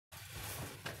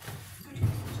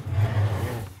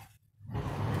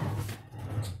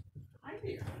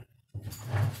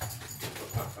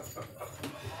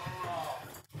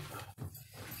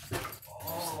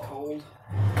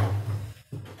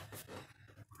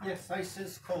Yes, ice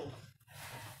is cold.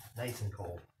 Nice and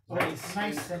cold. Oh, nice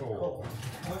and cold.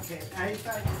 Okay, I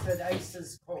thought you said ice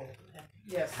is cold.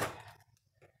 Yes.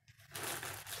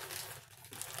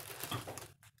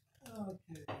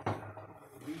 Okay.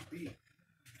 Beep.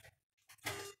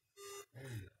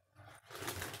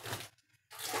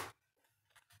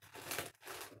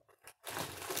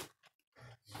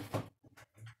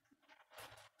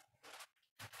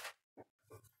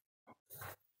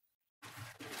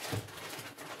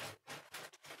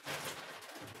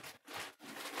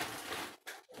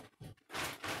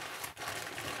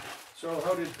 So,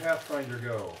 how did Pathfinder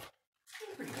go?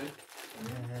 Pretty good.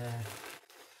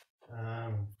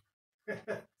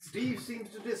 Steve seems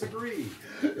to disagree.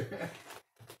 Well,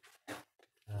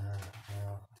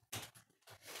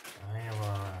 I am.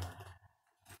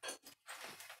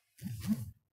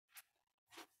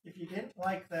 If you didn't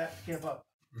like that, give up.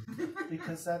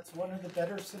 Because that's one of the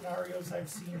better scenarios I've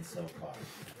seen so far.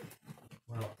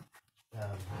 Well,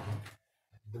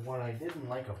 what I didn't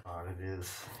like about it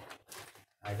is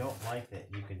I don't like that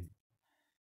you can.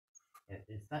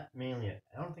 It's not mainly.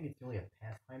 I don't think it's really a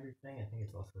Pathfinder thing. I think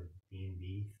it's also a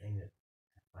D&D thing that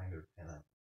Pathfinder kind of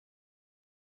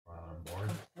brought on board.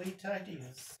 Complete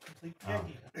ideas. Complete the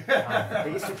idea.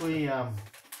 Basically,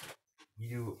 you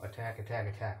do attack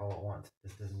all at once.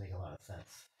 This doesn't make a lot of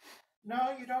sense.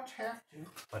 No, you don't have to.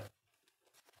 But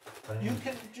You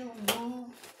can do move,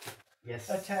 yes,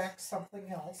 attack,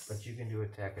 something else. But you can do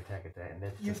attack, and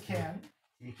that's You just can.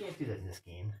 You can't do that in this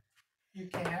game. You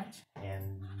can't.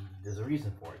 And there's a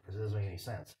reason for it, because it doesn't make any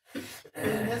sense.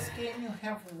 In this game, you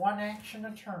have one action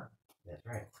a turn. That's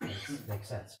right. Makes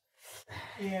sense.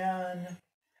 In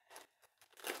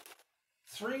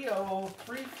 3.0,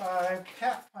 3.5,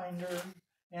 Pathfinder,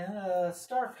 and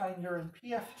Starfinder, and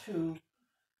PF2,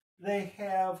 they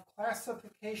have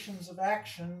classifications of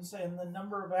actions, and the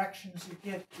number of actions you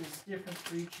get is different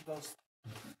for each of those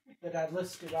that I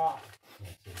listed off.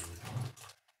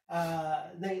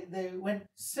 They went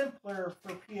simpler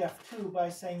for PF2 by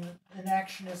saying an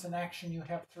action is an action. You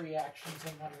have 3 actions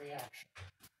and 1 reaction.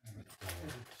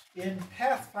 In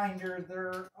Pathfinder,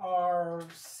 there are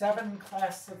 7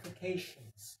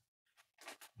 classifications.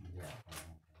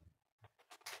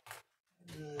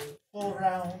 The full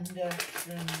round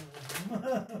action,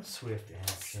 Swift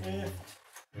action. Swift.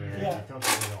 Yeah. Don't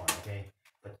get me going, okay?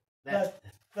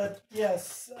 But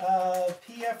yes,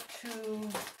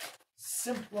 PF2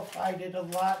 simplified it a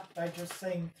lot by just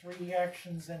saying 3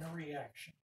 actions and a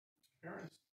reaction.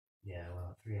 Yeah,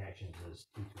 well, 3 actions is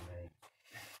too many.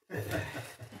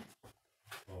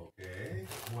 Okay.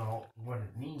 Well, what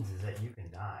it means is that you can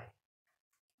die.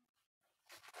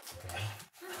 Okay?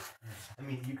 I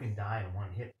mean, you can die in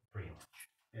 1 hit, pretty much.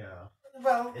 Yeah.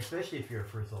 Well, especially if you're a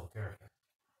first level character.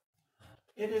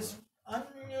 It is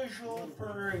unusual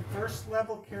for a first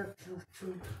level character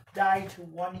to die to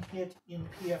 1 hit in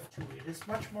PF2. It is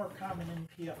much more common in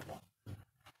PF1.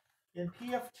 In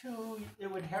PF2,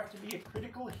 it would have to be a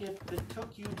critical hit that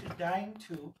took you to dying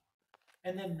 2,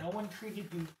 and then no one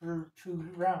treated you for 2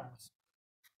 rounds.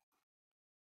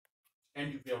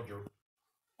 And you failed your...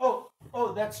 Oh,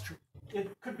 that's true. It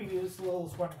could be as little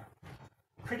as 1 round.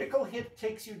 Critical hit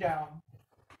takes you down,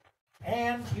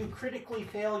 and you critically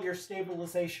fail your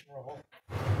stabilization roll.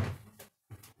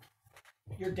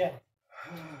 You're dead.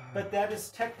 But that is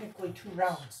technically 2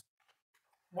 rounds,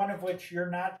 one of which you're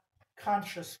not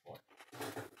conscious for.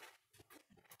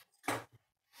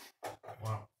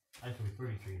 Well, I took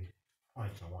 33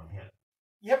 points on 1 hit.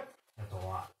 Yep. That's a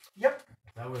lot. Yep.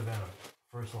 If that would have been a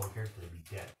first level character, they'd be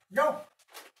dead. No.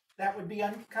 That would be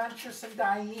unconscious and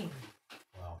dying.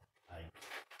 Well,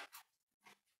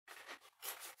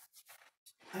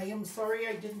 I am sorry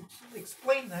I didn't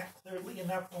explain that clearly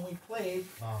enough when we played,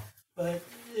 but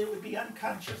it would be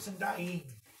unconscious and dying.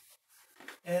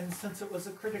 And since it was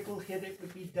a critical hit, it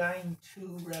would be dying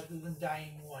 2 rather than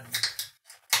dying 1.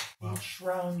 Wow. Each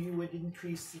round you would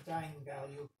increase the dying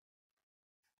value.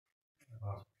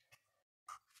 Well,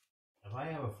 if I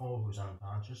have a foe who's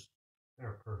unconscious,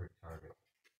 they're a perfect target.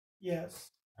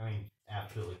 Yes. I mean,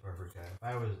 absolutely perfect target. If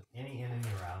I was any enemy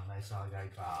around and I saw a guy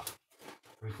cough,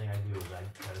 first thing I do is I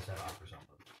try to set off for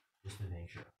something, just to make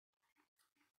sure.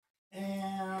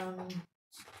 And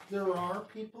there are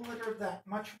people that are that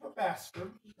much of a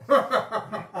bastard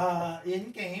in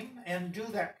game and do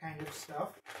that kind of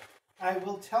stuff. I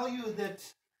will tell you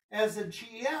that as a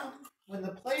GM, when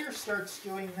the player starts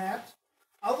doing that,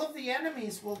 all of the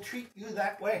enemies will treat you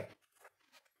that way.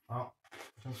 Well,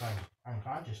 since I'm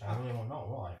unconscious, I really won't know,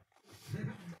 will I?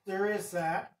 There is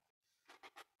that.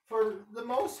 For the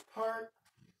most part,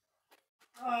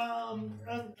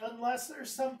 Unless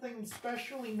there's something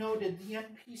specially noted, the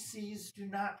NPCs do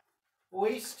not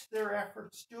waste their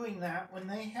efforts doing that when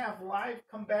they have live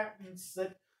combatants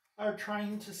that are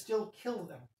trying to still kill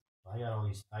them. I got all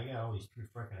these 3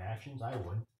 frickin' actions. I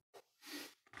would.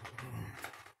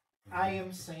 I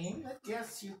am saying that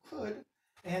yes, you could,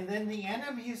 and then the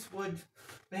enemies would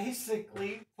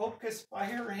basically focus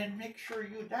fire and make sure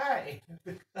you die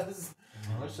because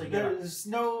Unless they get there's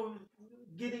no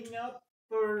getting up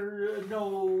or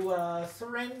no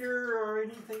surrender or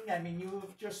anything. I mean, you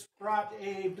have just brought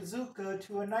a bazooka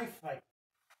to a knife fight.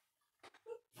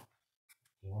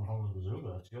 one holding bazooka.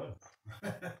 That's good.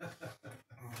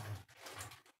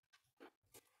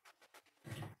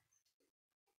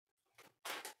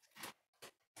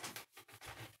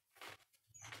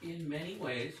 In many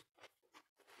ways,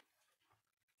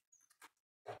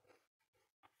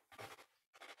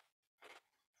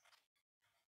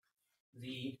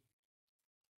 the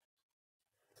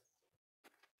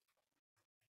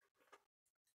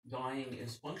dying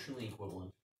is functionally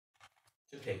equivalent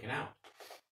to taken out.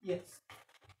 Yes.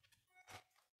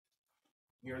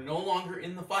 You're no longer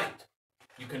in the fight.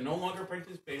 You can no longer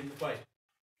participate in the fight.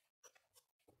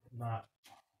 Not.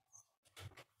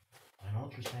 I know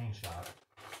what you're saying, Scott.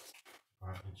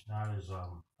 But it's not as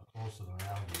close to the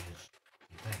reality as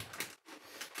you think.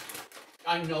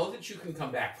 I know that you can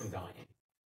come back from dying.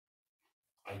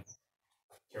 I've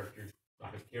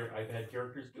had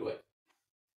characters do it.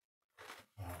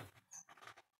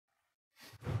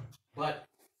 But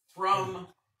from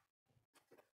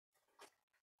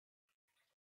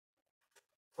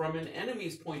an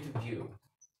enemy's point of view,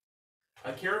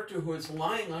 a character who is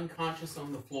lying unconscious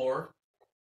on the floor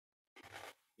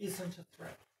Isn't a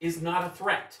threat. is not a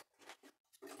threat.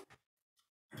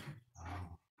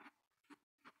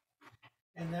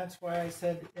 And that's why I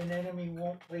said an enemy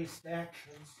won't waste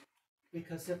actions,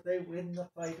 because if they win the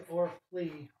fight or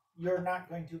flee, you're not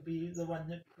going to be the one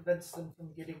that prevents them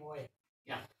from getting away.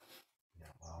 Yeah. Yeah,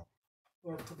 well.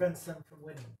 Or prevents them from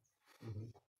winning. Mm-hmm.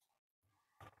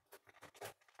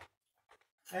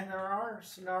 And there are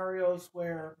scenarios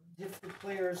where if the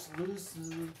players lose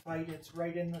the fight, it's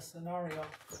right in the scenario.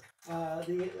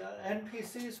 The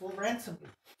NPCs will ransom you.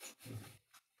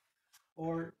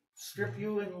 Or strip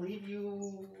you and leave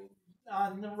you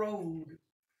on the road.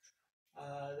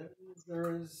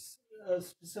 There is a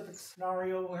specific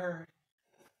scenario where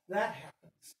that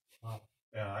happens.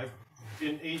 Yeah,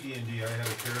 in AD&D, I had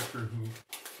a character who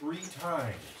 3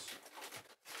 times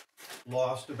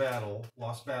lost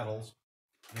battles.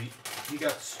 He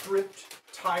got stripped,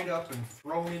 tied up, and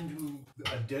thrown into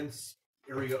a dense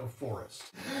area of forest.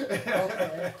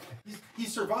 Okay. He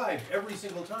survived every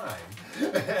single time,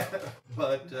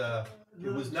 but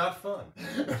it was not fun.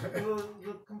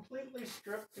 The completely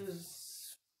stripped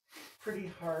is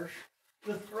pretty harsh.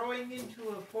 The throwing into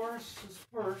a forest is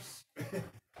worse.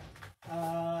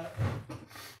 I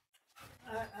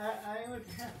would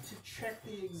have to check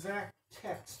the exact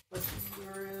text, but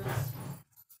there is.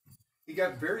 He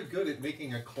got very good at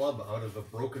making a club out of a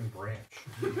broken branch.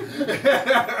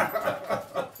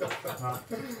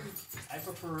 I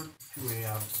prefer to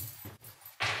learn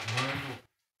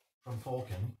from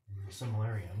Tolkien, the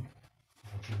Silmarillion,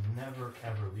 that you never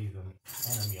ever leave an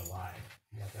enemy alive.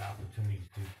 You have the opportunity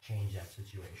to change that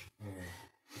situation.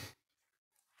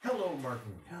 Hello,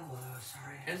 Martin. Hello,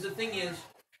 sorry. And the thing is,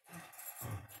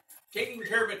 taking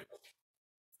care of it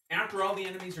after all the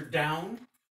enemies are down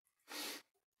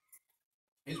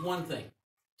is one thing.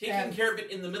 Taking care of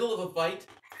it in the middle of a fight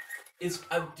is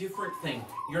a different thing.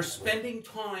 You're spending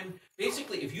time.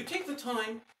 Basically, if you take the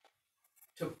time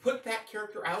to put that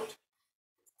character out,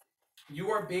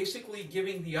 you are basically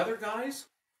giving the other guys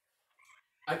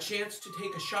a chance to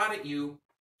take a shot at you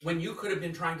when you could have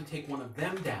been trying to take one of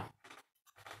them down.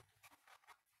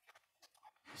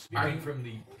 Speaking from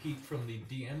the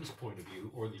DM's point of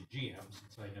view, or the GM,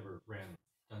 since I never ran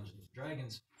Dungeons and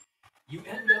Dragons, you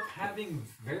end up having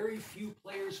very few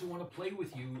players who want to play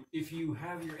with you if you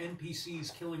have your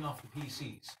NPCs killing off the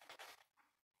PCs.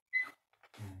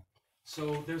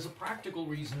 So there's a practical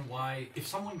reason why if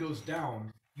someone goes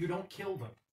down, you don't kill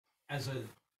them as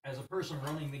a person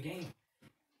running the game.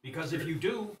 Because if you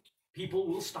do, people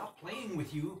will stop playing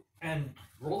with you, and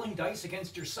rolling dice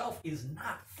against yourself is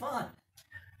not fun.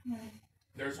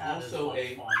 There's also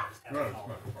a...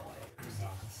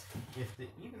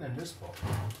 Even in this book,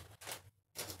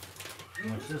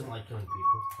 which doesn't like killing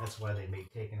people, that's why they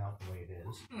make Taken Out the way it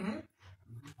is.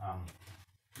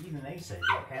 Even they say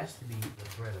there has to be the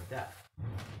threat of death.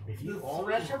 If you The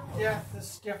already threat of death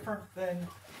is different than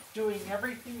doing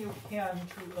everything you can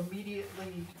to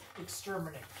immediately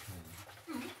exterminate.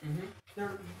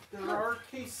 There are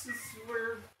cases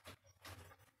where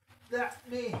that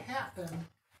may happen,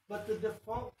 but the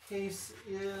default case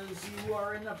is you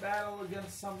are in a battle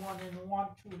against someone and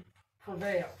want to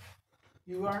prevail.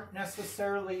 You aren't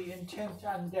necessarily intent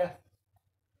on death.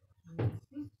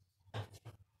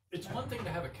 It's one thing to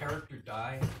have a character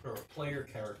die, or a player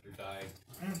character die,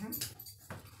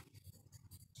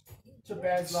 It's a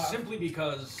bad luck. simply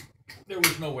because there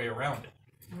was no way around it.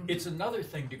 It's another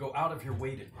thing to go out of your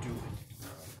way to do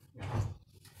it.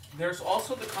 There's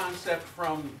also the concept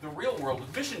from the real world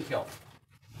of mission kill.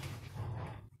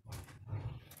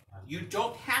 You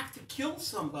don't have to kill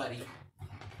somebody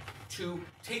to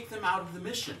take them out of the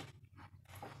mission.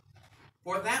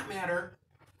 For that matter,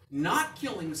 not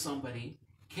killing somebody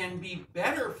can be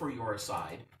better for your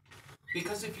side,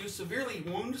 because if you severely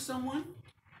wound someone,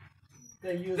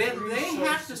 Then they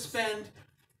have to spend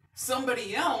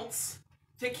somebody else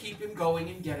to keep him going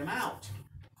and get him out.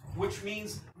 Which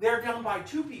means they're down by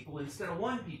 2 people instead of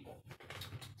 1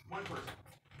 person.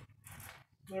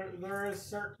 There is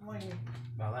certainly.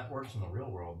 Now that works in the real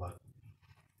world, but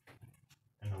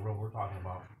in the real we're talking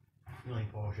about healing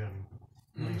potion,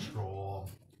 healing scroll.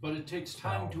 But it takes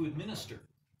time to administer.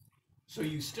 So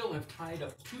you still have tied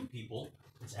up 2 people.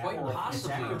 It's Quite after, it's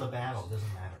possibly. after the battle,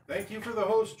 doesn't matter. Thank you for the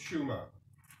host, Shuma.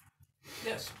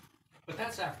 Yes, but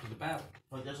that's after the battle.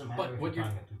 Well, it doesn't matter But if what you're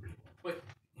you're- talking to 2 people.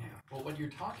 Well, what you're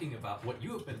talking about, what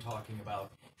you have been talking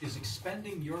about, is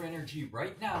expending your energy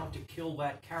right now to kill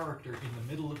that character in the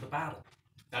middle of the battle.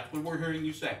 That's what we're hearing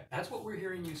you say. That's what we're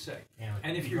hearing you say. And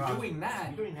And if you're doing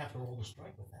that, you don't even have to roll the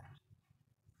strike with that.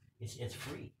 It's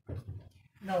free.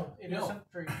 No, it No.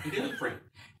 isn't free. It isn't free.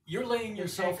 you're laying It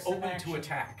yourself takes an open action. to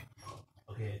attack.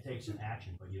 Okay, it takes an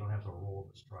action, but you don't have to roll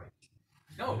the strike.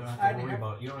 No, You don't I'd have to worry have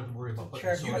about. You don't have to worry about putting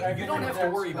check the it. sword. I've you been don't in have to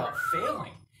that worry sport. about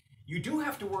failing. You do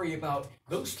have to worry about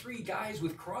those 3 guys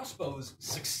with crossbows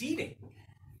succeeding.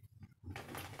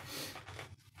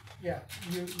 Yeah,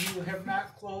 you have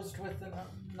not closed with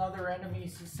another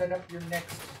enemy to set up your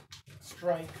next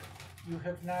strike. You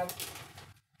have not.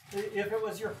 If it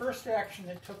was your first action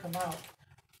that took them out,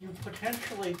 you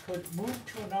potentially could move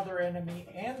to another enemy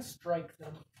and strike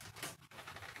them,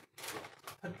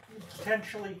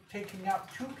 potentially taking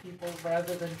out 2 people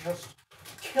rather than just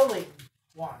killing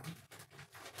 1.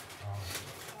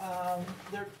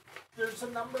 There's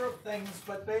a number of things,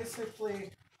 but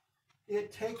basically,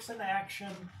 it takes an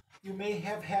action. You may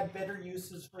have had better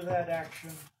uses for that action,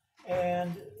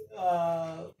 and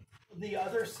the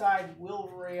other side will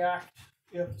react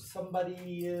if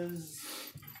somebody is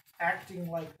acting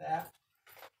like that,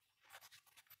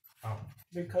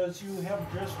 because you have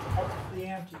just upped the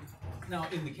ante. Now,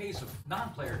 in the case of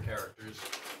non-player characters,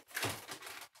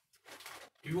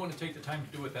 if you want to take the time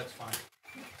to do it, that's fine.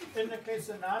 In the case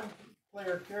of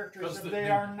non-player characters, Because if the- they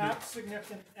the- are not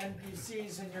significant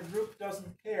NPCs and your group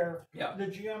doesn't care, Yeah. the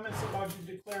GM is allowed to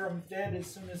declare them dead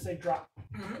as soon as they drop.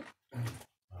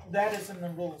 That is in the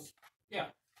rules.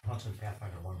 Once in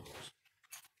Pathfinder 1 rules.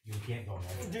 You can't go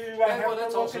negative. Do I Yeah, have well, to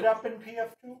that's look also- it up in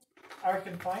PF2? I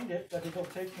can find it, but it'll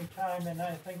take me time, and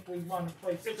I think we want to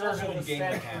play It's third also of in the game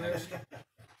stand mechanics. first.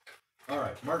 All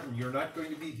right, Martin, you're not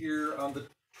going to be here on the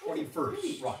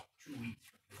 21st. Right. 2 weeks.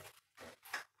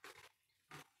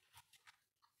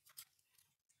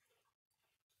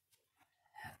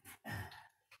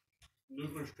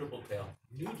 Noodler's triple tail.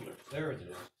 Noodlers, there it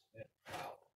is.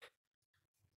 Wow.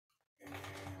 And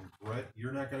Brett,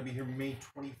 you're not going to be here May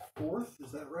 24th.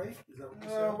 Is that right? Is that what you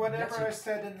said? Whatever I That's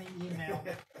said in the email.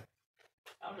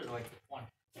 Sounded like the 20.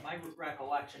 My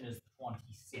recollection is the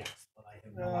 26th, but I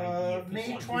have no Uh, idea. if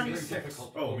May it's 26th. Very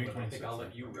difficult to Oh, open. May I think 26th. I'll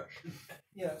let you rush.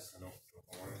 Yes. I don't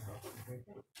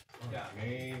know. Yeah.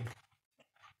 May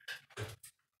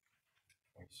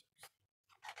 26th.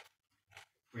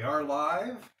 We are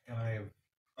live, and I have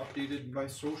updated my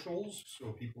socials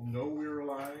so people know we're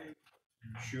live.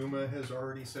 Shuma has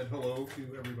already said hello to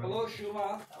everybody. Hello,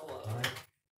 Shuma. Hello.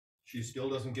 She still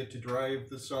doesn't get to drive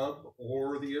the sub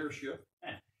or the airship.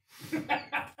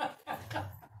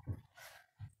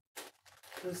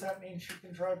 Does that mean she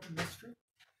can drive the mystery?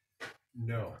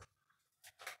 No.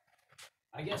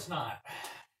 I guess not.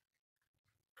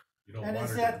 You don't And want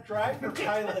is her that to. drive or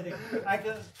piloting? I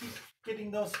keep getting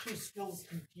those 2 skills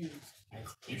confused.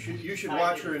 You should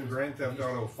watch her in Grand Theft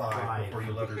Auto 5 before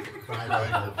you let her Try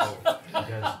drive the boat.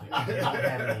 because they don't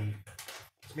have any.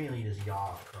 It's mainly just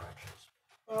yaw corrections.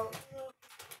 Well,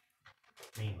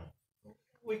 Mainly.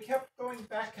 we kept going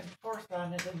back and forth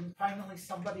on it, and finally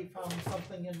somebody found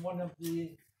something in one of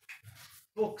the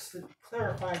books that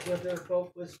clarified whether a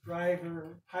boat was drive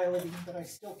or piloting, but I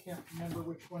still can't remember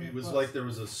which one It was like there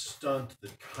was a stunt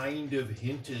that kind of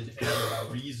hinted at a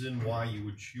reason why you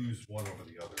would choose one over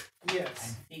the other. I'm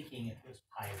Yes. thinking it was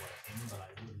piloting, but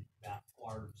I wouldn't bet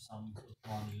large sums of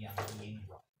money on being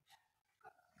right.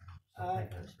 I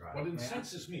think that's right. What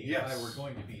incenses me Yes. if I were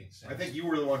going to be incensed? I think you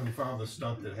were the one who found the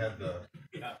stunt that had the.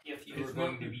 If you It's were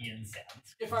going not- to be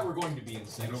incensed. If I were going to be You don't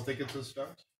incensed, think it's a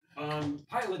stunt?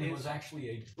 piloting It's- was actually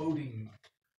a boating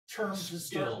Terms to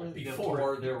start skill with.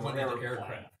 before there one were of the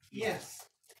airplanes. aircraft. Yes.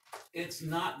 It's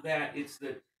not that. It's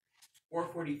the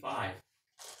 445.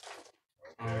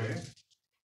 Okay.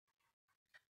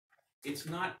 It's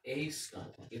not a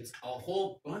stunt. It's a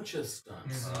whole bunch of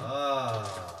stunts. Mhm.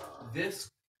 Ah. This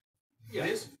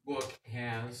this book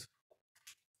has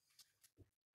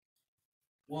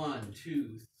 1,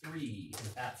 2, 3.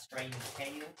 Is that Strange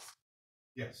Tales?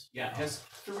 Yes. Yeah, it has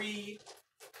 3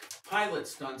 pilot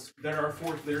stunts that are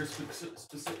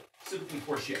specifically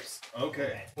for ships.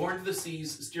 Okay. Born to the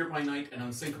Seas, Steer by Night, and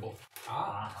Unsinkable.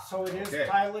 Ah, So it is Okay.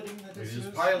 piloting that It is is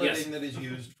used. piloting Yes. that is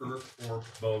used for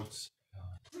boats.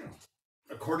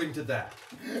 According to that.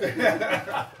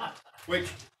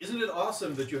 Which, isn't it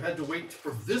awesome that you had to wait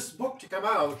for this book to come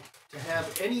out to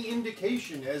have any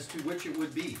indication as to which it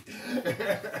would be?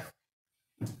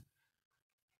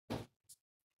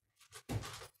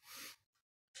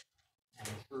 I'm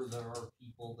sure there are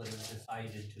people that have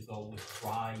decided to go with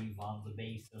Drive on the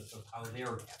basis of how their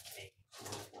campaigns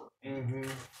were working.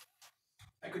 Mm-hmm.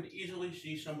 I could easily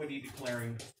see somebody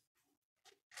declaring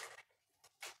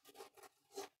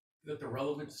that the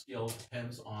relevant skill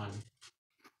depends on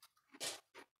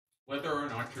whether or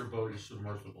not your boat is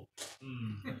submersible.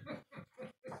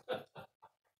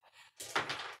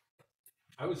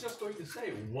 I was just going to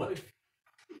say, what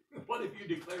if you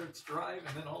declare it's drive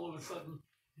and then all of a sudden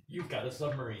you've got a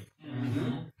submarine?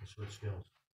 Mm-hmm. Switch skills.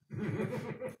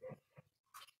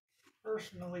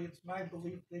 Personally, it's my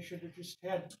belief they should have just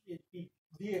had it be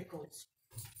vehicles.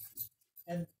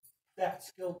 And that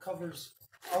skill covers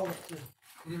all of them.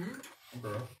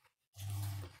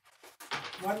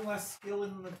 One less skill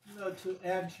in the to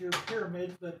add to your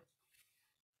pyramid, but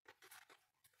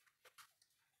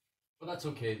Well, that's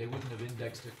okay. They wouldn't have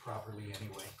indexed it properly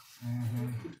anyway.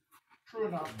 true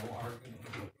enough. No argument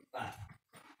with that.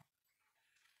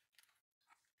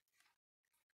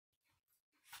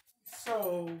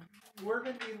 So where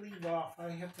did we leave off? I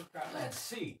have forgotten. Let's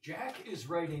see. Jack is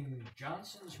writing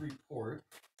Johnson's report.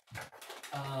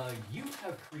 You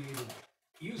have created,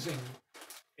 using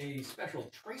a special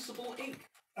traceable ink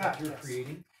that you're yes.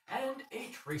 creating, and a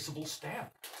traceable stamp.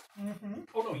 Mm-hmm.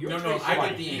 Oh no, you're No, traceable. I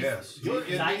did the ink. Yes. You're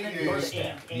He did Simon the did ink. the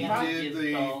ink, He and did did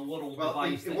the. the little Well,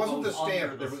 device it that wasn't the goes under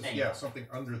stamp. the There was stamp. something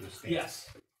under the stamp. Yes.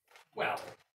 Well,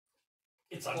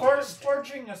 it's under For, the stamp.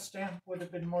 forging a stamp would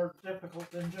have been more difficult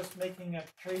than just making a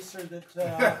tracer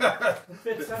that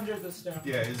fits under the stamp.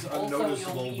 Yeah, is Also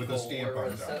unnoticeable with a illegal, stamp on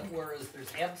whereas, top. whereas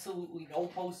there's absolutely no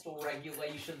postal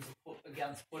regulations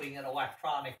against putting an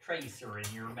electronic tracer in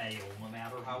your mail, no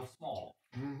matter how small.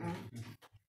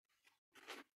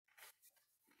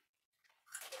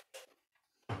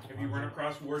 Have you run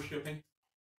across war shipping?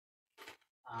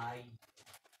 I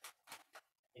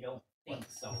don't think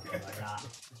so, but I'm not.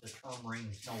 The term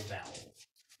rings no bells.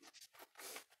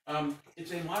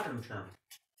 It's a modern term.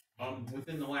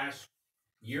 Within the last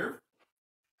year,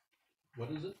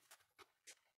 What is it?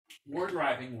 war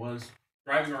driving was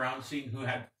driving around seeing who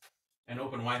had an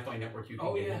open Wi-Fi network you can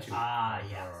Oh, get yeah. into. Ah,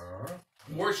 yes.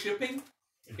 War shipping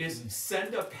is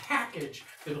send a package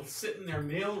that'll sit in their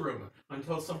mailroom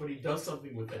until somebody does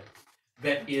something with it.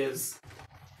 That is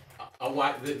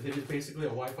that is basically a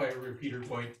Wi-Fi repeater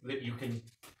point that you can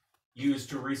use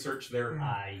to research their.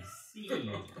 I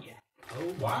see.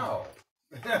 Oh Wow.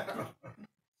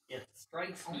 It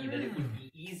strikes me that it would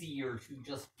be easier to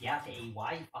just get a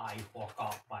Wi-Fi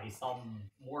hookup by some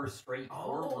more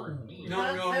straightforward Oh. means. No,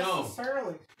 Not no, no.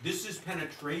 necessarily. This is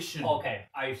penetration. Okay,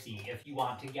 I see. If you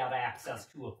want to get access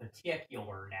to a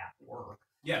particular network,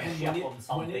 Yes. And ship when them it's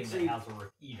something a- that has a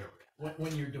repeater.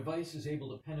 When your device is able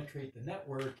to penetrate the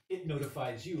network, it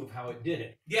notifies you of how it did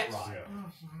it. Yes. Right.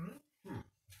 Mm-hmm.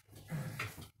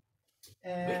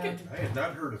 And I had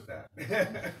not heard of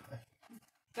that.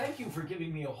 Thank you for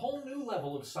giving me a whole new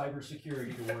level of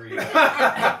cybersecurity to worry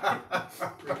about.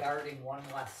 Regarding one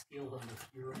less skill in the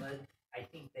pyramid, I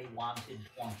think they wanted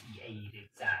 28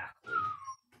 exactly.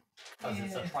 Because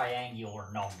it's a Yeah.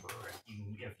 triangular number.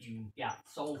 If you get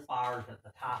so far that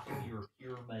the top of your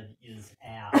pyramid is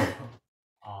at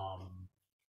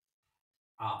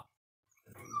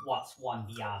what's one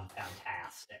beyond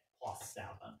fantastic plus 7.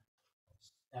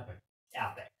 Epic.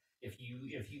 Epic.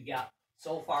 if you get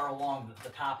so far along that the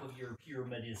top of your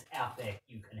pyramid is epic,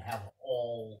 you can have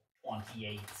all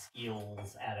 28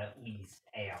 skills at least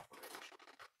average.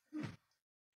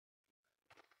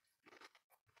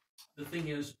 The thing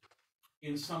is,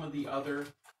 in some of the other,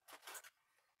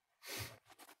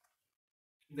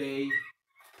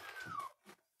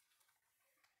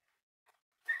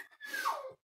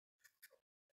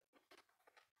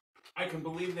 I can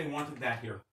believe they wanted that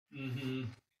here. Mm-hmm.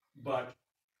 But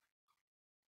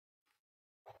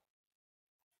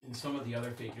in some of the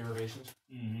other fate derivations,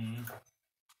 Mm-hmm.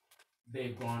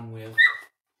 they've gone with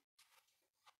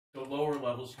the lower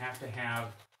levels have to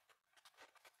have,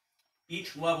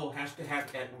 each level has to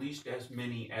have at least as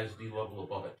many as the level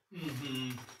above it.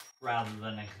 Mm-hmm. Rather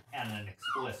than an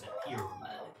explicit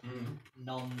pyramid.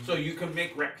 None. So you can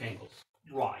make rectangles.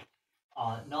 Right.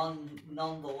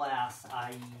 Nonetheless,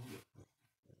 I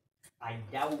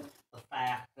doubt the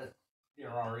fact that there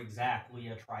are exactly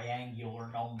a triangular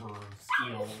number of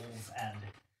skills, and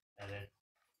that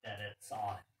it's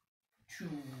 2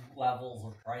 levels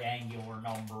of triangular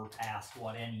number past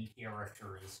what any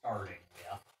character is starting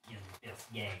with in this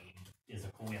game is a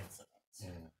coincidence.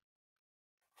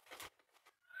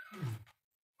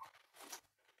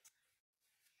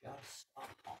 Just a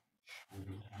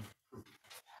hunch.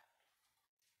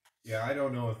 Yeah, I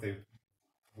don't know if they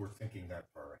were thinking that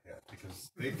far ahead, because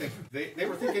they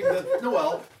were thinking that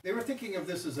Noel, they were thinking of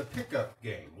this as a pickup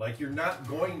game. Like, you're not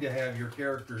going to have your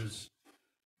characters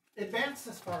Advance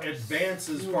as far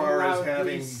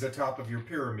having allow the top of your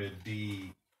pyramid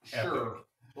be Sure,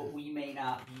 but we may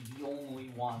not be the only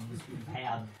ones who've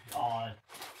had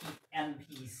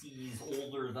NPCs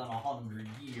older than 100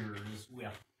 years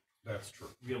with That's true.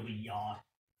 really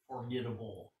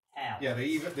formidable talents. Yeah,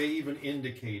 they even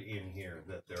indicate in here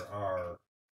that there are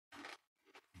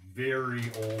very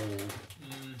old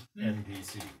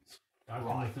NPCs. Dr.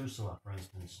 Right. Methuselah, for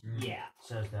instance, Yeah.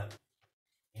 says that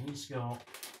any skill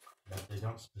that they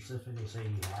don't specifically say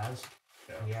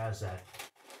he has that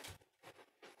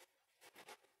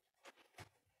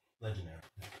legendary.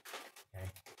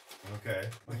 Okay.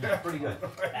 Yeah, pretty good.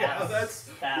 Yeah, that's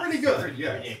pretty good.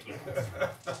 Yeah. Ridiculous.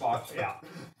 But, yeah.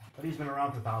 But he's been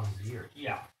around for thousands of years.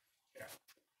 Yeah.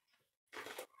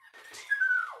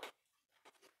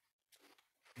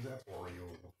 Is that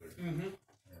Oreo up there? Mm-hmm.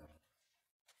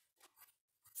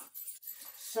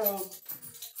 So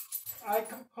I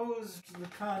composed the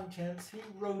contents. He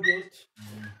wrote it.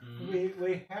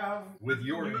 We have With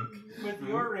your ink. With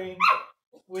your ink.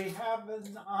 We have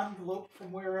an envelope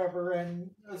from wherever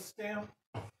and a stamp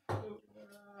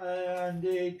and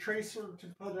a tracer to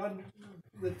put under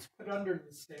that's put under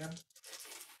the stamp.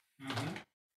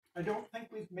 I don't think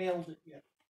we've mailed it yet.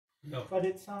 No. But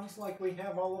it sounds like we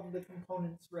have all of the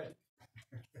components ready.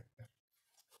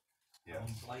 Yeah.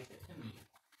 Sounds like it to me.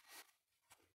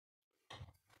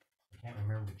 I can't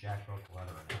remember if Jack wrote the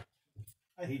letter or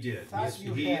not. He did. thought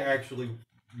you He had. actually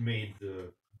made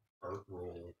the art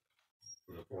roll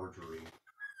for the forgery.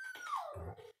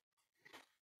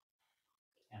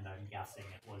 And I'm guessing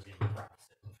it was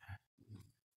impressive.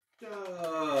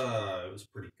 It was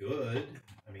pretty good.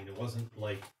 I mean, it wasn't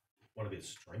like one of his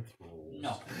strength rolls.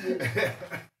 No.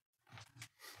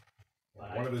 Or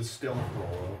one of his stealth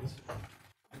rolls.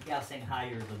 I'm guessing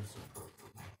higher than superb.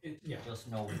 Yeah. Just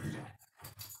no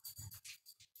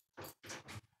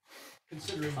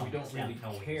Considering we don't Some really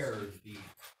extent, no care ways. if the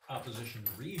opposition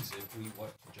reads it, we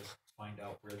want to just find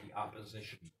out where the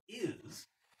opposition is.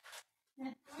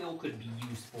 still could be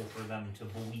useful for them to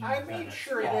believe I that made it's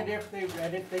sure wrong. that if they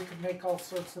read it, they could make all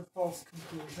sorts of false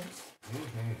conclusions.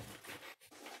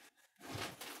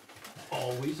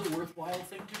 Always a worthwhile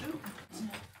thing to do.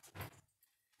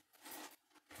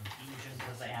 Confusion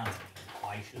is anarchy.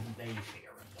 Why shouldn't they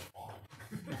share in the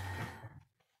fun?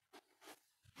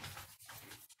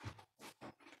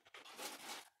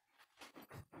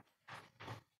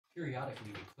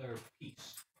 Periodically declare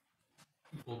peace.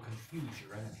 People confuse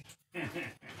your enemy.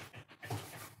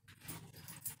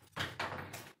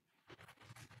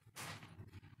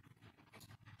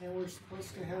 And we're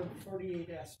supposed to have 48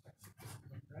 aspects of this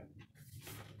thing, right?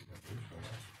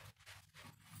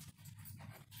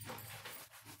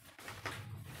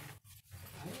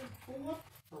 I didn't pull up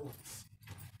for once.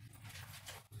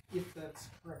 If that's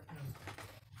correct number.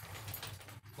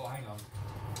 Well, hang on.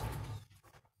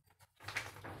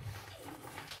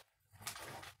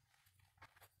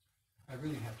 I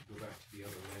really have to go back to the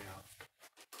other layout.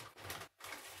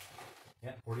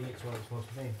 Yeah, 48 is what it's supposed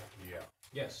to be. Yeah.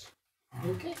 Yes.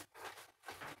 Okay.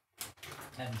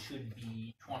 And should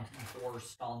be 24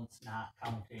 stunts, not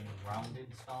counting rounded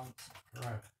stunts.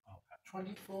 Correct.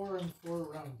 24 and 4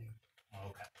 rounding.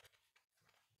 Okay.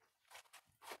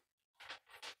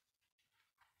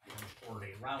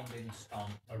 rounding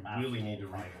stunt. I really need to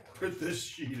read read this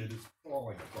sheet. It is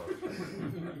falling apart.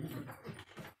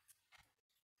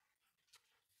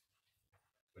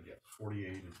 But yeah, 48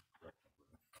 is the correct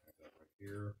number. I have that right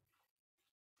here.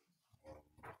 Well,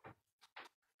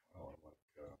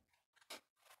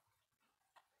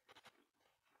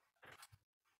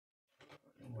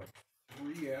 I'm like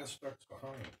 3 aspects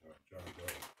behind John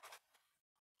Doe.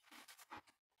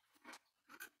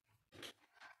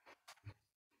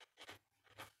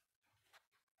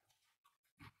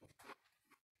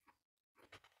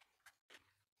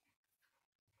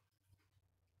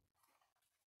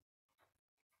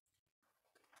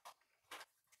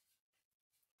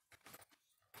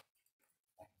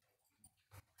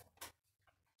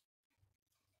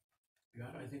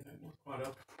 God, I think I'm more caught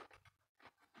up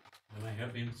than I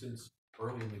have been since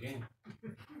early in the game.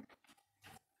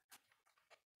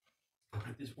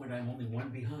 At this point, I'm only 1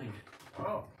 behind.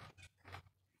 Wow.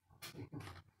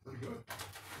 Pretty good.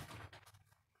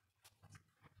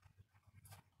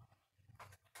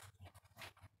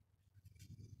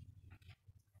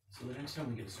 So the next time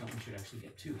we get a stunt, we should actually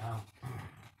get 2.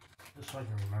 Just so I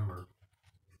can remember.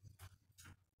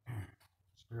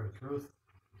 Spirit of truth.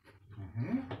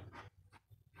 Mm-hmm.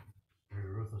 Spirit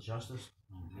of ruthless justice.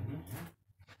 Mm-hmm.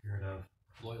 Spirit of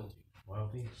Loyalty.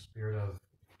 loyalty. Spirit of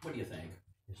What do you think?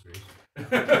 histories.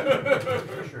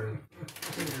 For sure.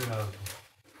 Spirit of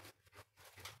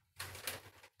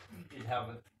You'd have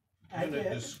it. And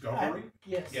a discovery?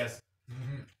 Yes. Yes.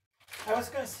 I was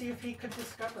going to see if he could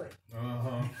discover it. Uh-huh.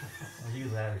 I'll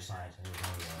use that or science. I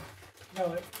don't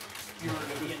know that. No, Spirit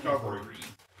of Discovery. Inquiry,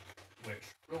 which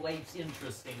relates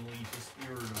interestingly to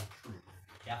Spirit of Truth.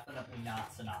 Definitely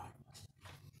not synonymous.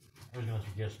 I was going to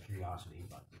suggest curiosity,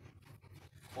 but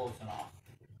Close enough.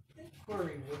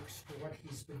 inquiry works for what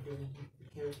he's been doing with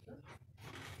the character.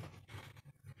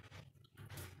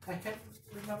 I hadn't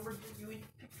remembered that you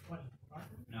had picked one,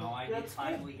 Martin. No, I did That's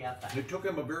finally get that. It took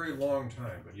him a very long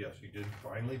time, but yes, he did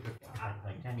finally pick one.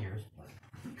 like 10 years. But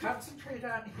good. Concentrate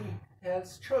on he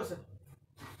has chosen.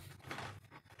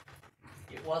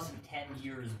 It wasn't 10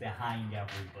 years behind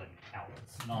everybody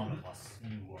else. None of us knew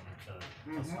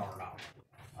him to start out.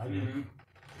 I did. Mm-hmm.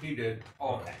 He did.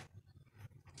 Okay.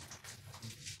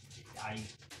 I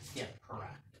get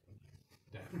correct.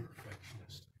 That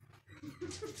perfectionist.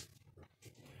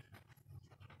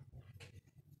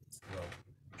 Well,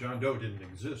 John Doe didn't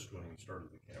exist when we started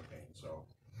the campaign, so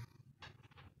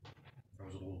I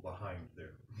was a little behind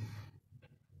there.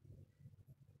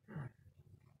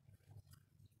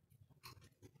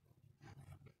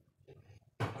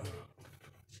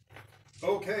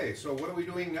 Okay, so what are we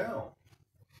doing now?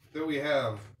 That we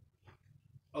have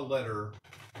a letter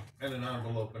and an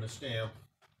envelope and a stamp,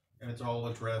 and it's all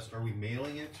addressed. Are we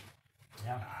mailing it?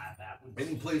 Yeah. That would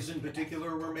Any place in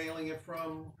particular we're mailing it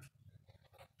from?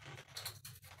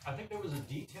 I think there was a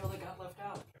detail that got left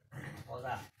out. What was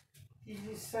that? He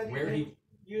said Where he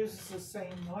uses the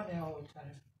same one all the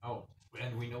time. Oh,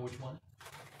 and we know which one?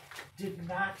 Did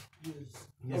not use.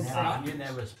 You didn't, have, you didn't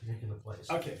have a particular place.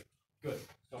 Okay, good.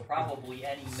 So probably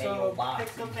any So mailbox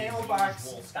pick a in his mailbox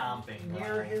usual stomping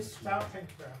near ground. his stomping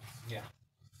grounds.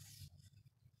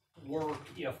 Or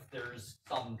if there's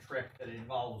some trick that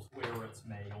involves where it's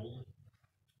mailed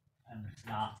and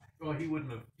not. Well, he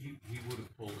wouldn't have. He would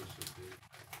have told us if they.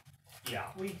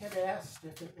 Yeah. We had asked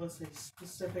if it was a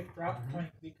specific drop point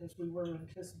because we were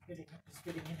anticipating it was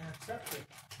getting intercepted.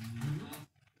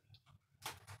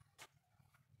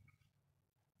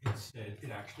 It said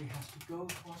it actually has to go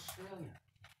to Australia.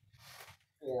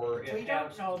 Or if We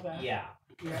don't know that. Yeah.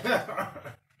 Yeah.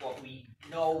 What we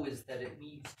know is that it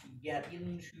needs to get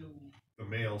into The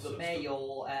mail the system.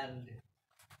 mail and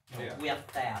Yeah. with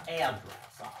that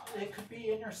address on it. It could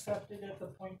be intercepted at the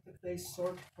point that they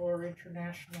sort for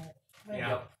international mail.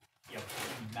 Yep. Yep.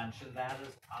 You mentioned that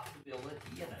as a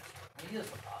possibility, and it certainly is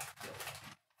a possibility.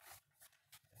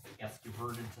 If it gets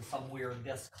diverted to somewhere in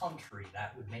this country,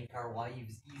 that would make our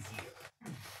lives easier.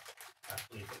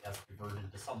 Especially if it gets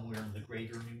diverted to somewhere in the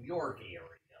greater New York area,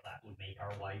 that would make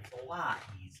our lives a lot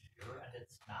easier, and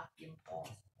it's not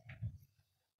impossible.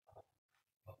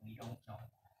 But we don't know.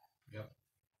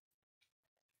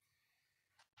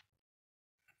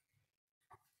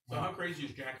 So how crazy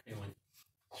is Jack feeling?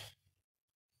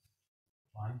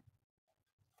 Fine.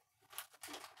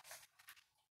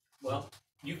 Well,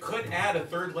 you could add a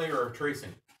 3rd layer of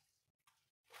tracing.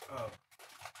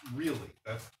 Really?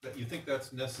 That you think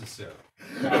that's necessary?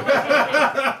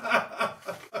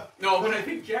 No, but I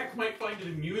think Jack might find it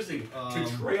amusing to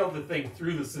trail the thing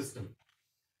through the system.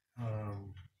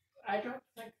 I don't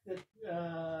think that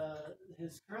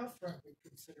his girlfriend would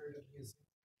consider it amusing.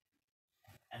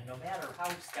 And no matter how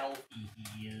stealthy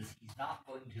he is, he's not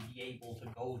going to be able to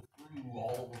go through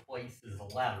all the places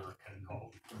a letter can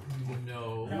go through.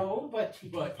 No. No, but he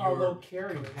can But follow your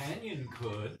carriers. companion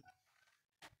could.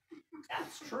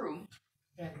 That's true.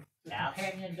 And the That's-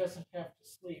 companion doesn't have to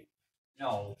sleep.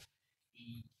 No,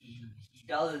 he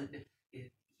does.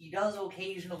 He does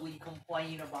occasionally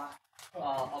complain about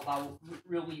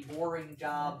really boring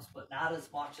jobs, but not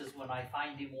as much as when I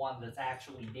find him one that's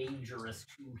actually dangerous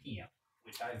to him,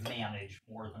 which I've managed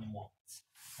more than once.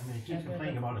 I mean, he keeps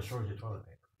complaining about a shortage of toilet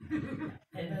paper.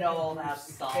 And no,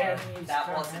 that's Danny's that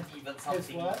comment wasn't even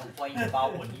something he what? complained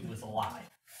about when he was alive.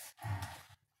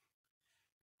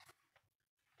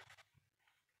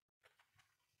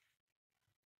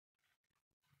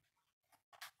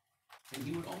 And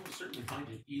you would almost certainly find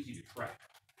it easy to track.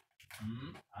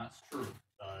 That's true.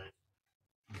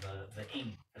 The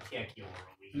ink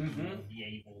particularly, Mhm. you'll be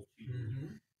able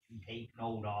to take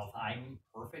note of. I'm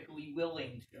perfectly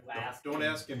willing to ask. Don't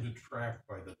him- ask him to track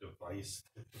by the device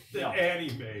No. that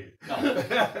Annie made. No.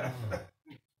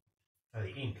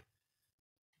 The ink.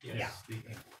 Yes. The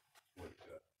ink.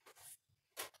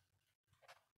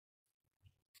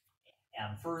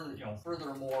 And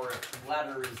furthermore, if the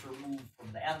letter is removed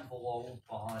from the envelope,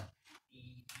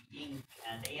 the ink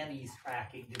and Annie's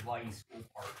tracking device will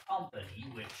part company,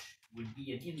 which would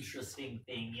be an interesting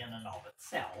thing in and of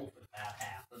itself. If that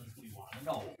happens, we want to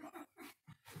know.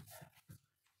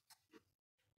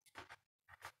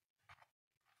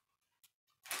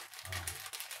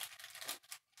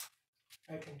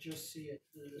 I can just see it.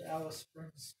 The Alice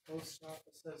Springs post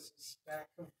office has a stack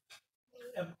of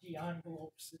empty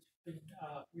envelopes that's been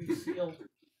resealed,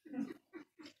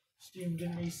 steamed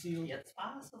and resealed. It's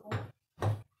possible. It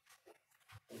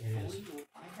is. Hopefully we'll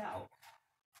find out.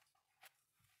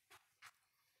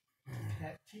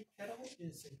 That tea kettle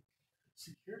is a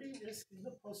security risk in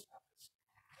the post office.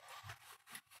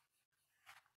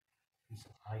 Piece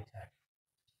of high tech.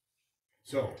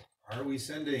 So, are we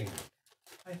sending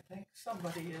I think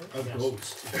somebody is. a Yes.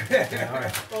 ghost?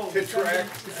 Oh, to track.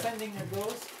 sending a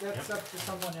ghost? That's up to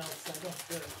someone else. I don't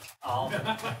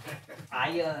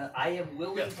care. I am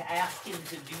willing to ask him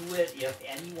to do it if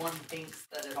anyone thinks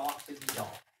that it ought to be done.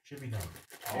 Should be done.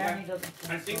 Danny doesn't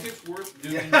I think think so. it's worth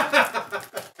doing.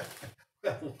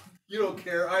 You don't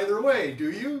care either way, do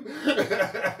you? He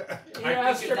I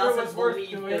asked think if it it was doesn't worth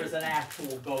believe doing. there's an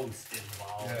actual ghost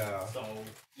involved. Yeah. So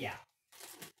yeah,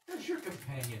 Does your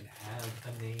companion have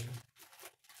a name?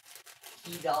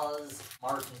 he does.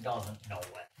 Martin doesn't know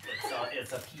it.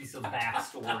 It's a piece of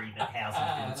backstory that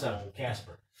hasn't It's been a told.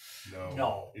 Casper. No.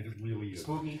 No. It really is.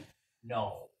 Spooky.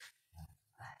 No.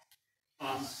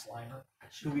 Slimer.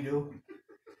 Scooby Doo.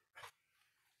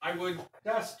 I would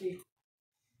Dusty.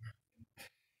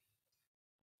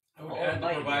 I would Oh, add it the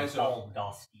might have been proviso called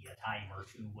Dusty a time or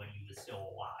two when he was still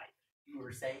alive. You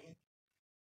were saying?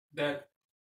 that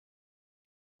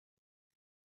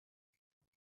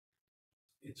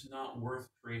it's not worth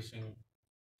tracing.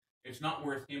 It's not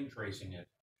worth him tracing it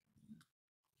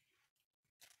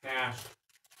past.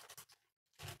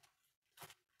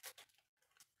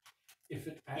 If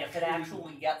it If it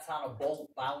actually gets on a boat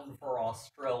bound for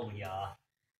Australia,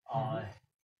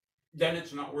 Then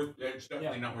it's not worth. It's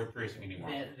definitely not worth tracing anymore.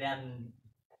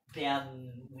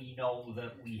 then we know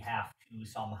that we have to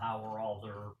somehow or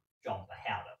other jump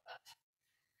ahead of it.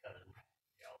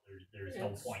 'Cause, there's no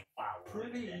It's point following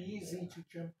Pretty it easy anymore. to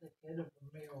jump ahead of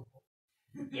a mailboat.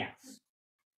 Yes.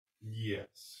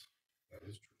 Yes. That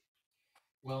is true.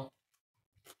 Well,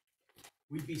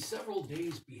 we'd be several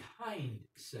days behind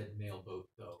said mailboat,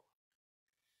 though.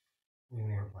 Leaving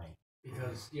the airplane.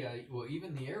 Because, yeah, well,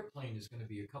 even the airplane is going to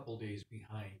be a couple days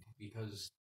behind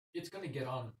because it's going to get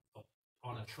on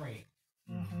a train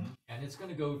Mm-hmm. and it's going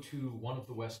to go to one of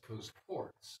the West Coast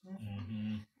ports.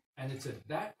 Mm-hmm. And it's at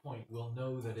that point we'll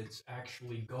know that it's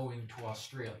actually going to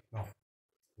Australia.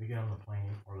 We get on the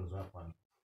plane or the Zeppelin.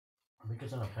 When it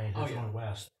gets on the plane, Oh, it's yeah. going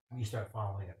west. We start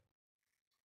following it.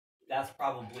 That's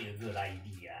probably a good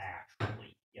idea,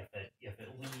 actually. If it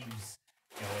leaves,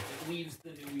 if it leaves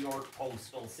the New York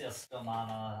postal system on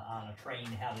a train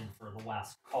headed for the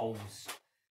West Coast,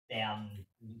 then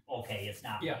okay, it's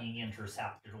not Yeah. being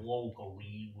intercepted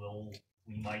locally.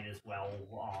 We might as well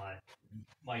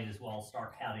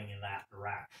start heading in that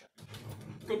direction.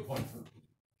 Good point.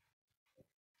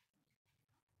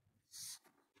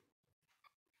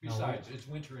 Besides, it's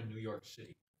winter in New York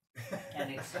City.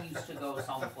 And it seems to go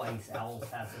someplace else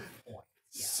as its point.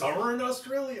 Yeah. Summer in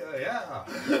Australia, yeah.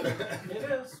 It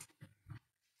is.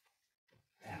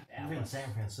 Even Alice,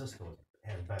 San Francisco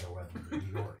has better weather than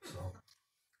New York, so.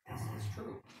 this is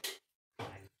true. I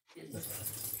did visit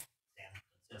San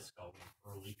Francisco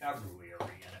in early February,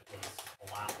 and it was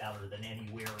a lot better than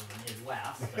anywhere in the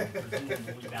Midwest, and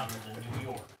presumably better than New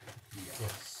York.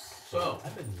 Yes. So-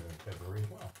 I've been there in February as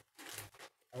well.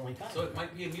 Only time. So it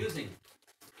might be amusing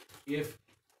if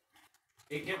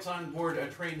it gets on board a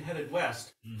train headed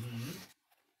west Mm-hmm.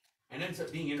 and ends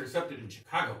up being intercepted in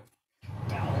Chicago.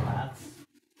 Well, that's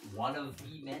one of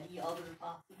the many other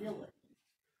possibilities.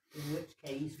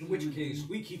 In which case,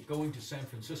 we keep going to San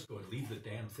Francisco and leave the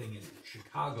damn thing in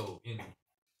Chicago in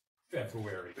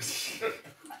February.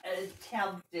 It's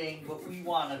tempting, but we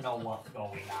want to know what's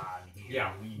going on here.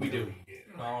 Yeah, we do. really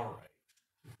do. All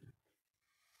right.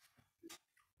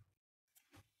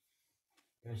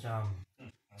 There's I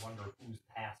wonder whose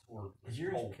password was is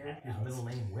your Pope character's has. middle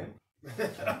name Wimp?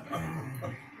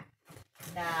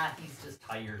 Nah, he's just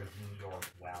tired of New York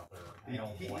weather. I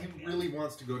don't He blame him. really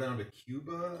wants to go down to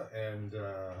Cuba, and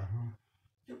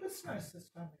Cuba's nice this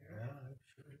time of yeah, year. I'm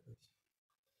sure it is.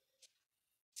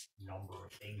 Number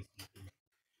of things you can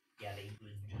get a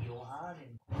good deal on,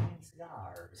 including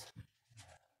cigars.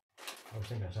 I was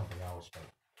thinking of something else, but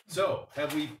So,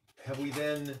 have we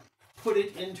then put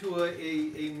it into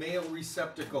a mail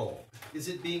receptacle? Is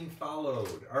it being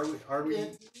followed? Are we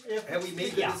If have we it's-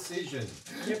 made the Yeah. decision?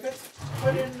 If it's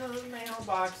put in the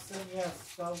mailbox, then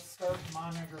yes, I'll start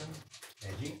monitoring.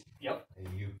 Edgy, Yep.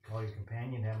 you call your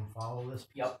companion, have him follow this.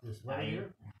 Yep. This letter I-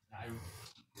 here. I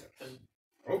can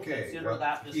Okay. consider well,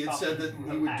 that just he had said that something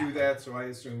he to would do happen. that, so I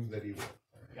assumed that he would.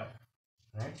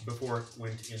 Right? Before it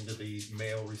went into the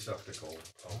mail receptacle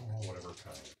of whatever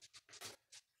kind.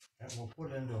 And we'll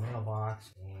put it into a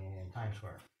mailbox in Times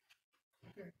Square.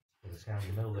 Okay. 'Cause it's kind of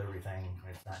in the middle of everything,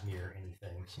 and it's not near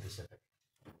anything specific.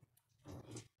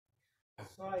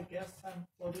 So I guess I'm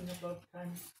floating above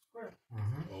Times Square,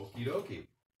 Mm-hmm. Okie dokie.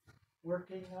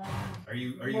 working on. Are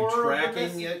you More of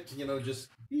tracking this- it? You know, just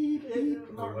beep, beep,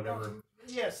 or more- whatever.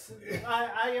 Yes,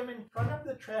 I am in front of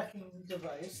the tracking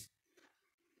device,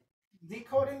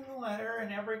 decoding the letter,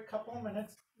 and every couple of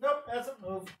minutes, nope, hasn't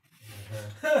moved.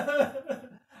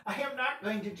 I am not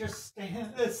going to just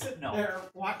sit No. there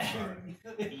watching.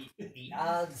 the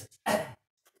odds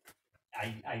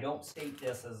I don't state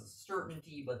this as a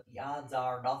certainty, but the odds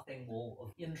are nothing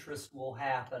of interest will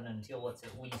happen until it's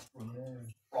at least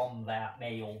removed from that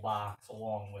mailbox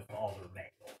along with other mail.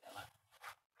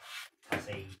 As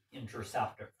a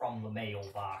intercept it from the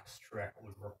mailbox trick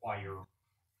would require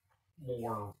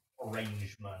more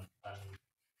arrangement than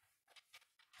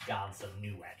Johnson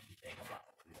knew anything about.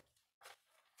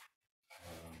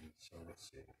 So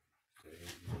let's see. Today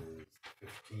is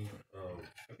 15th of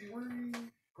February.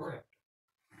 Correct.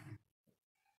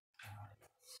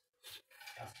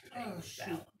 Yesterday Oh, was shoot.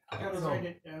 Valentine's. I gotta write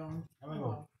it down. I'm gonna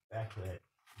go back to that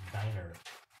diner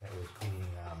that was being,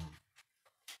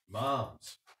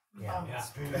 Moms. Yeah.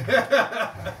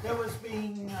 That was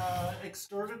being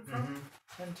extorted from,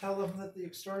 and tell them that the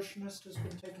extortionist has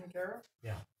been taken care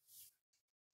of.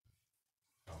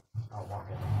 I'll walk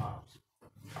in the mom's.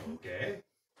 Okay.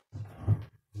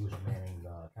 Who's manning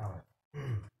the counter?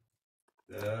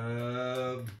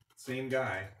 Same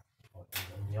guy.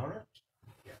 The owner?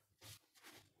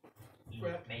 He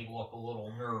Right. may look a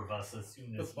little nervous as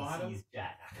soon The as he bottom? sees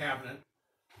Jack. Cabinet.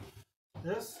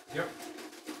 This, Yep.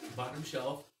 Bottom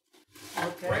shelf.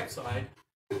 okay, Right side.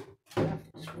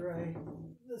 that's right.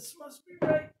 This must be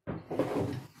right.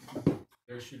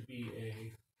 There should be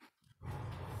a.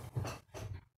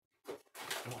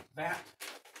 Well, that.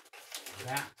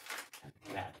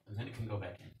 And then it can go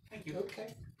back in. Thank you.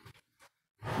 Okay,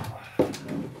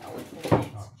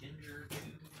 It's ginger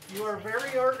tea. you are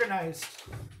very organized.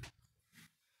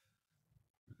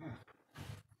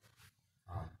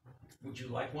 Would you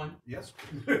like one? Yes.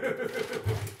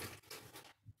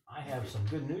 I have some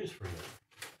good news for you.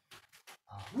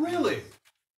 Really?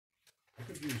 I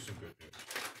could use some good news.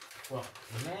 Well,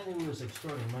 the man who was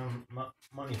extorting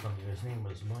money from you, his name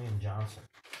was William Johnson.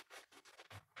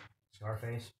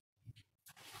 Scarface.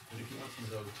 What if you want some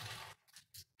of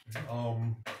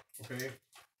those? Okay.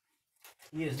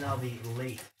 He is now the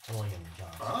late William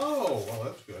Johnson. Oh, well,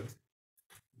 that's good.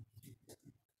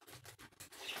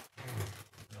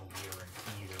 No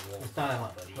guarantee there won't Just be thought I'd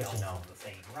let somebody you else know. in the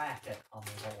same racket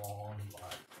coming along,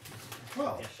 but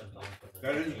Well, conditions on for the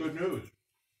that is day. good news.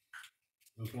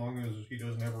 As long as he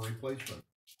doesn't have a replacement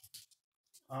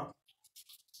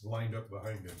lined up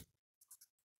behind him.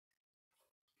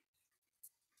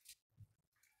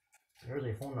 There's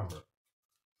a phone number.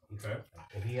 Okay.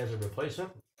 If he has a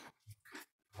replacement,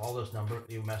 call this number,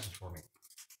 leave a message for me.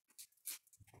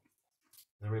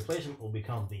 The replacement will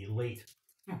become the late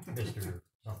Mr.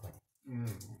 something.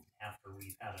 After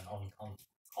we've had an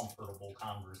uncomfortable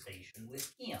conversation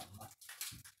with him.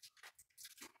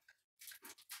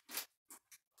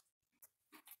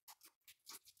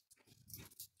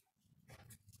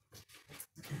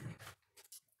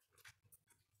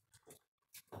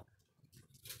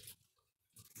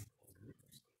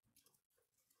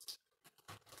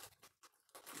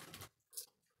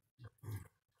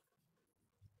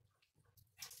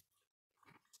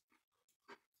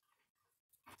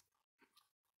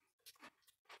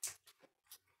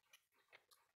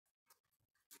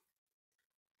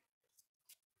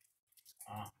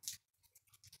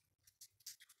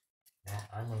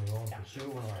 I'm gonna go and pursue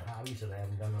one of my hobbies that I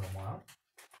haven't done in a while.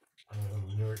 I'm gonna go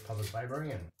to the Newark Public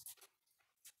Library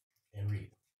and read.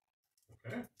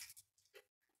 Okay.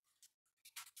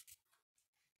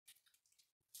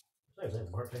 Besides, I have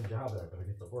a part-time job that I gotta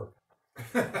get to work.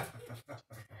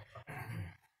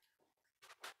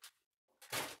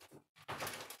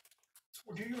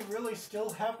 Do you really still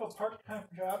have a part-time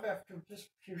job after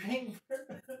disappearing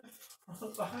for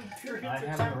long periods I of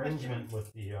have time? an arrangement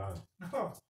with the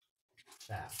No.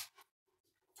 staff.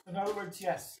 In other words,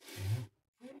 yes.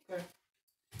 Okay.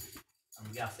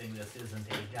 I'm guessing this isn't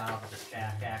a job that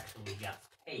Jack actually gets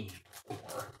paid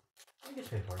for. I get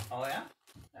paid for it. Oh yeah?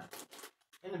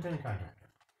 Independent contractor.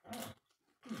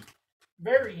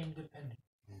 Very independent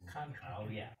contract. Oh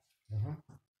yeah. Mm-hmm.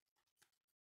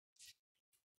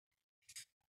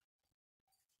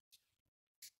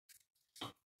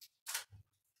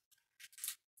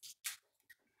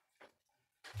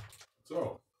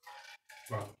 So,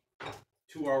 well,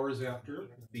 2 hours after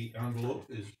the envelope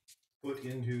is put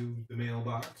into the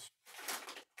mailbox,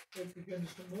 It begins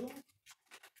to move.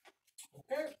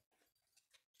 Okay.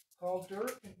 Call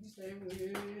Dirk and say we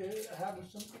have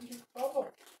something to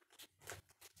cover.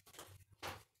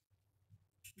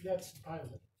 That's the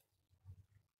pilot.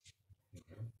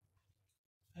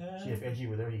 See, if Edgy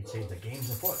were there, he'd say the game's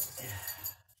afoot.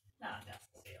 Not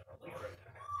necessarily.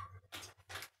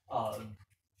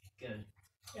 Good.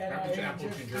 And Average I apple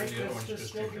just ginger and think the other this one's to just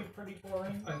still be ginger. pretty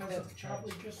boring I because have it's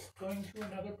probably just going to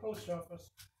another post office.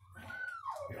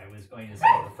 I was going to say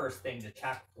the first thing to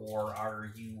check for are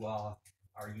you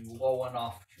low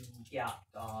enough to get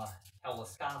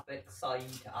telescopic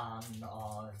sight on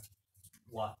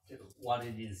what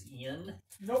it is in?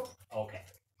 Nope, Okay.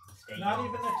 Stay not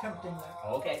even attempting that.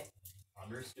 Okay.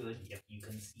 Understood. If you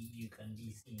can see, you can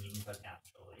be seen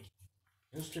potentially.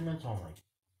 Instruments only.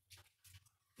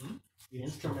 Hmm?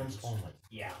 Instruments only.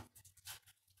 Yeah.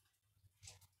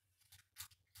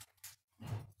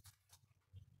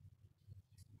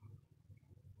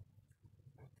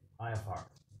 IFR.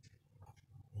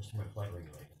 Instrument flight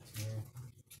regulated.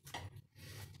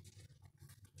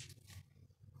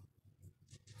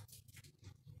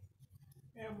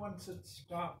 And once it's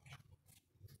stopped,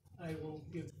 I will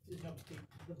give an update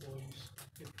to the boys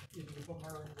if any of them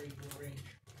are in radio range.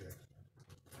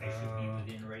 I should be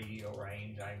within radio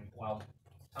range.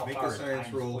 How make far a is science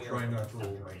Times roll, Square try from not to the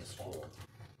roll center of minus the ball?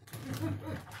 4.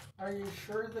 Are you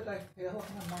sure that I failed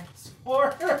on a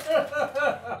 -4? Come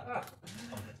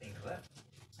to think of it,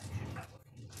 I should have a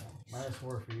few points. -4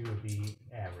 for you would be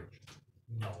average.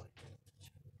 No.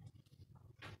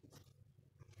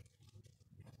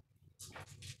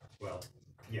 Well,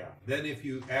 yeah. Then if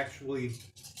you actually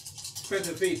spent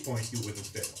a fate point, you wouldn't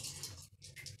fail.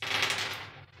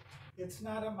 It's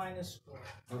not a -4.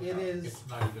 Okay. It is It's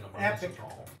not even a minus epic at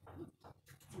all.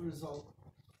 result.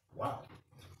 Wow.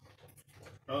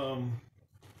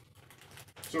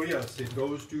 So yes, it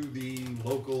goes to the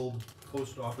local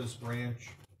post office branch.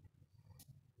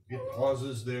 It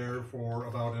pauses there for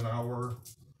about an hour.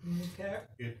 Okay.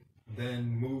 It then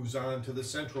moves on to the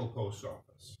central post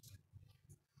office.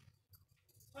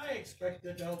 I expect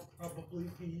that I'll probably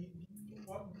be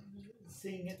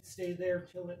seeing it stay there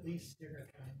till at least dinner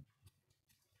time.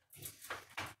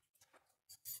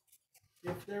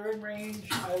 If they're in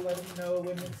range, I'll let them know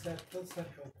when it's at the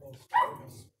central post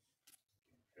office.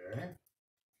 Okay.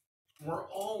 We're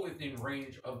all within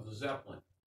range of the Zeppelin.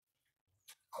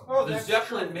 Oh, The that's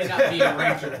Zeppelin true. may not be in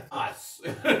range of us.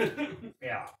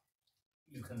 Yeah.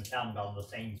 You can sound on the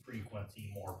same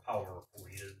frequency, more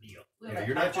powerfully as the Yeah,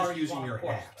 you're not just using your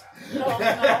hat. No, I'm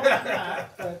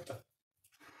not. But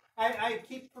I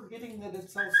keep forgetting that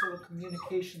it's also a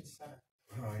communications center.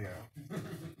 Oh yeah.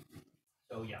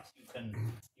 So yes, you can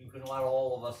let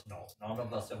all of us know. None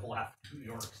of us have left New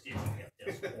York City at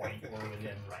this point. We're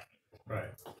within range.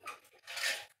 Right.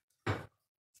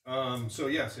 So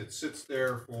yes, it sits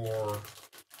there for.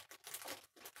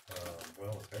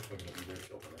 Well, it's actually going to be there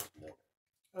till the next morning.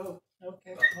 Oh,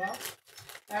 okay. Well,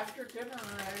 after dinner,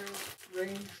 I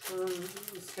arrange for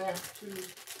the staff to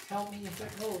tell me if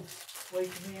it moves.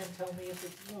 Wake me and tell me if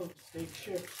it moves. Take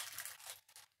shifts.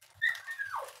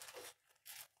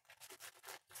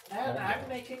 And I'm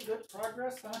making good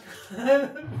progress on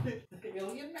the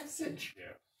alien message.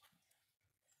 Yeah.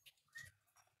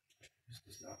 This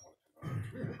does not want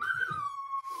to come out.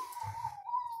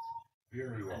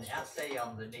 Very well. An essay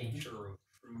on the nature of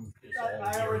truth is I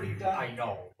all already very- done. I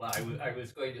know, but I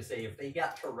was going to say if they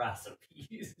get to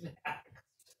recipes next.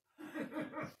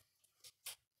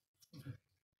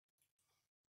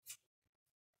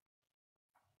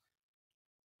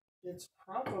 it's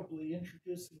probably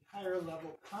introducing higher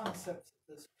level concepts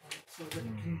at this point so that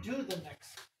it can do the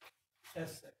next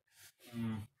essay.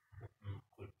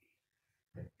 Could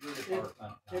be. Your It department,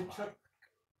 not mine. took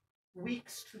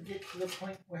weeks to get to the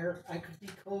point where I could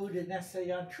decode an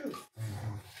essay on truth.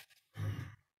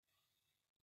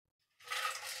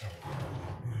 So,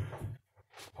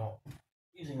 well,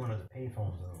 using one of the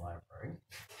payphones in the library,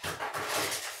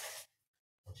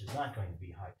 which is not going to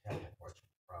be high tech, unfortunately,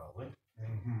 probably.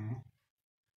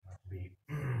 Have to be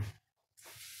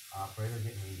operator,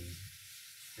 get me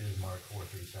Bismarck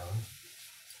 437.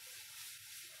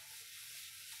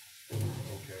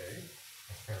 Okay.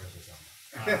 That's Paris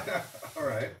number. All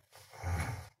right.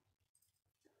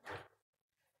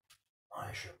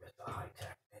 I sure miss the high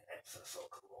tech. It's so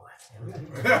cool.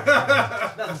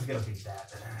 Nothing's gonna beat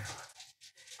that.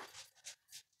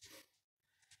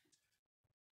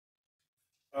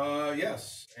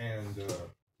 Yes, and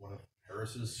one of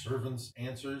Harris's servants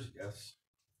answers, yes.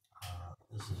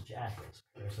 This is Jack. Is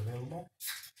Paris available?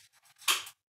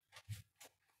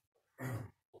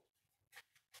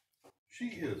 She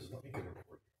is. Let me get her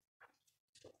for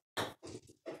you.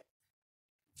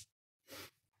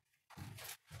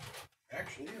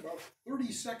 Actually, about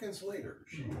 30 seconds later,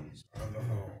 she's on the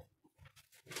phone.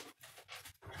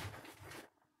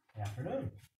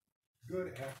 Afternoon.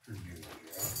 Good afternoon,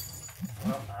 Jack.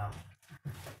 Well,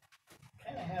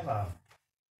 kind of have a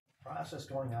process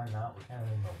going on now. We're kind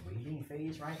of in the waiting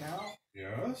phase right now.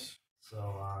 Yes? So,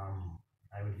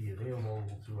 I would be available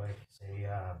to, like, say,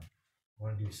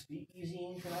 want to do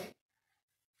speakeasy tonight?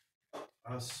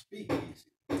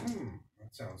 Speakeasy.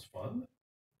 That sounds fun.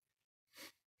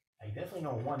 I definitely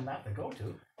know one not to go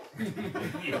to.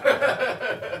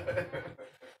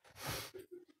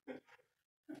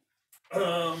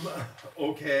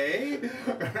 Okay.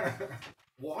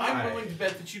 Why? I'm willing to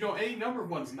bet that you know any number of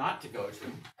ones not to go to.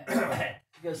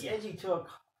 Because Edgy took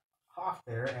Hawk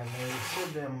there and they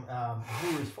served him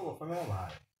booze full of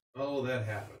formaldehyde. Oh, that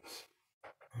happens.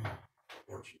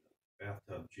 Fortunately,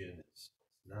 bathtub gin is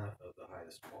not of the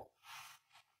highest quality.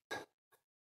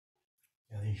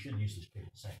 Yeah, you should use this paper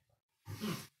sink.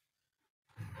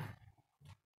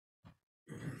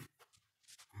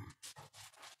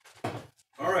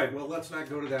 All right, well, let's not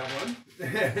go to that one.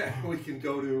 We can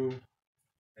go to,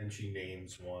 and she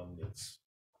names one that's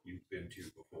you've been to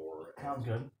before. Sounds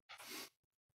good.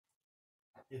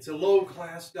 It's a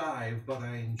low-class dive, but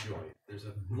I enjoy it. There's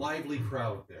a lively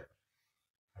crowd there.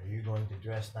 Are you going to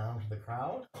dress down for the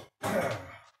crowd?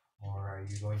 Or are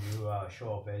you going to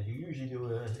show up as you usually do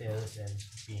as and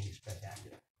being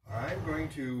spectacular? I'm going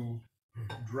to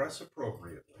dress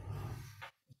appropriately.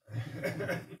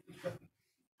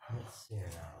 Let's see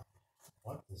now.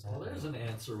 What does that Well, there's mean? an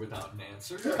answer without an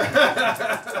answer.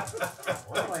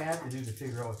 What do I have to do to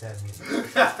figure out what that means?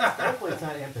 Hopefully it's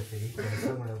not empathy, because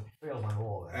I'm going to fail my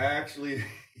role there. Actually,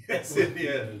 yes, it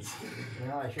is. You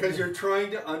know, I should Because you're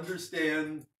trying to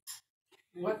understand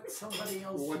What somebody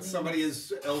else what means. somebody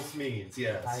else means,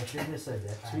 yes. I shouldn't have said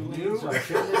that. I Too knew late. I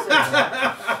shouldn't have said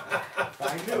that.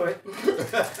 I knew it.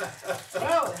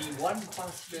 Well, the one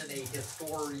question a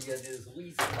historian is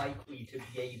least likely to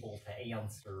be able to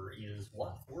answer is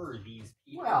what were these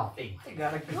people Well, thinking? I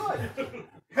got it good.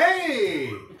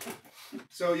 Hey!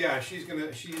 So yeah, she's going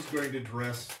to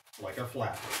dress like a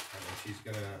flapper. I mean, she's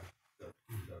gonna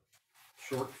the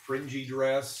short fringy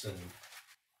dress, and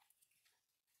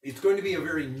it's going to be a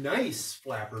very nice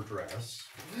flapper dress,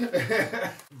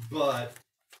 but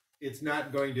it's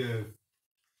not going to,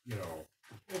 you know,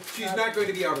 It's she's not going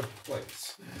to be out of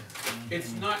place.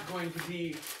 It's not going to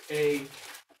be a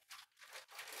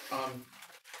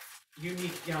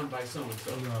unique gown by so and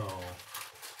so. No.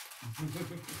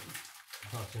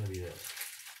 Oh, it's going to be this.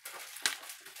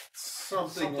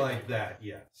 Something like that,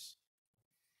 yes.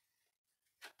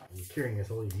 I'm carrying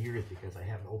this all these years because I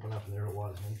happened to open up and there it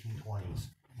was, 1920s.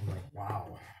 I'm like,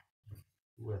 wow.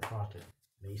 Who would have thought that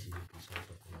Macy's would be so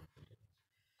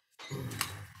something?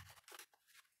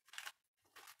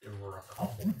 There were a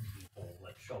couple of people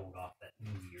that showed up at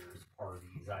New Year's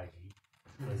parties I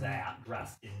was at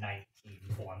dressed in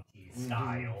 1920s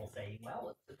style, saying,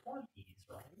 well, it's the 20s,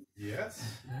 right?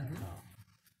 Yes.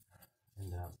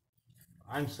 And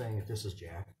I'm saying that this is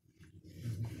Jack.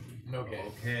 Okay.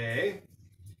 Okay.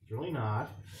 It's really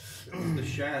not. It's the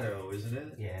shadow, isn't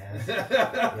it? Yes.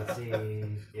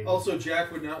 It's Also,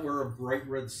 Jack would not wear a bright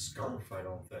red scarf, I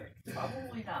don't think.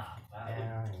 Probably not.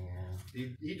 Yeah.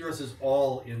 He dresses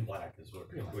all in black, is what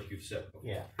Pretty much. you've said before.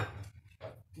 Yeah.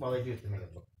 Well, they do have to make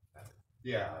it look better.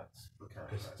 Yeah, it's for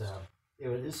Just, contrast.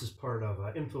 this is part of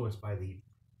influenced by the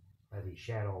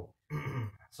Shadow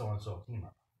so and so team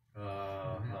up.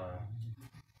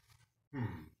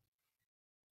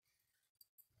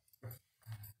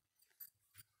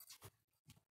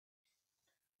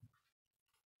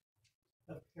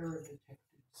 The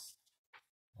paradetectives.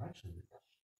 Well, actually,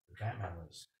 the Batman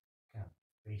was kind of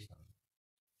based on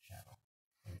Shadow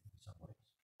in some ways.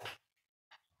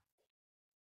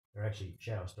 They're actually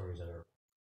Shadow stories that are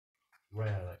right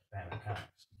out of like Batman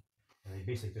comics, and they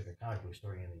basically took a comic book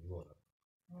story and they wrote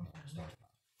a story.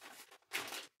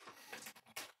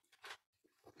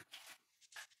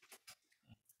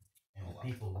 And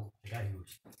the guy who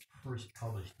first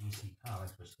published DC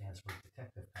Comics, which stands for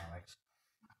Detective Comics,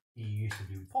 he used to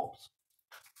do pulps.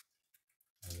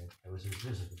 I mean, it was his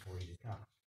business before he did comics.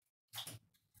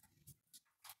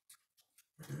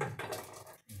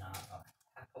 Not a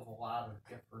heck of a lot of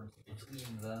difference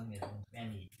between them in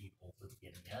many people's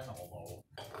opinion, although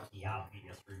the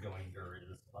obvious rejoinder is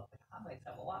that the comics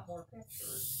have a lot more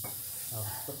pictures.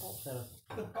 The pulps had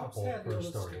The a books couple had per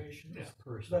story. illustrations,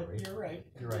 Per story. but you're right.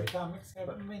 You're The right. comics have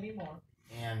But- many more.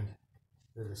 And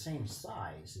they're the same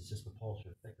size, it's just the pulps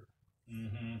are thicker.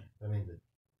 Mm-hmm. I mean,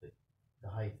 the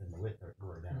height and the width are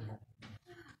identical.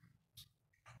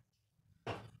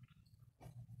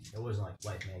 It wasn't like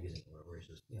Life magazine where it's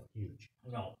just huge.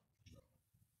 No.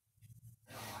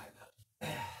 Not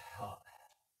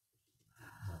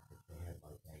that they had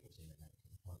Life magazine in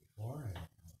 1924, and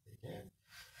they did.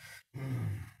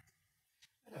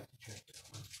 I'd have to check that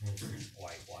one.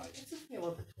 Why? It's just me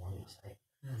about the 20s.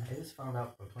 I just found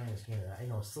out by playing this game that I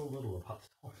know so little about the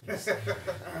 20s.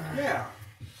 Yeah.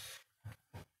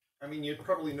 I mean, you'd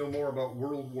probably know more about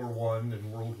World War One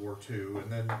and World War Two,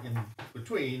 and then in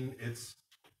between, it's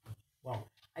Well,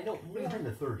 I know more in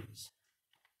the 30s.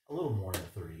 A little more in the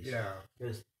 30s. yeah.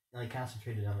 Because I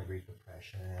concentrated on the Great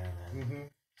Depression and Mm-hmm.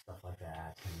 stuff like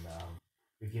that, and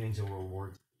beginnings of World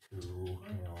War II,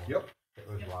 Yep.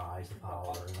 Hitler's rise to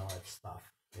power, and all that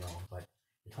stuff, But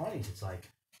the 20s, it's like,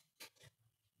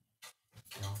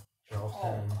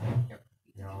 Charleston,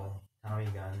 Tommy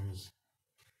guns,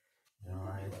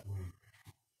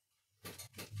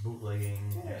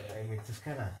 bootlegging. I mean, it's just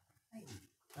kind of.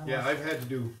 Yeah, I've had to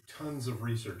do tons of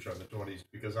research on the 20s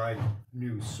because I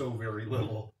knew so very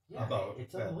little about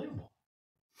it's that, unbelievable.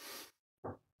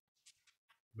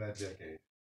 that decade.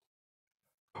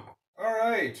 All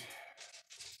right.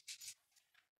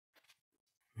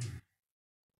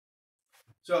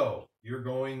 So, you're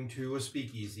going to a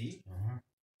speakeasy.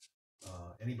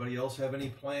 Anybody else have any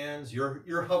plans?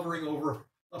 You're hovering over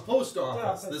a post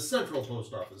office, the central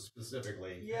post office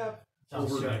specifically. Yeah,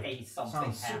 Sounds Overnight. super- In case something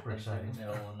Sounds super happens in exciting. the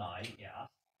middle of the night, yeah.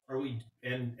 Are we?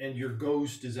 And your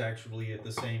ghost is actually at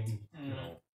the same,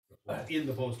 in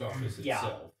the post office Yeah.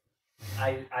 itself.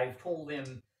 I've told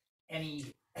him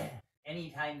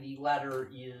anytime the letter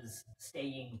is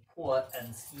staying put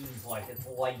and seems like it's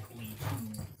likely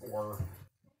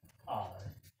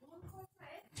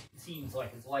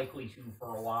to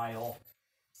for a while,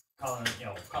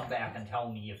 come back and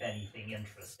tell me if anything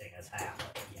interesting has happened.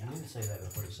 You didn't say that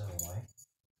before you sent him away.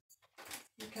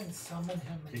 you can summon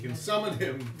him. and You can then- summon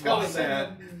him, tell him Send that,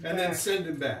 him and then back. send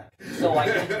him back. So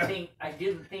I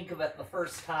didn't think of it the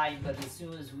first time, but as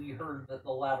soon as we heard that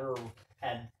the letter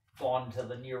had gone to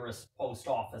the nearest post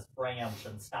office branch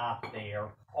and stopped there,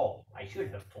 I should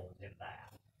have told him that.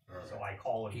 So I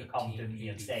call him to come to me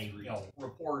and say,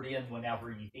 report in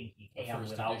whenever you think you The can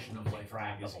first without edition of losing Life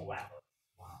track of the magazine. letter.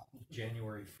 Wow.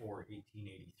 January 4,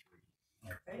 1883.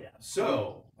 Okay, then.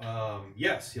 So,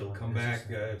 yes, he'll come back,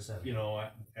 This is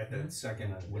at that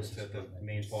second, what's at the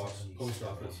main post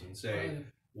office and say,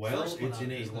 well, First one it's in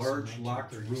out a is this large in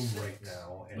locked room 1936, right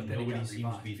now, but and then it nobody got seems to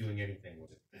revived. be doing anything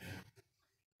with it.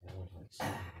 That was like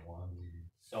 71,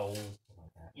 So something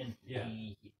like that. Yeah.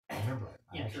 the I remember I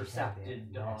actually had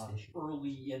intercepted the last issue.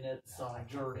 early in its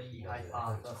journey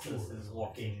hypothesis is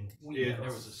looking Yeah, weird. There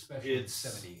was a special It's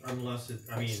 70. unless it.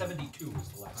 I mean, 72 was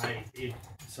the last one.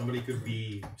 somebody could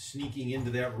be sneaking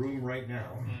into that room right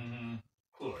now. Mm-hmm.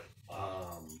 Could.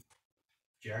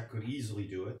 Jack could easily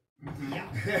do it. Yeah.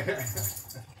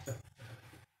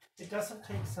 It doesn't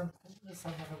take someone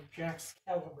of Jack's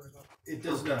caliber, though. It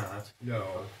does not.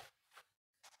 No.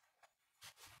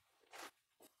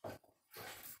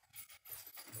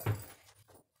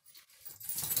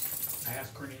 I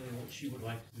asked Cornelia what she would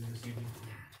like to do this evening.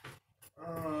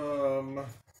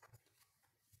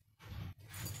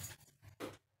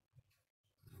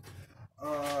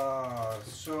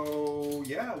 So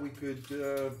yeah, we could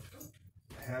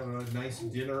have a nice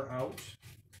dinner out.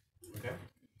 Okay.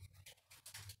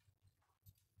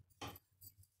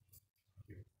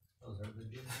 Those are the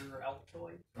ginger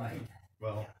Altoids, right?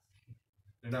 Well,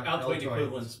 they're not Altoid Altoids.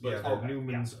 equivalents, but yeah, they're okay,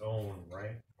 Newman's own,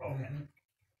 right? Okay.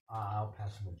 I'll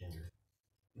pass him the ginger.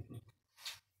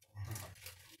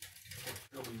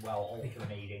 Really well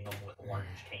alternating them with orange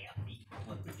candy.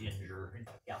 When the ginger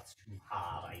gets too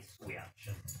hot, I switch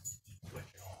it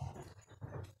off.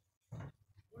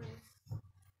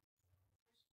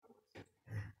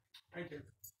 Right there.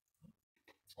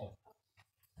 Oh.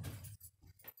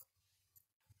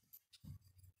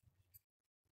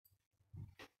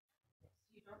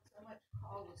 You don't so much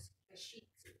call the sheet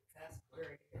soup, that's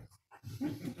where it is.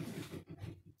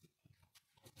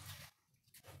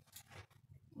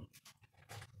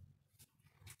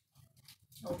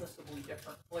 Noticeably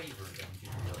different flavor than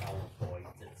ginger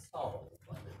Altoids. It's subtle,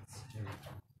 but it's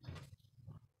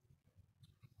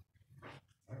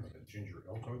I haven't had ginger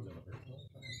Altoids in a very long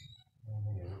time. I don't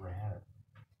think I've ever had it.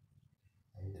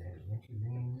 I either had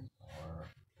wintergreen or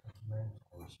peppermint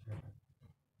or spearmint.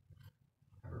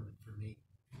 Peppermint for me.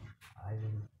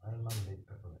 I'm not a big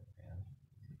peppermint fan.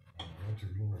 And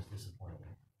wintergreen was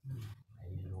disappointing. I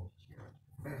usually go with spearmint.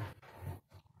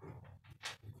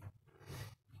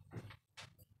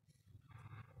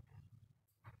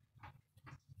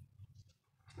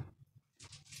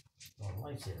 Well,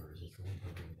 lifesaver is just the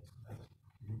wintergreen.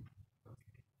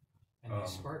 And they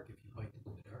spark if you bite them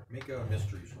in the dark. Make a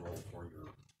mysteries roll for your.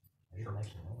 I didn't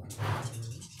actually know that.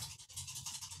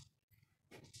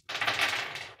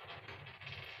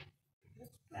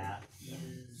 that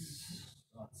is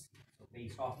let's see. So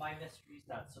based off my mysteries,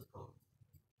 that's superb.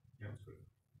 Yeah, it's good.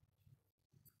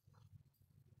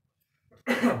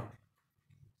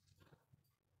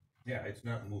 Yeah, it's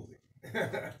not moving.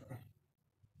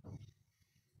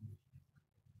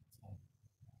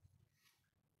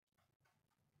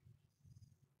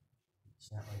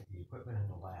 It's not like the equipment in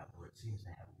the lab where it seems to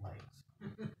have legs.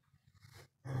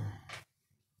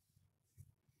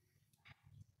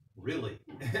 Really?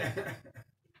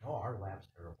 Oh, our lab's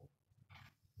terrible.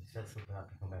 You set something up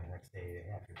to come back the next day,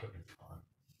 half your equipment's gone.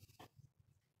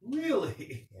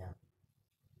 Really?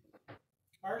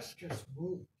 Ours just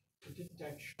moved. It didn't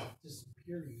actually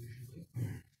disappear usually.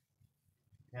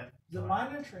 Yep. The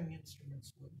monitoring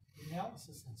instruments would. The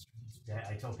analysis instruments would. Yeah,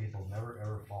 I tell people never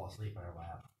ever fall asleep in our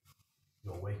lab.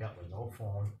 You'll wake up with no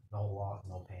phone, no wallet,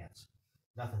 no pants.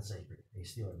 Nothing sacred. They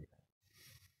steal everything.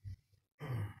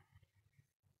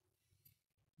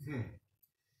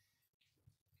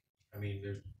 I mean,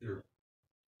 there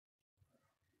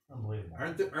Unbelievable.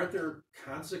 aren't there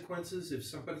consequences if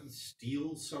somebody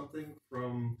steals something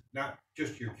from not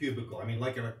just your cubicle? I mean,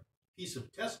 like a piece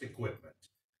of test equipment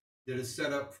that is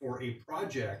set up for a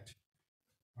project.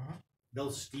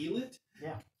 They'll steal it.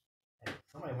 Yeah. And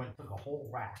somebody went and took a whole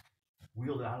rack,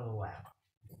 wheeled it out of the lab.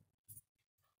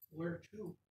 Where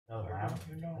to? Another Or lab. don't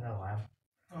you know? Another lab.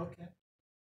 Okay.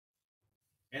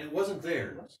 And it wasn't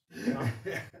theirs. No.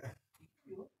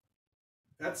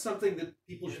 That's something that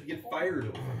people should get fired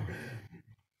over.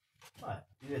 But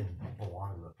you didn't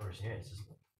belong to the person. Yeah, it's just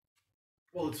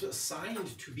Well, it's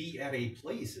assigned to be at a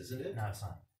place, isn't it? not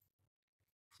assigned.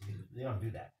 See, they don't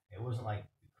do that. It wasn't like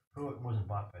it wasn't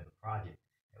bought by the project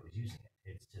that was using it.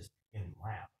 It's just in the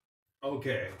lab.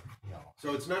 Okay. You know.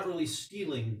 So it's not really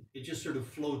stealing, it just sort of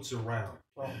floats around.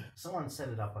 Well, someone set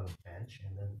it up on a bench,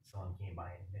 and then someone came by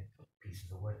and they took pieces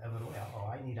of it away. Oh,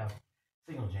 I need a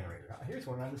signal generator. Here's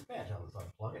one on this bench. I'll just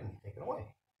unplug it and take it away.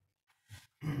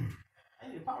 I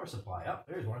need a power supply. Oh,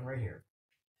 there's one right here.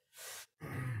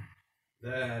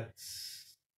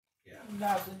 That's, yeah.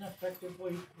 Not an effective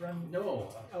way to run No.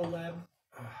 a lab.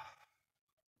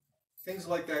 Things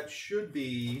like that should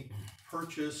be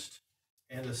purchased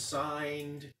and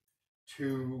assigned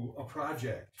to a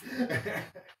project.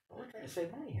 We're trying to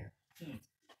save money here.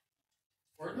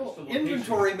 Or at No, least the location.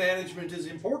 inventory management is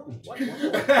important. What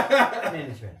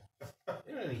management?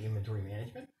 You don't need inventory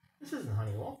management. This isn't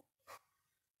Honeywell.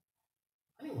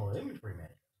 Honeywell is inventory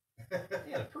management.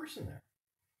 You got a person there.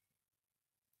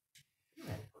 You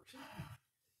don't have a person.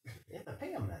 You have to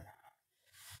pay them then.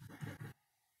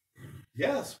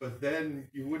 Yes, but then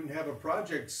you wouldn't have a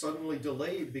project suddenly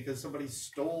delayed because somebody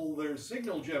stole their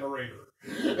signal generator.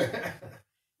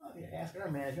 Well, you're asking our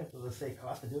management for the sake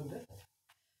cost of doing business.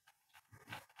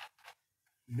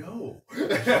 No,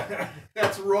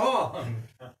 that's wrong.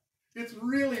 It's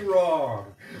really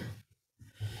wrong.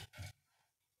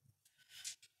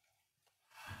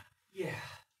 Yeah.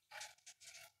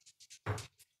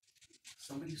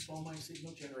 Somebody stole my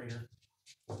signal generator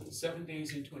 7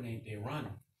 days into an 8-day run.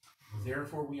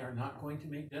 Therefore, we are not going to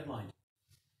make deadline,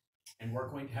 and we're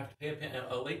going to have to pay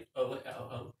a late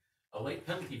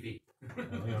penalty fee.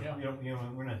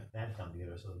 We're not that dumb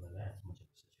together, so that's much of a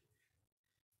situation.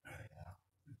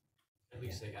 At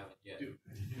least they haven't yet.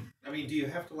 I mean, do you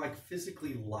have to like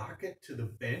physically lock it to the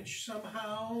bench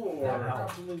somehow, That would or help.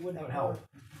 Probably wouldn't That would help. work.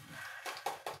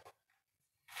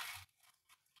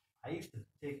 I used to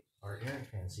take our air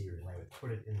transceivers and I would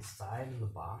put it inside of the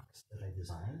box that I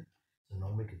designed so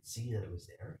nobody could see that it was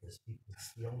there because people would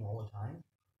steal them all the time.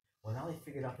 Well, now they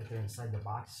figured out that they're inside the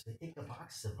box. They take the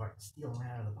boxes apart and steal them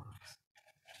out of the box.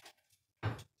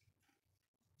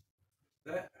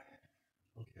 that?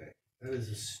 Okay, that is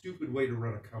a stupid way to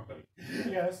run a company.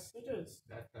 Yes, it is.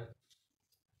 That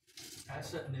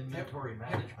asset and inventory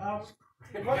management.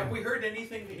 Have we heard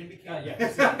anything to indicate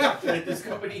yes. that this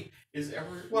company is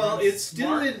ever? Well, it's still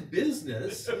smart? in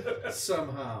business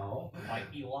somehow.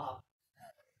 Might be lop.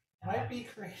 Might be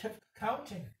creative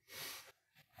accounting.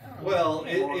 Well,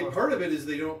 part of it is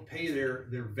they don't pay their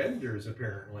vendors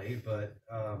apparently, but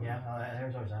Yeah,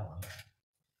 there's always that one.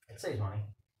 It saves money.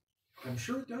 I'm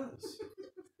sure it does.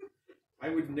 I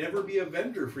would never be a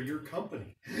vendor for your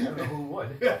company. I don't know who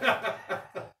would.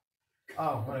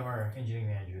 Oh, one of our engineering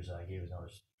managers gave us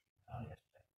notice yesterday.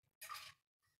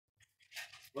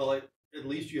 Well, at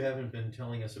least you haven't been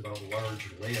telling us about large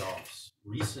layoffs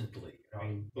recently. I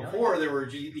mean, Yeah. before there were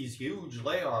these huge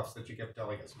layoffs that you kept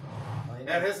telling us about. Well,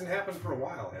 That hasn't happened for a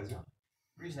while, has it?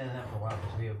 the reason that hasn't happened for a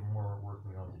while is we have more work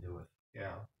we know what to do with.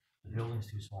 Yeah. The building's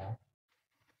too small,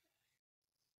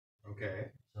 Okay.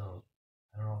 so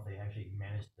I don't know if they actually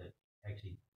managed to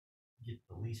actually get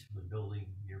the lease for the building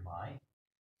nearby.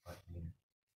 But I mean,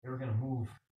 they were going to move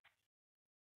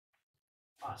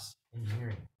us,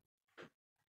 engineering,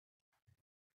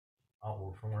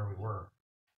 outward from where we were.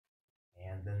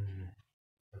 And then,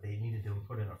 but they needed to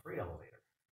put in a freight elevator.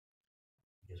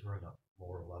 Because we're in the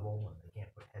lower level and they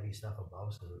can't put heavy stuff above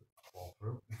us because it will fall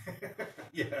through.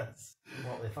 Yes.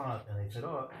 Well, they found out and they said,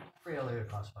 oh, freight elevator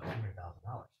costs about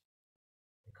 $200,000.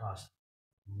 It cost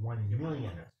 $1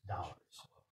 million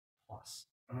plus.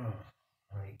 Oh,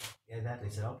 I mean, yeah, that they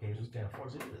said, okay, we can't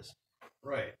afford to do this.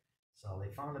 right. So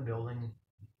they found a building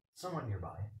somewhat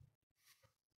nearby,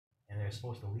 and they're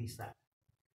supposed to lease that.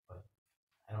 But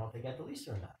I don't know if they got the lease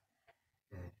or not.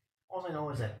 Hmm. All I know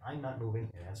is that I'm not moving,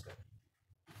 and that's good.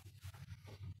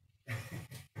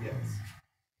 Yes.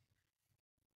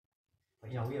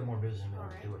 But you know, we have more business than we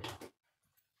want to do it.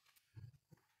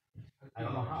 I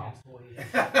don't know how.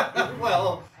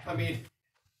 Well, I mean,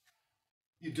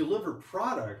 you deliver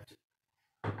product,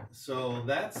 so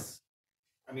that's,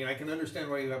 I mean, I can understand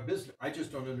why you have business. I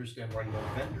just don't understand why you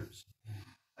have vendors.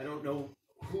 I don't know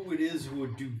who it is who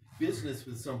would do business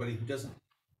with somebody who doesn't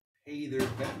pay their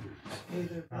vendors. Pay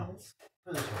their Now, bills.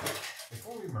 put it this way,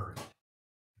 before we merged,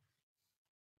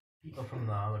 people from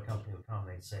the other company would come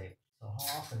and they'd say, so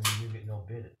how often do you get no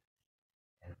bidded?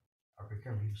 And our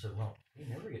procurement people said, well, we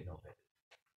never get no bidded.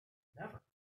 Never.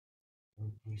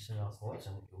 We send out quotes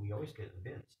and we always get the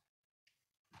bids.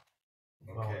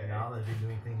 Well, Okay. now that they're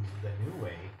doing things the new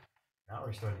way, now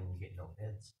we're starting to get no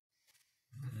bids.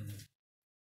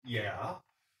 Yeah.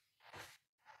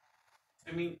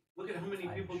 I mean, look at how many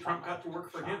people Trump got to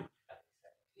work for him.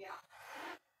 Yeah.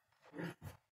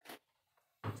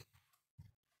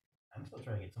 I'm still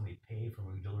trying to get somebody paid for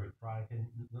when we delivered product in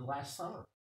the last summer.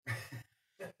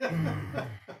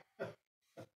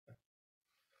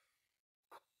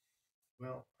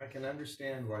 Well, I can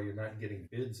understand why you're not getting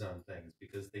bids on things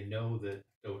because they know that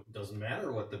it doesn't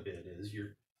matter what the bid is,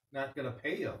 you're not going to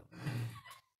pay them.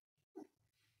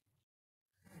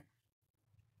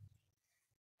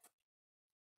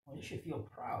 Well, you should feel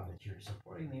proud that you're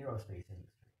supporting the aerospace industry.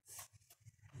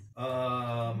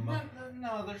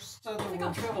 No, there's other I think work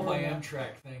I'll travel for by that.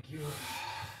 Amtrak, thank you.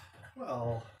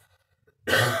 Well,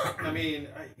 I mean,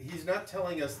 he's not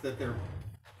telling us that they're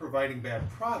providing bad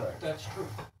product. That's true.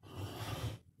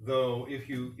 Though,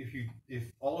 if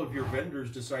all of your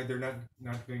vendors decide they're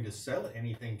not going to sell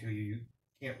anything to you, you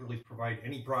can't really provide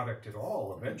any product at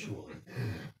all. Eventually,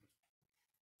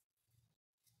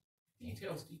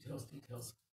 Details.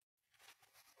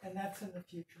 And that's in the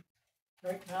future.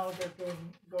 Right now, they're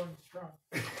going strong.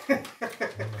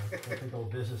 Typical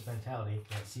business mentality,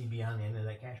 can't see beyond the end of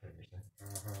that cash register.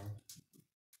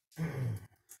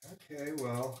 Okay,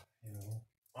 well, you know.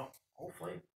 Well,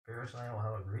 hopefully, Paris and I will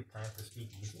have a great time at the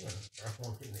speakeasy and Jeff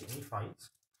won't get into any fights.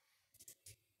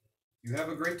 You have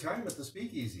a great time at the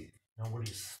speakeasy.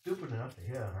 Nobody's stupid enough to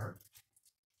hit on her.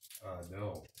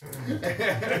 No.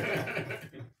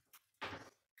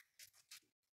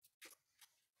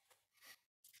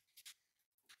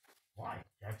 Why?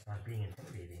 Jack's not being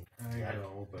intimidating. I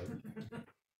know, but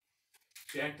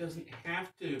Jack doesn't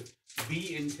have to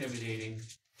be intimidating.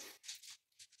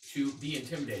 to be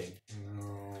intimidating.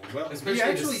 No. Well, Especially he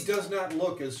actually this- does not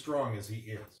look as strong as he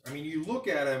is. I mean, you look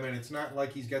at him, and it's not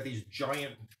like he's got these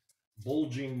giant,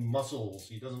 bulging muscles.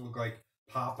 He doesn't look like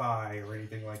Popeye or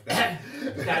anything like that.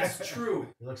 That's true.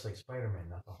 He looks like Spider-Man,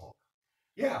 not the Hulk.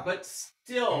 Yeah. But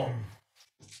still.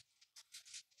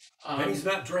 And he's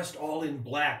not dressed all in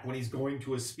black when he's going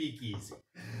to a speakeasy.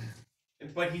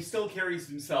 But he still carries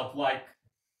himself like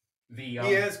the. He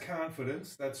has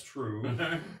confidence, that's true.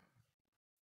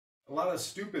 A lot of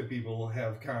stupid people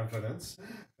have confidence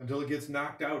until it gets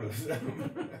knocked out of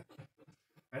them.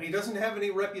 And he doesn't have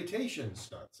any reputation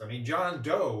stunts. I mean, John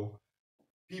Doe,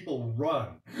 people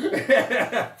run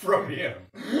from him.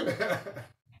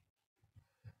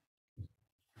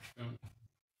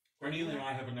 Cornelia and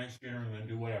I have a nice dinner and then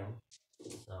do whatever.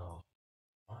 So,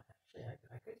 well, actually,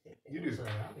 I could take You this do.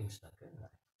 rounding stuff, couldn't I?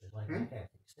 Because my back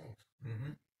stinks.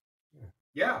 Mm-hmm.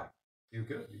 Yeah, you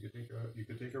could. You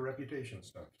could take a reputation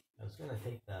stunt. I was gonna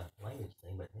take the language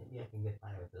thing, but maybe I can get by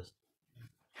with this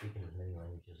speaking as many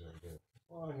languages as I do.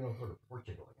 Well, I'm gonna go to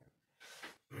Portugal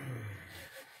again.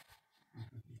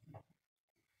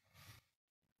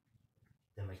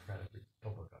 Democratic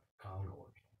Republic of Congo or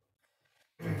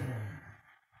something.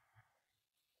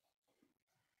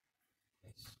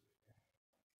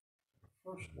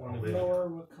 First one, Lower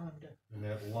Wakanda. and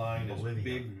that line is Bolivia.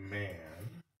 big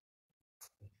man,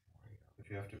 but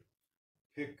you have to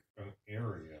pick an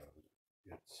area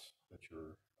that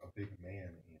you're a big man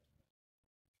in.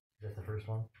 Is that the first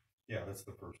one? Yeah, that's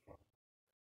the first one.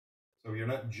 So you're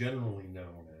not generally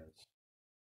known as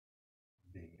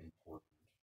being important.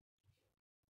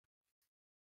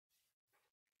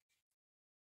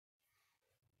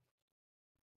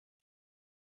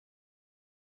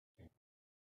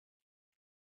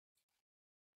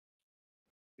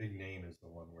 Big name is the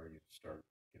one where you start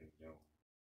getting known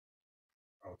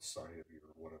outside of your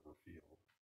whatever field.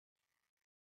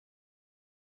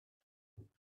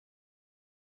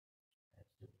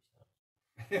 That's stupid stuff.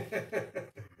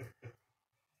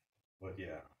 But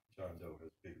yeah, John Doe has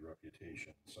big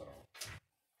reputation, so.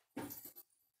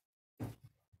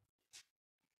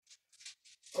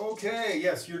 Okay,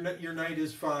 yes, your night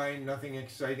is fine. Nothing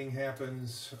exciting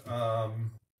happens.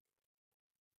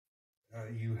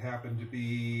 You happen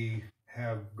to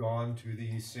have gone to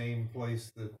the same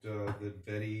place that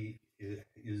Betty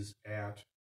is at.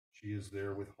 She is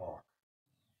there with Hawk.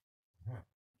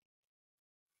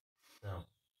 So,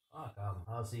 Hawk,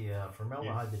 how's the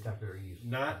formaldehyde detector you use?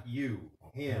 Not you,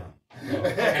 him.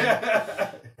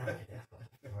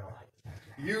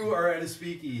 You are at a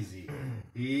speakeasy.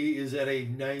 He is at a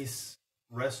nice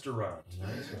restaurant.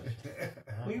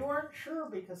 We weren't sure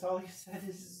because all he said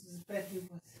is Betty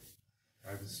was.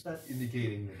 I was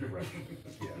indicating the direction.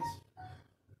 Yes.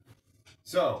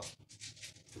 So,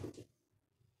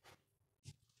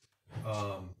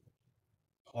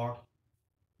 Hawk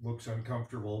looks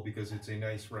uncomfortable because it's a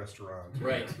nice restaurant.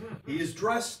 Right. He is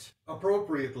dressed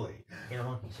appropriately. In a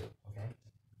monkey suit, okay?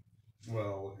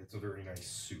 Well, it's a very nice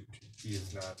suit. He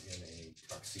is not in a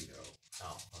tuxedo.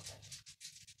 Oh, okay.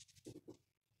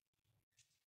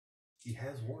 He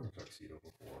has worn a tuxedo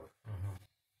before. Mm-hmm.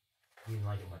 He didn't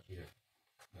like it much either.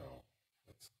 No,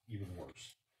 that's even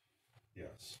worse.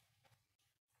 Yes.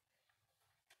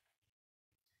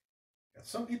 Yeah,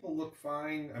 some people look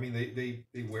fine. I mean, they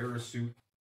wear a suit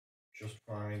just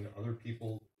fine. Other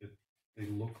people, they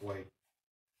look like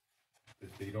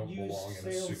that they don't Used belong in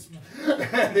a suit.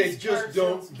 salesman. They Used just car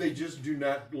don't. salesman. They just do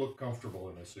not look comfortable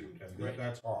in a suit, and Right.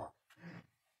 that's Hawk.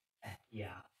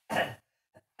 Yeah.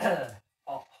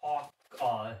 Hawk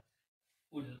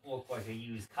wouldn't look like a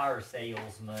used car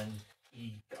salesman.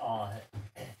 He'd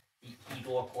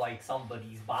look like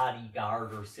somebody's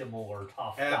bodyguard or similar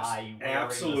tough guy wearing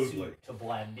absolutely. a suit to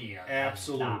blend in. and not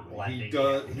Absolutely, blending he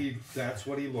does. in. That's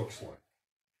what he looks like.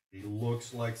 He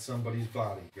looks like somebody's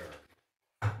bodyguard.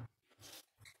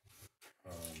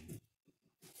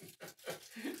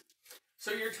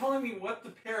 So you're telling me what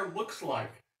the pair looks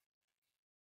like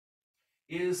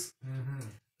is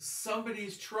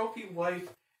somebody's trophy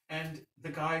wife and the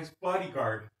guy's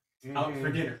bodyguard out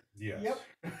for dinner. Yes. Yep.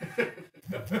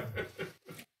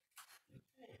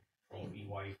 Trophy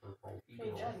wife or trophy Hey,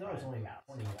 John girlfriend. Doe's only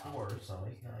 24, so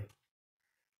he's not like.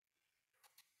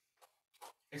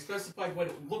 I specified what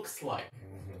it looks like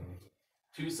Mhm.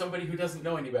 to somebody who doesn't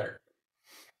know any better.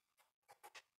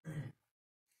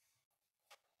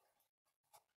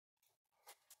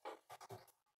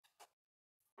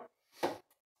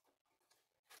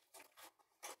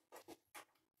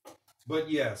 But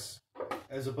yes,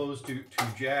 as opposed to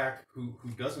Jack, who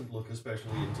doesn't look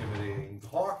especially intimidating,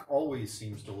 Hawk always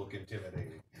seems to look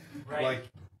intimidating. Right.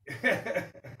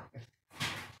 Like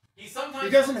sometimes He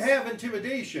doesn't have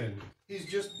intimidation. He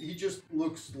just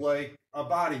looks like a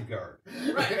bodyguard.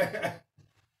 Right.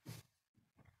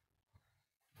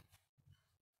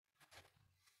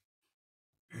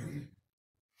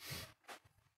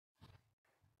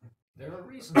 There are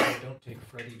reasons I don't take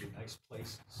Freddy to nice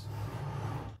places.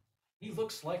 He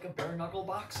looks like a bare knuckle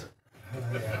boxer.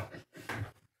 Yeah.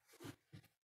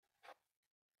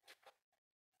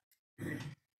 I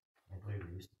believe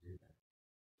we used to do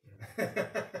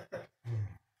that.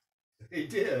 He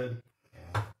did.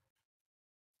 Yeah.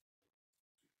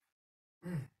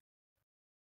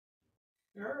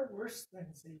 There are worse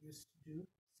things they used to do,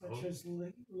 such Oh. as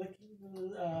licking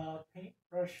the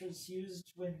paintbrushes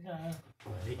used when.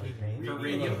 Making paint. for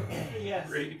radium. Yes.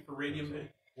 For radium.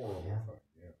 Horrible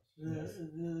Yeah. thing, yes.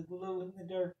 The glow in the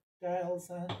dark dials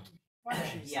on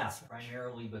watches. Yes,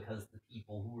 primarily because the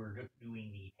people who were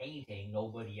doing the painting,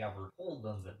 nobody ever told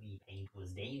them that the paint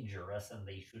was dangerous and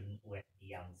they shouldn't lick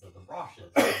the ends of the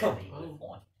brushes. So they would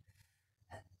point.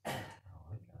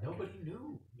 Nobody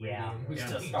knew. Yeah, radium was to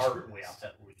dangerous. start with,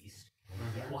 at least.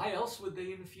 Why else would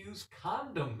they infuse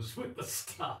condoms with the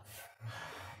stuff?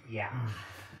 Yeah.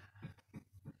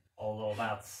 Although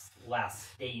that's less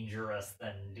dangerous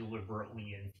than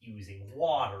deliberately infusing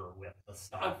water with the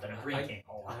stuff and drinking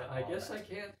a lot. I of guess it.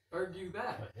 I can't argue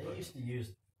that. But they used to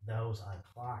use those on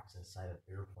clocks inside of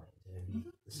airplanes. It'd be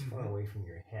this far away from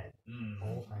your head Mm. the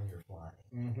whole time you're flying.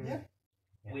 Mm-hmm. Yeah.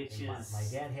 And- Which and is- my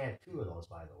dad had 2 of those,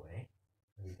 by the way.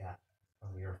 That we got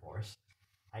from the Air Force.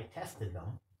 I tested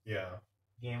them. Yeah.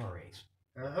 Gamma rays.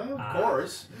 Of Ah.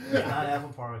 course. It's not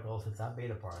alpha particles. It's not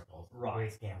beta particles. Right.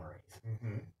 It's gamma rays.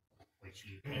 Mm-hmm. Which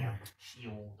you can't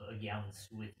shield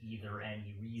against with either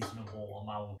any reasonable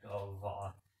amount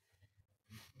of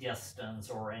distance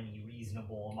or any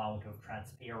reasonable amount of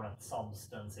transparent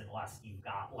substance unless you've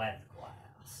got lead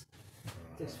glass.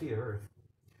 6 feet of Earth.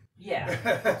 Yeah.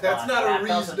 That's not that a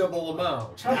doesn't- reasonable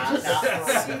amount. Not-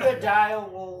 not- See the dial,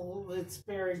 well, it's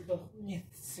buried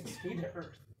beneath 6 feet of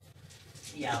earth.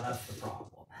 Yeah, that's the problem.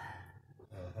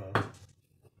 Uh-huh.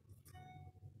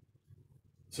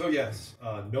 So yes,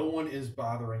 no one is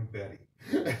bothering Betty.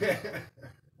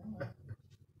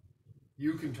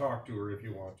 You can talk to her if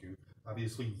you want to.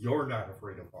 Obviously, you're not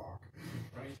afraid of Hawk.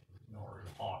 Right. Nor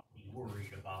is Hawk be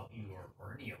worried about you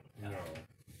or any of that. No.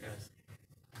 Yes.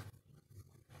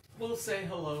 We'll say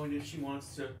hello, and if she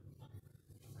wants to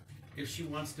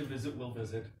visit, we'll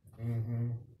visit.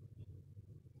 Mm-hmm.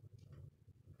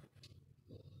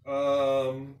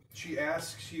 She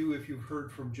asks you if you've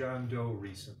heard from John Doe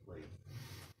recently.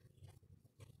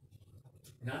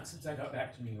 Not since I got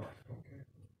back to New York. Okay.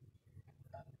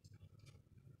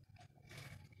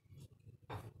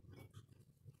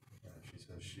 She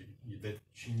says that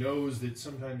she knows that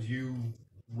sometimes you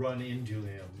run into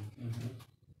him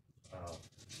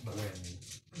when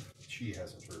she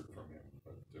hasn't heard from him.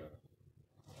 But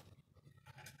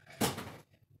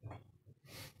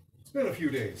it's been a few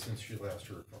days since she last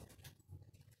heard from him.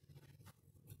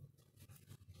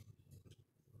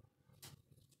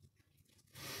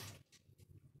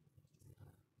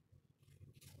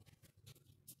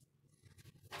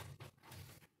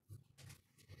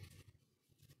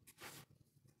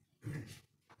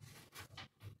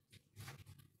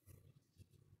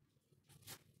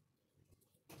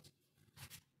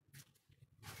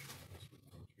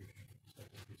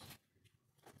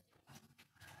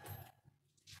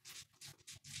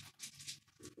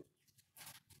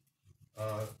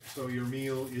 So your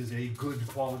meal is a good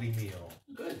quality meal.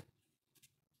 Good.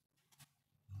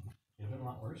 Could have been a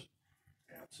lot worse.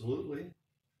 Absolutely.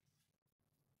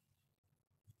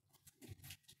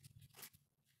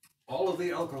 All of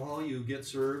the alcohol you get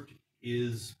served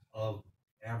is of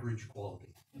average quality.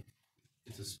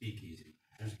 It's a speakeasy.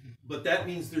 But that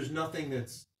means there's nothing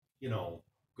that's,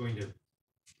 going to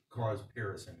cause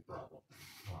Paris any problem.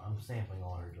 Well, I'm sampling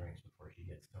all her drinks before she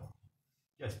gets to them.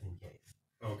 Just in case.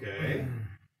 Okay.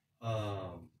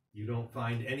 You don't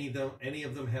find any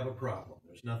of them have a problem.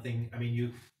 There's nothing. I mean,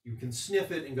 you can sniff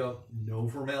it and go, no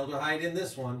formaldehyde in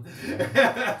this one,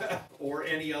 or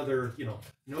any other.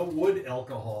 No wood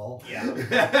alcohol.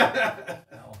 Yeah.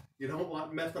 No. You don't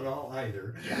want methanol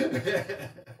either.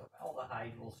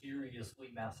 Formaldehyde will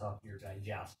seriously mess up your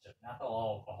digestion. Methyl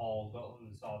alcohol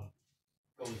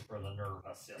goes for the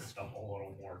nervous system a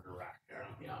little more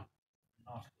directly. Yeah.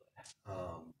 Not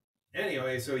good.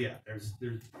 Anyway, so yeah,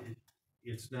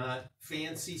 it's not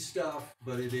fancy stuff,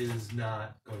 but it is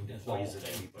not going to poison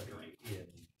anybody in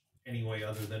any way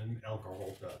other than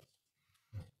alcohol does.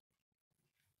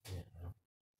 Yeah.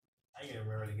 I can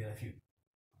remember to get a few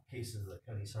cases of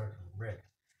Cutty Sark from Rick.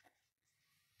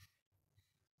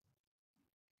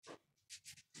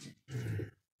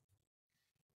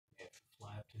 Fly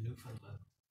up to Newfoundland.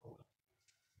 Oh, well.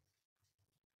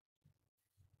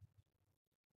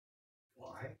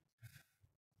 Why?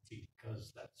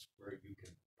 Because that's where you can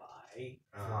buy.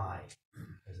 Fly.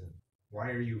 As in, Why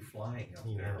are you flying up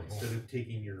You there have a instead of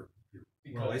taking your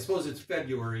well, I Because- suppose it's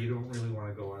February. You don't really want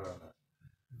to go out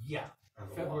Yeah, on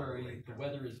the February, water. the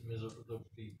weather is miserable,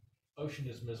 the ocean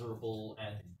is miserable,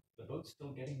 and the boat's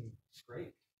still getting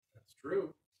scraped. That's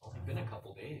true. It's only been a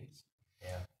couple days.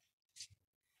 yeah.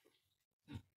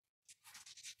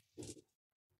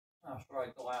 That's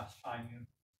right. The last time you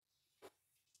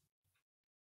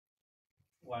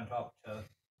went up to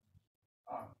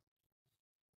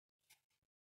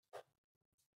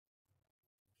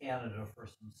Canada for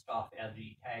some stuff,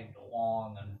 Eddie tagged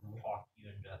along and talked you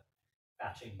into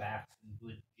fetching back some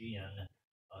good gin,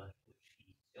 which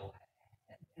he still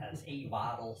has a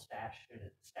bottle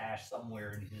stashed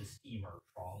somewhere in his steamer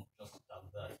trunk, just of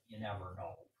the you never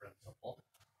know principle.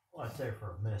 Well, I'd say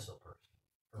for a medicinal person.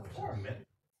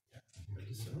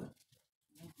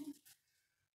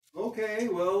 Okay,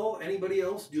 well, anybody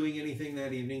else doing anything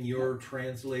that evening? You're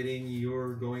translating,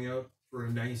 you're going out for a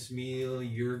nice meal,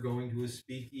 you're going to a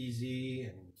speakeasy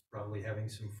and probably having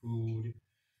some food.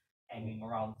 Hanging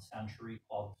around the Century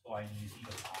Club, so I'm easy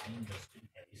to find just in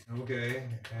case. Okay,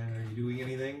 and are you doing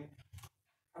anything?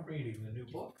 I'm reading the new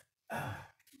book.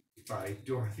 By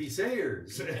Dorothy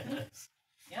Sayers.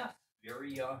 Yeah,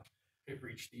 very It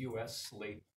reached the U.S.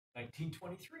 late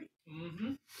 1923.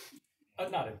 mm-hmm.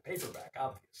 Not in paperback,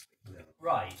 obviously.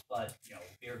 Right, but you know,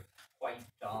 they're quite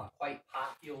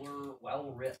popular,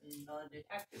 well written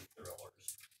detective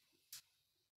thrillers.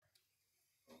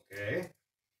 Okay.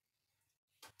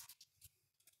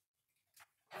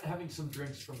 And having some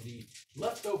drinks from the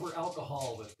leftover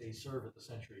alcohol that they serve at the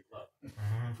Century Club.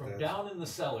 From That's- down in the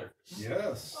cellars.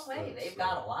 Yes. Well, hey, that's, they've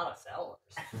got a lot of sellers.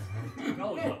 Who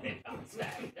knows what they've got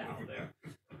stacked down there?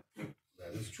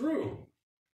 That is true.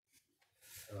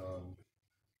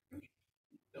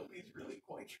 Nobody's really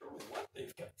quite sure what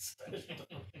they've got stashed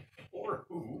or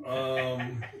who.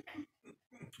 Yeah.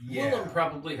 Willem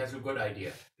probably has a good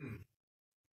idea.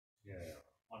 Yeah.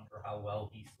 Wonder how well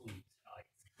he sleeps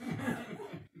nights.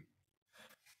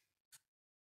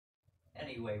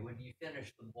 Anyway, when you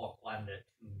finish the book, lend it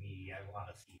to me. I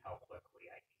want to see how quickly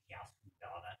I can guess who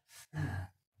done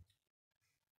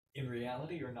it. In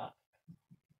reality or not?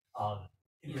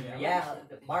 In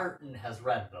reality, Martin has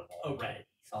read them already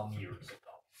some years ago.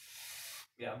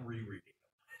 Yeah, I'm rereading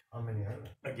How many are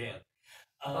there? them again.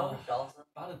 About a dozen.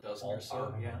 About a dozen or so,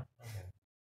 Ballpark. yeah. Okay.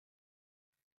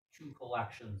 Two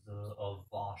collections of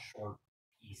short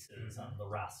pieces, and the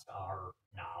rest are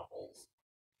novels.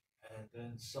 And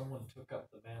then someone took up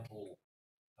the mantle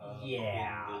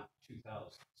Yeah. in the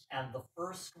 2000s. And the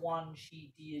first one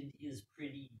she did is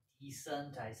pretty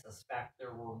decent. I suspect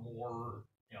there were more,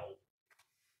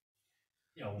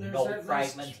 There's note at least-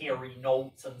 fragmentary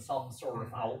notes and some sort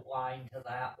of outline to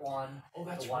that one. Oh,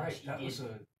 that's The one right. she That did-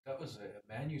 was a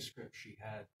manuscript she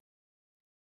had,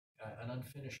 an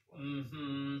unfinished one.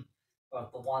 Mm-hmm.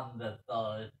 But the one that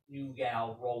the new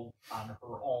gal wrote on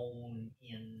her own,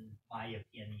 in my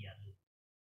opinion,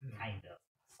 kind of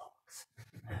sucks.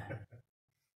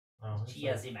 Oh, She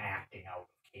has him acting out of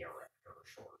character,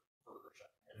 short version.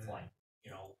 It's like, he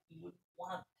would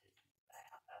want to do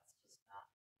that. That's just not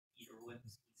Peter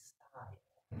Wimsey's style.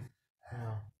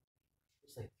 Well,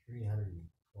 it's like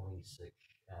 326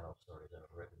 Shadow stories that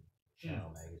I've written in Shadow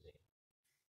magazine.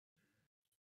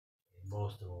 And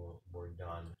most of them were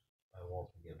done by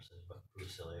Walter Gibson, but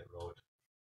Bruce Elliott wrote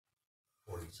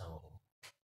 40 some of them.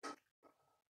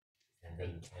 And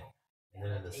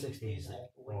then in the 60s,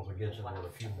 Walter Gibson wrote a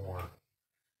few more.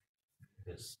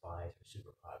 Because Spies or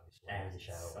Super Podcasts, the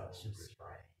Shadow got Super Spy.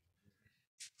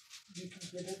 You can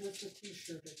get it as a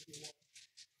t-shirt if you want.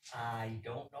 I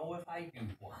don't know if I do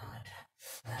want.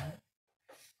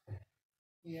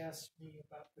 He asked me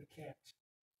about the cat.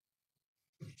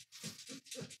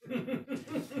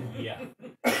 Yeah.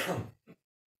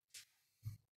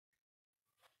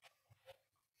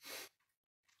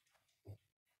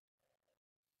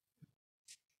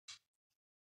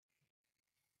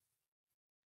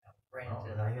 Well,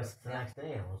 I guess the next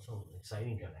day, what's so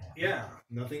exciting going to happen? Yeah,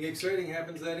 nothing exciting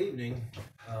happens that evening.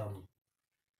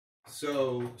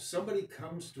 So somebody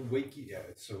comes to wake you. Yeah,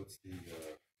 so it's the.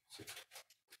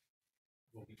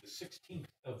 Will be the 16th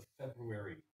of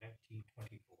February,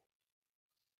 1924.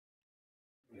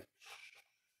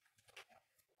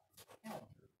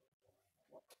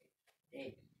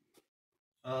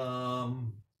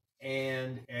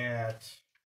 And at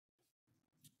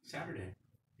Saturday.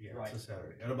 yeah, Right. it's a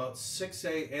Saturday. At about 6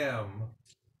 a.m.,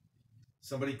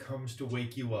 somebody comes to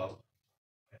wake you up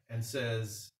and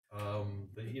says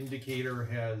the indicator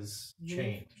has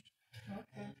changed.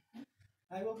 Okay.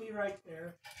 I will be right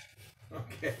there.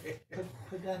 Okay.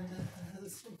 Put on the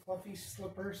fluffy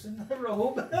slippers and the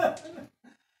robe.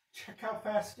 Check how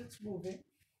fast it's moving.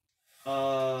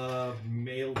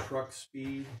 Mail truck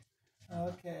speed.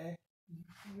 Okay.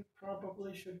 We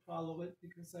probably should follow it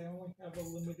because I only have a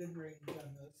limited range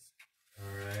on this.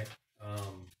 All right.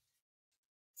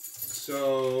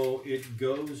 So it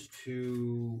goes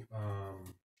to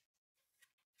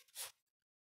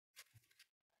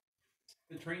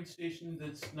The train station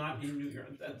that's not in New York,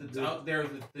 that's out there.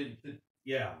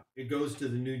 yeah, it goes to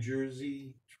the New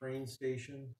Jersey train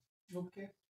station Okay.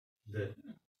 that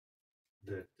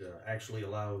actually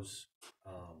allows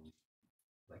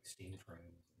like steam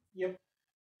trains. Yep.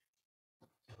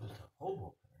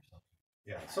 Hoboken or something.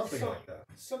 Yeah, something So- like that.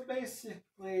 So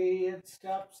basically, it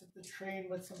stops at the train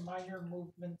with some minor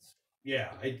movements.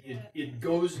 Yeah, it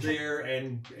goes there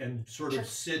and sort of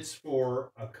sits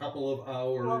for a couple of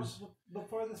hours. Well,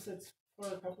 before this, it's for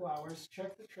a couple hours.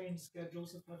 Check the train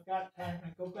schedules. If I've got time, I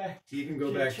go back. You can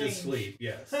go to back to change. sleep.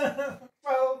 Yes.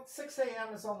 Well, 6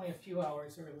 a.m. is only a few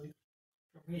hours early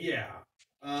for me. Yeah.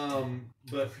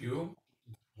 But few,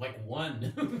 like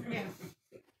one. Yeah.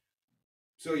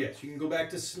 so yes, you can go back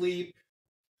to sleep,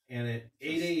 and at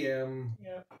 8 a.m.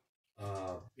 Yeah.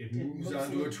 It moves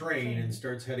onto a train and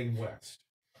starts heading west.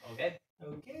 Okay.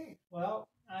 Okay. Well,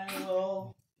 I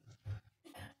will.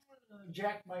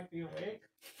 Jack might be awake.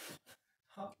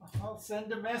 I'll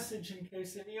send a message in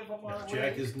case any of them are awake.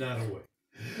 Jack is not awake.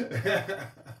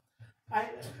 I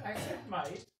said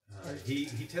might. He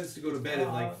tends to go to bed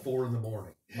at like 4 in the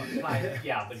morning.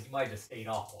 Yeah, but he might have stayed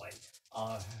up late.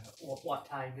 What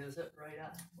time is it right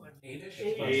now? When 8-ish?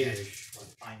 8-ish.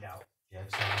 Let's find out.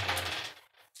 Jack's on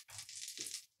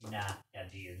Nah,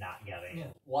 Edgy is not getting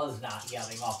was not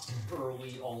getting up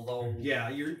early, although Yeah,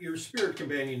 your spirit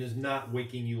companion is not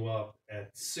waking you up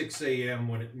at 6 a.m.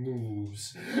 when it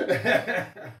moves,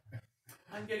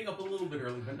 I'm getting up a little bit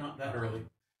early, but not that early.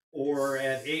 or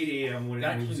at 8 a.m. when it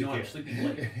Actually, moves no, I'm again. sleeping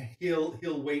late.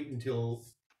 He'll wait until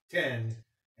 10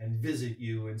 and visit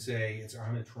you and say it's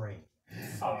on a train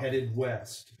headed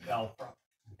west. well,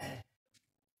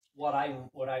 what I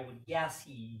would guess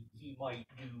he might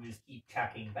do is keep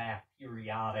checking back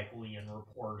periodically and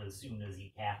report as soon as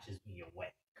he catches me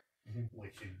awake,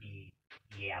 which would be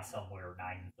somewhere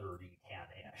 9:30,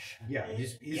 10-ish. Yeah,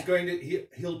 he's Yeah. going to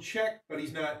he'll check, but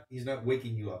he's not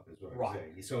waking you up is what I'm Right,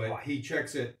 saying. So right. he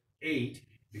checks at 8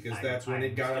 because I'm- that's when I'm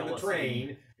it got on the still train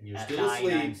asleep. and you're At still 9, I'm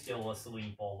asleep. still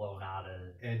asleep, although not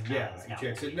as. And not yeah, as he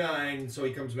checks at heavily. 9, so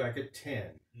he comes back at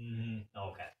 10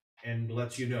 Okay. and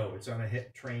lets you know it's on a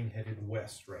train headed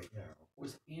west right now.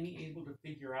 Was Annie able to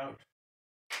figure out,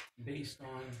 based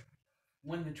on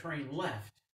when the train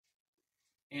left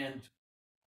and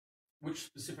which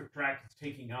specific track it's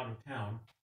taking out of town,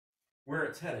 where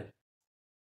it's headed?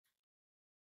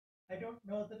 I don't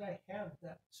know that I have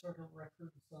that sort of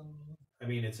records. I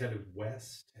mean, it's headed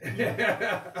west.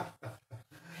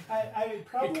 I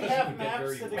probably Because have it would get maps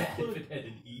very that wet if include. it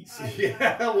headed east.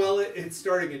 Yeah, well, it's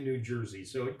starting in New Jersey,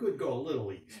 so it could go a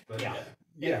little east, but Yeah.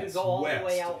 yes, It could go all west. the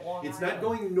way out Long It's not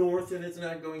Island. going north and it's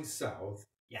not going south.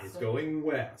 Yeah. It's going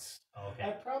west. I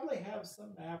Okay. probably have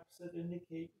some maps that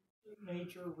indicate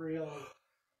major rail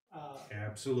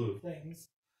Absolutely. things.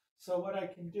 So what I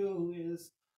can do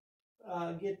is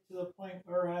get to the point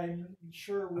where I'm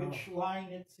sure which line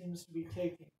it seems to be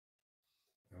taking.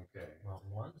 Okay. Well,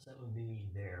 ones that would be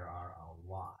there are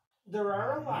a lot. There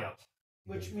are a lot, Yep.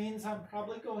 which means I'm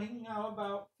probably going now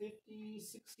about 50,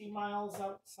 60 miles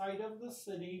outside of the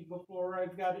city before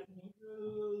I've got it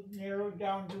narrowed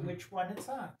down to which one it's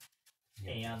on.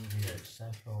 And You get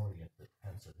Central, you get the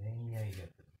Pennsylvania, you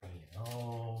get the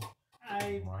B&O, I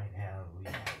you might have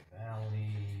Lehigh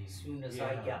Valley. as soon as Yeah,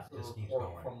 I get the just keeps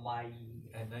report going. from my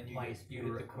And then you my get the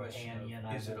spirit question companion,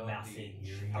 of, I is it will on message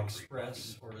the everybody.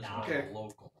 express or is it Not, on Okay. the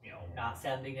local? not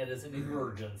sending it as an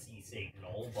emergency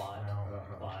signal, but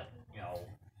Well, but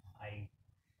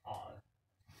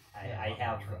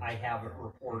I have it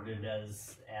reported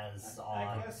as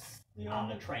I guess the on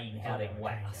only the train heading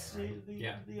west.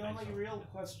 the only real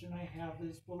question I have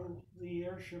is, will the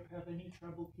airship have any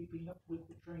trouble keeping up with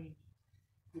the train?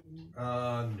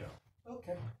 No.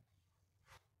 Okay.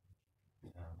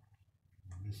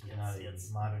 this is It's- not it's-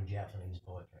 a modern Japanese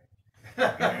poetry.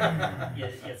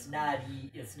 It's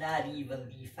not even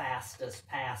the fastest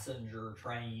passenger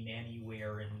train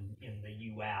anywhere in the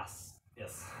U.S.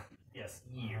 this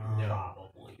year, No.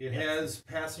 probably. It has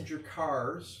passenger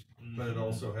cars, but it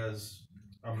also has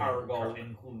a mail cargo car.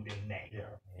 including mail. Yeah.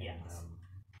 And, Yes.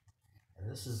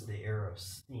 And this is the era of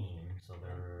steam, so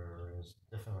there is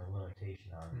definitely a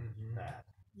limitation on Mhm. that.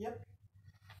 Yep.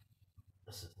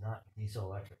 This is not diesel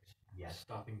electrics yet.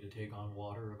 Stopping to take on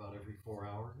water about every 4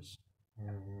 hours.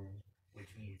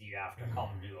 Which means you have to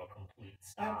come to a complete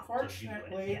stop to do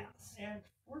Unfortunately, it. Yes. and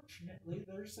fortunately,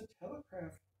 there's a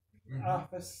telegraph Mhm.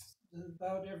 office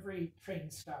about every train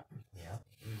stop. Yeah.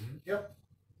 Yep.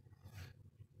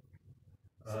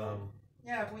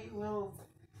 Yeah, we will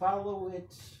follow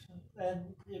it,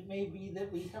 and it may be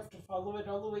that we have to follow it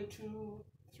all the way through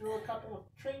a couple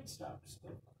of train stops.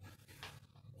 But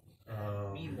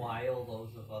Meanwhile,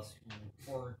 those of us who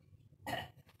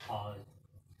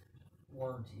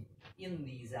weren't in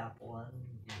the Zeppelin,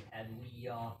 had we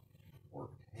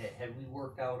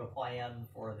worked out a plan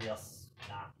for this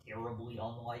not terribly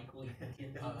unlikely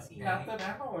contingency? not that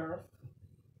I'm aware of.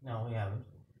 No, we haven't.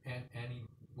 And Annie,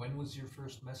 when was your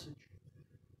first message?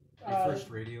 Your Uh, first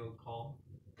radio call?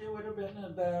 It would have been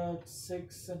about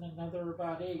 6 and another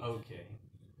about 8. Okay.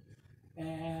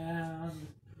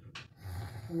 And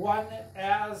one,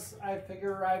 as I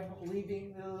figure I'm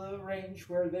leaving the range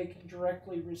where they can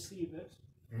directly receive it.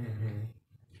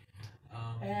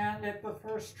 And at the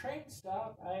first train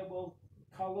stop, I will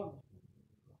call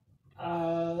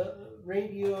a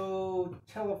radio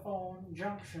telephone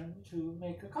junction to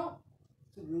make a call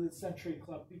to the Century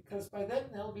Club, because by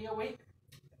then they'll be awake.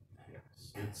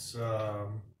 It's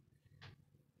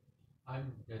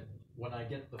When I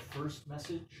get the first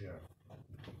message, yeah.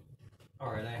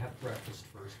 all right, I have breakfast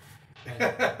first. And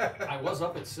I was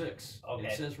up at 6. Okay.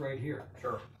 It says right here.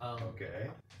 Sure. Okay.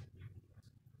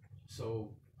 So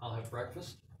I'll have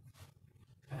breakfast,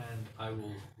 and I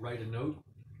will write a note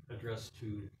addressed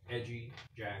to Edgy,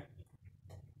 Jack,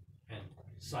 and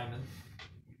Simon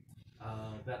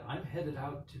that I'm headed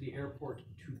out to the airport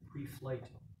to pre-flight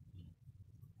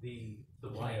the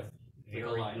plane. Very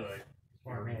Goliath. good.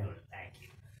 Smart Very man. good. Thank you.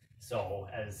 So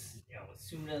as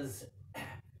soon as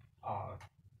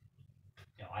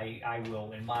I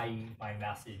will in my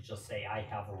message just say I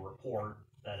have a report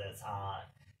that it's on.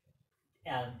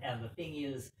 And the thing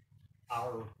is,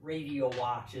 our radio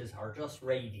watches are just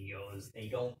radios. They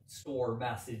don't store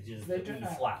messages They that do not.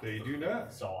 reflect. They them. do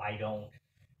not. So I don't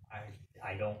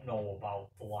know about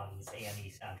the ones Annie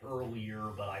sent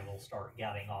earlier, but I will start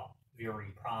getting up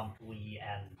very promptly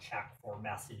and check for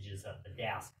messages at the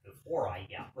desk before I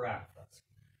get breakfast.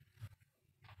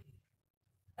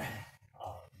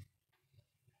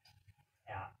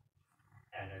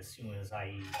 And as soon as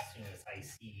I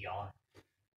see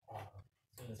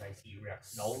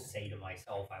Rick's note, say to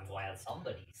myself, I'm glad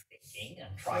somebody's thinking,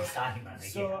 and try Simon again.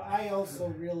 So I also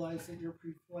realize that you're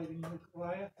pre-flighting the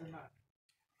Goliath or not.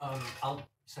 I'll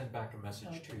send back a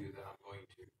message to you that I'm going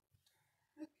to.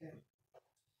 Okay.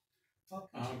 I'll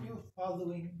continue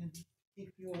following and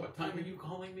keep you. What time are you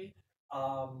calling me?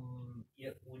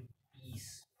 It would be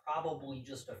probably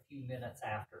just a few minutes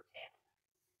after 10.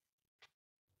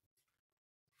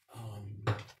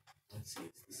 Let's see,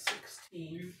 it's the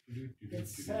 16th.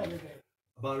 It's Saturday.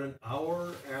 About an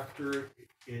hour after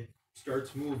it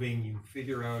starts moving, you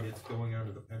figure out it's going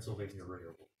onto the Pennsylvania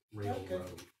Railroad. Okay.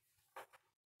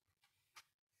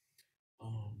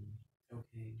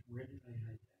 Okay, where did I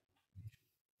hide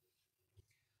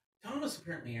that? Thomas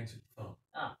apparently answered the phone.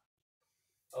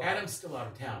 Okay. Adam's still out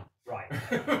of town. Right.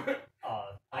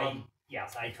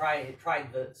 I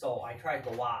tried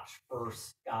the watch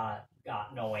first, got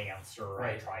no answer.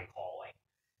 Right. I tried calling.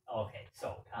 Okay,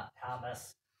 so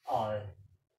Thomas,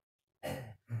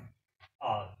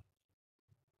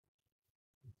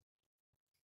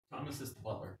 Thomas is the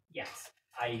butler. yes,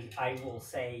 I will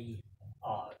say,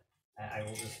 I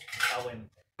will just tell him,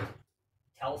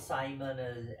 tell Simon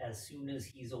as soon as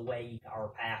he's awake, our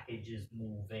package is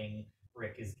moving.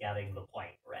 Rick is getting the plane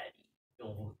ready.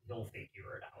 He'll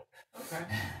figure it out. Okay.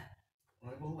 I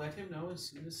will let him know as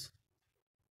soon as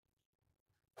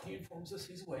he informs us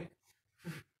he's awake.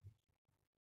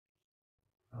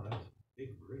 Oh, that's a big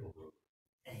railroad.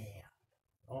 Yeah.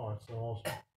 Oh, it's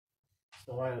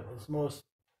the most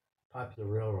popular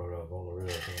railroad of all the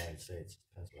railroads in the United States,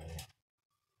 Pennsylvania.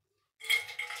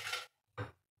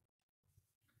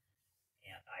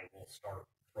 And I will start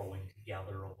throwing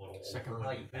together a little Second one you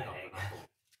overnight bid on bag. an envelope,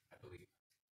 I believe.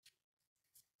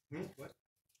 What?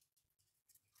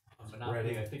 Monopoly,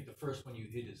 Reading. I think the first one you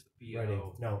hit is the Reading.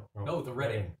 B&O. No, The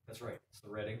Reading. That's right. It's the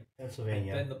Reading.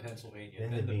 Pennsylvania, Then the Pennsylvania. then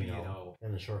Then the the B&O, B&O.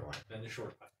 then the short line. Then the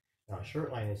short line. Now,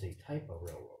 short line is a type of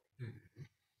railroad. Mhm.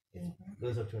 It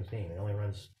lives up to its name. It only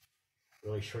runs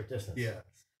really short distance. Yeah.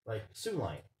 Like Sioux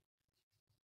Line.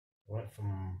 It went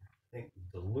from, I think,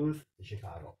 Duluth to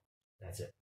Chicago. That's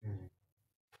it. Mhm.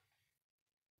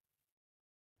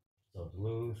 So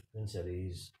Duluth, Twin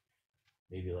Cities,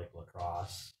 maybe like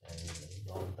lacrosse,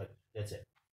 and all that. That's it.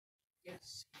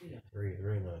 Yes. Yeah. Very,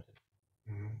 very limited.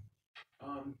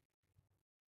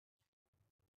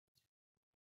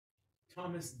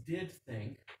 Thomas did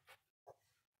think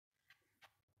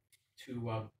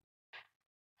to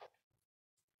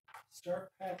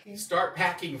Start packing. start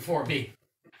packing for me.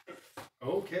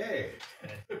 Okay.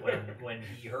 And when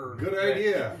he heard Good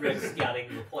idea. Rick's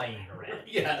getting the plane ready,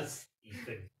 Yes.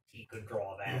 he could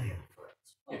draw that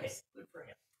inference. Okay, Yes. good for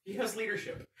him. He has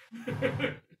leadership.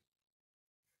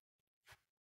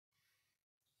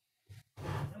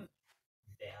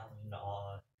 Then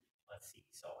let's see.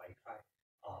 So I try.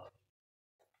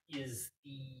 Is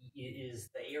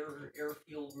the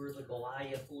airfield where the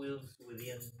Goliath lives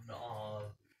within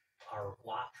our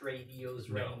watch radio's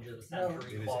No. range of the No.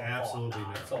 Century It is Club? absolutely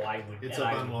Thought not. So I would. It's and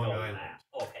up I on would Long know Island. that.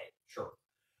 Okay, sure.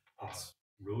 It's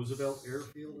Roosevelt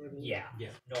Airfield, I believe. Yeah.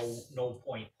 Yeah. No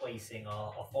point placing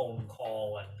a phone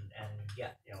call and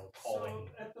calling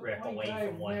So at the Rick point away I've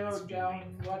from what he's narrowed down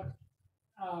doing.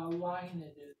 what line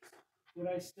it is, would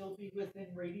I still be within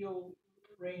radio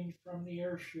range from the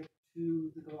airship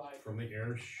to the Goliath? From the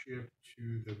airship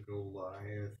to the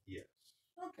Goliath, yes.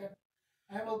 Okay.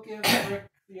 I will give Rick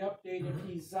the update if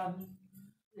he's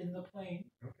in the plane.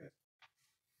 Okay.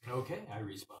 Okay, I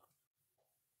respond.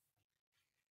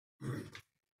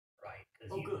 Right.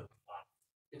 Oh, good.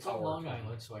 It's on Long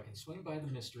Island, so I can swing by the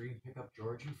Mystery, pick up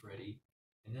George and Freddie,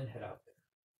 and then head out there.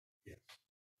 Yes.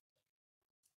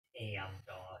 And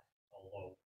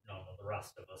although none of the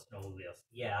rest of us know this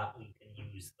yet, we can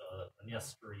use the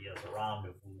Mystery as a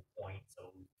rendezvous point,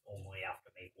 so we only have to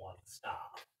make one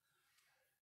stop.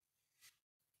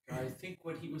 I think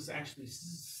what he was actually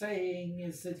Saying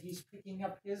is that he's picking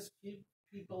up his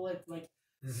people at like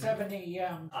Mhm. 7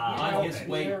 a.m. to On get out his to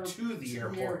way the to the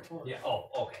airport. Yeah. Oh,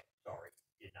 okay. Sorry,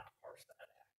 did not parse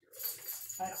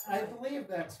that accurately. I believe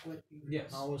that's what you.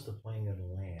 Yes. How was the plane going to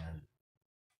land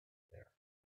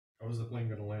How is the plane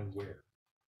going to land where?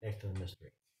 next to the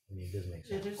Mystery? I mean, it doesn't make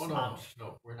sense. It is Oh not.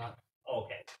 no, we're not.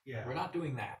 Okay. Yeah. We're not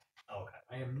doing that. Okay.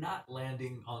 I am not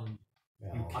landing on.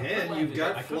 No. You I could can. land You've it-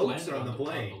 got I could floats land it on the on the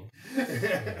plane.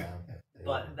 Yeah.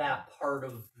 But that part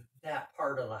of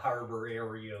the harbor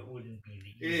area wouldn't be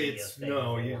the easiest It's thing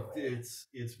no. in the You, world. it's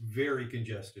very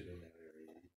congested in that area.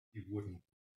 You wouldn't.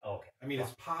 Okay. I mean,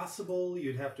 it's possible.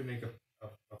 You'd have to make a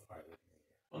pilot.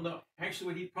 Well, no. Actually,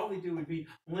 what he'd probably do would be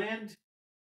land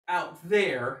out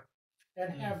there.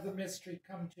 And have the mystery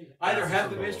come to you. Either That's have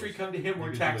the suppose. mystery come to him You or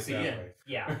could do it taxi that in. way.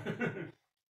 Yeah.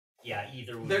 Yeah.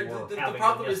 Either we The, were the having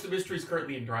problem a is the mystery is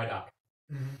currently in dry dock.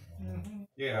 Mhm.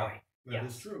 Yeah, Right. that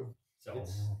is Yes. true. So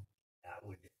It's-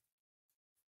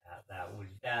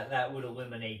 that would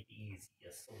eliminate the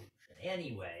easiest solution.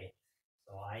 Anyway,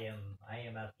 so I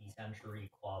am at the Century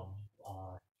Club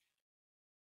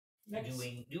Next,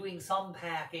 doing some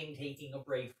packing, taking a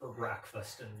break for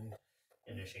breakfast, and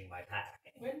finishing my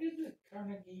packing. when did the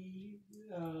Carnegie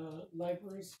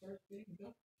Library start being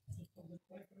built? The public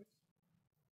libraries?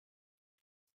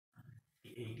 The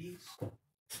 80s?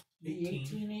 The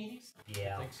 1880s?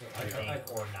 Yeah, I think so. I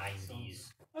think or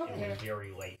 90s. Okay. It was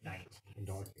very late 19.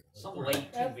 Somewhere.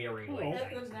 Late to At- very hello. late At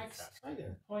the 19th next century. Hi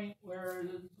there. point where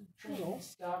the train Hello.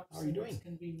 stops How are you and doing? it's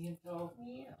convenient, I'll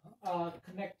Yeah.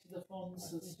 connect to the phone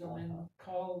system and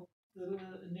call the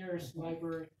nearest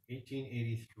library.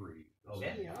 1883. was when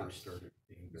Okay. it first started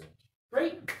being built.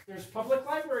 Great, there's public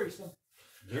libraries. then.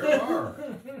 There are.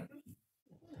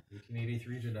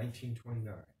 1883 to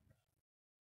 1929.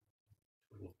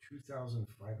 Total of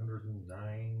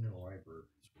 2,509 libraries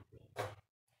were built.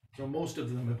 So most of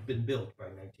them have been built by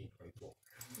 1924.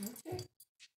 Okay.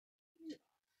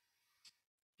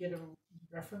 Get a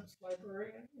reference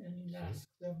librarian and ask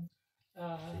them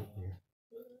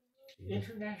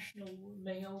international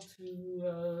mail to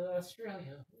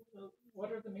Australia.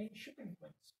 What are the main shipping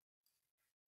points?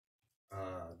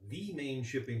 The main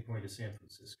shipping point is San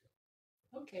Francisco.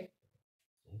 Okay.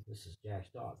 This is Jack's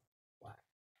dog. Black.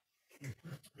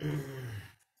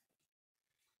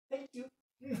 Thank you.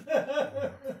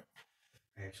 I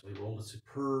actually rolled a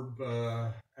superb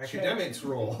academics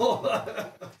roll.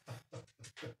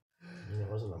 And it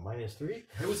wasn't a -3?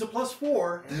 It was a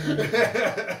 +4.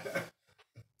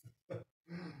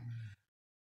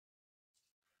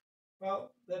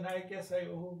 Well, then I guess I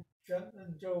owe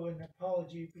Joe an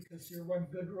apology because your one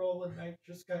good roll and I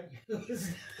just got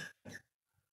used.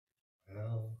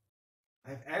 Well,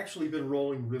 I've actually been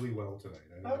rolling really well tonight.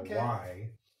 I don't Okay. know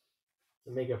why.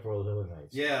 To make up for all those other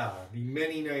nights. Yeah, the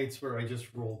many nights where I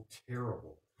just rolled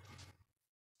terrible.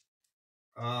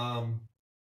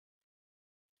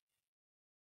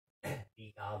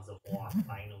 the gods of war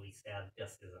finally said,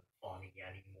 "This isn't funny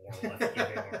anymore. Let's give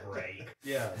him a break."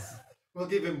 Yes. We'll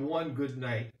give him one good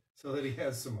night so that he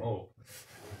has some hope.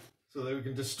 So that we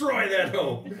can destroy that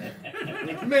hope.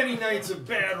 Like many nights of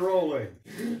bad rolling.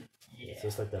 Yeah. It's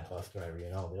just like that bus driver, you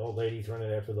know. The old lady's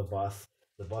running after the bus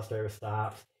driver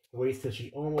stops, waits till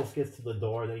she almost gets to the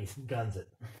door, then he guns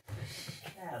it.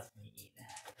 That's mean.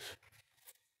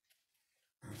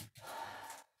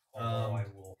 Although I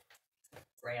will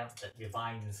grant that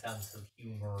divine sense of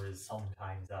humor is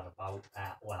sometimes at about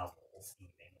that level,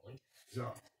 seemingly.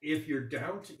 So if you're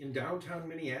in downtown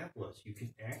Minneapolis, you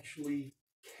can actually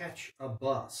catch a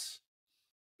bus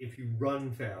if you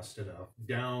run fast enough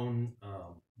down,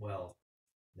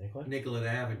 Nicollet? Nicollet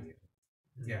Avenue.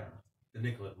 Yeah, the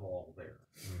Nicollet Mall there.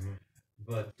 Mm-hmm.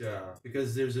 But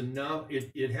because there's enough,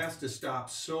 it has to stop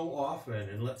so often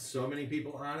and let so many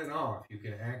people on and off. You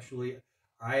can actually,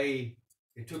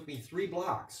 it took me 3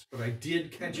 blocks, but I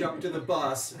did catch up to the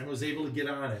bus and was able to get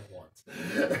on it once.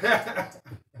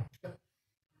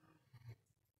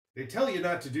 They tell you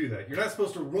not to do that. You're not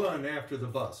supposed to run after the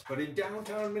bus. But in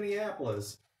downtown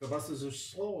Minneapolis, the buses are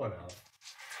slow enough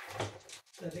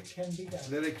That it can be done.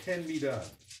 that it can be done.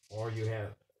 Or you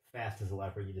have fast as a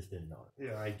leopard, you just didn't know it.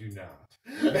 Yeah, I do not.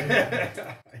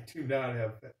 I do not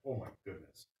have that. Oh my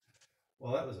goodness.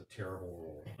 Well, that was a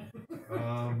terrible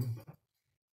roll.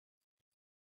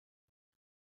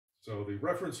 So the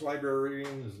reference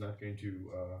librarian is not going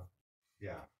to,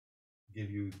 give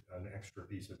you an extra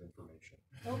piece of information.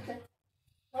 Okay.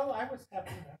 Well, I was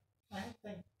happy enough. I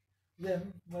thank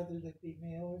them, whether they be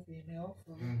male or female,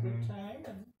 for a good time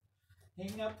and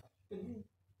hang up, and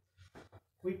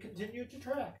we continue to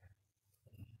track.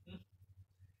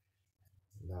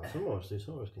 Now, some of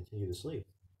us continue to sleep.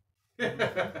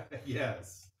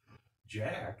 Yes.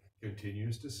 Jack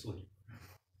continues to sleep.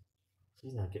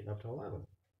 He's not getting up till 11.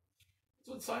 That's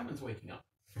when Simon's waking up.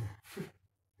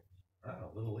 A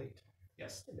little late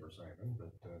Yes. for Simon,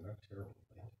 but not terribly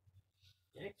late.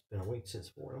 Jack's been awake since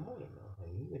 4 in the morning, though. I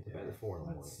mean, he went to bed at 4 in the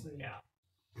morning. Let's see. Yeah.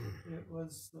 It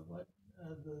was the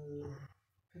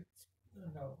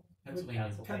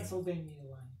Pennsylvania. Pennsylvania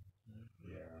line.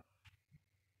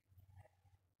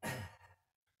 Yeah.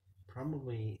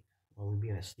 Probably, well, we'd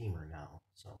be on a steamer now,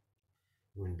 so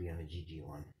we wouldn't be on a GG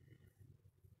one.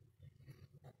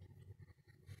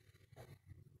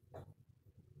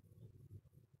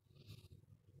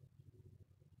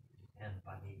 And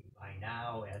by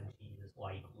now, Edgy is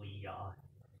likely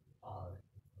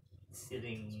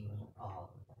sitting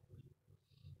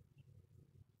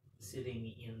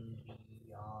in the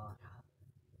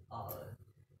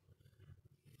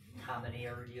common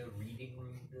area reading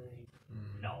room.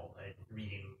 No,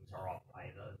 reading rooms are up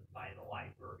by the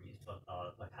libraries, but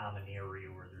the common area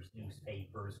where there's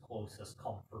newspapers, closest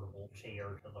comfortable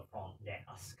chair to the front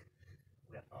desk,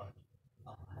 with a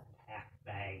packed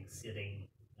bag sitting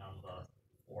on the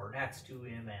floor next to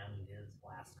him and his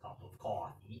last cup of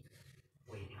coffee,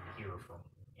 waiting to hear from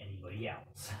anybody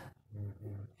else.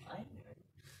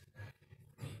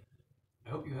 I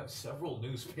hope you have several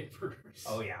newspapers.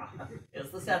 Oh yeah,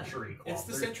 it's the Century Club. It's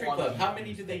the There's Century 20 Club. How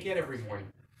many do they get every newspapers. morning?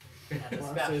 And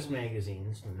Well, there's especially,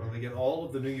 magazines. Well, they get all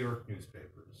of the New York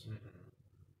newspapers, and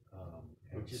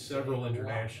Which is several saying a lot.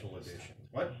 international editions.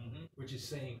 What? Mhm. Which is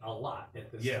saying a lot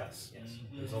at this Yes. time. Yes.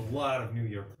 There's a lot of New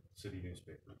York City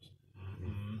newspapers.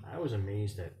 I was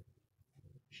amazed at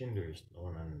Schindler's, the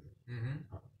one on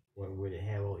where they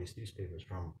have all these newspapers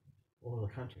from all over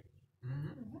the country.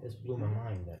 It just blew my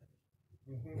mind that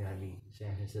I mean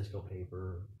San Francisco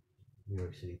paper, New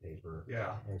York City paper.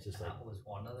 Yeah. And it's just like, that was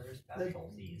one of their The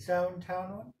specialties.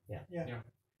 downtown one?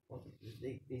 well,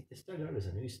 they started out as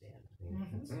a newsstand. I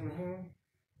mean,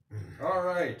 Mhm. All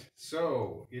right.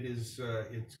 So it is.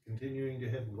 It's continuing to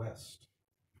head west.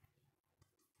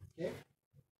 Okay.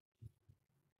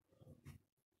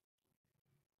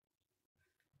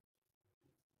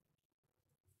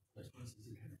 Is it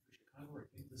headed for Chicago or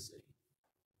the city?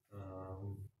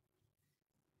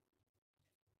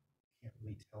 Can't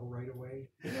really tell right away.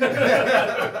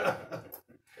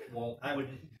 Well,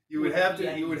 You would have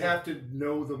to. You would have to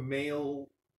know the mail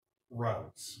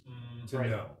routes to right.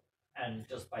 know. And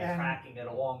just by And- tracking it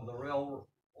along the rail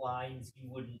lines, you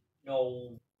wouldn't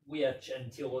know which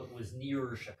until it was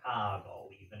near Chicago.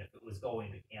 Even if it was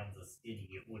going to Kansas City,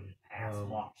 it wouldn't pass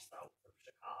much south of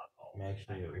Chicago.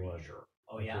 Actually, I'm it pretty would. sure.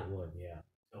 Oh yeah. It would, yeah.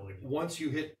 So it, Once you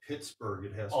hit Pittsburgh,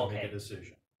 it has to make Okay. a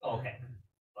decision. okay,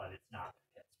 but it's not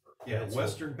Pittsburgh. Yeah, That's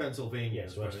Western Pennsylvania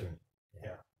Yes, is when it- Western.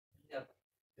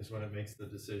 is when it makes the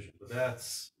decision. But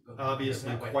that's Go obviously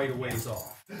that way. quite a ways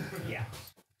off. Yeah.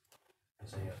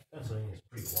 Pennsylvania is a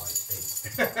pretty wide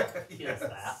state. Yes,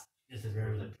 that. Is it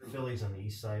there? The Phillies on the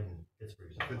east side and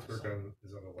Pittsburgh's on the west Pittsburgh side.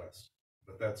 is on the west,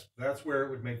 but that's where it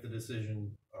would make the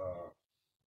decision.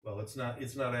 Well, it's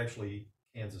not actually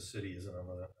Kansas City, isn't on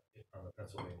the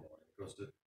Pennsylvania line. It goes to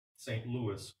St.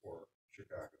 Louis or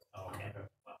Chicago. Oh, okay.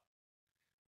 Well,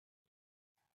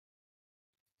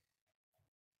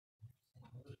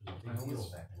 It was a big deal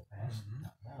back in the past. Mhm.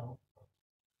 Not now.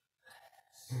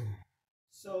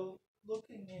 So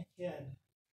looking ahead,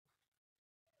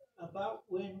 about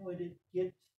when would it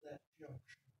get to that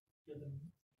junction,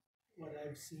 given what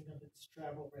I've seen of its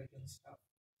travel rate and stuff?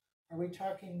 Are we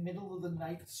talking middle of the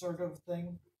night sort of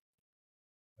thing?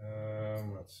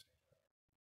 Let's see.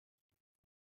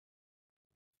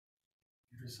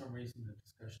 For some reason, the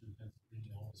discussion in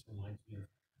Pennsylvania always reminds me of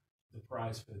the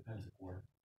prize for the Pentac War.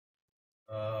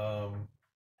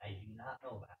 I do not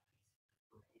know that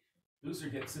information. Loser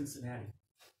gets Cincinnati.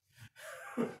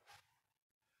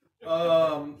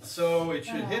 So it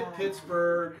should hit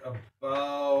Pittsburgh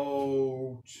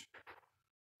about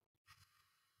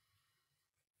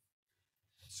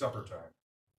supper time.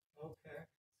 Okay.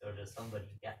 So does somebody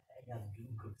get to add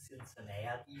Duke of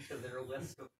Cincinnati to their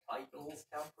list of titles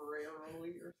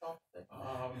temporarily or something?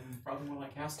 Probably more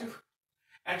like has to.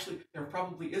 Actually, there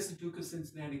probably is a Duke of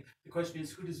Cincinnati. The question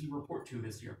is, who does he report to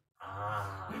this year?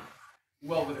 Ah,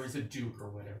 Well, whether it's a Duke or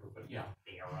whatever, but yeah.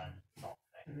 Baron something.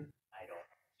 Mhm. I don't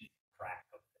keep track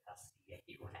of the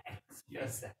SCA ranks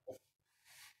Yes. myself.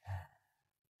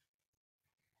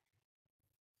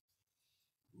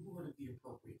 Who would it be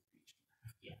appropriate region?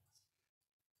 Yes.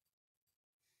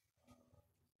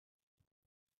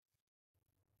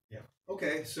 Yeah.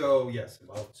 Okay. So yes,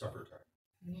 about supper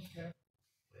time. Okay.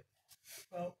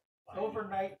 Well,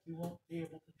 overnight we won't be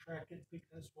able to track it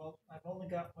because, well, I've only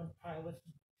got one pilot.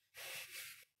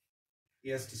 He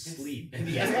has to sleep. And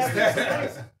he has has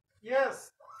to sleep.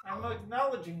 Yes, I'm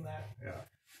acknowledging that. Yeah.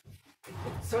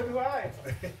 So do I.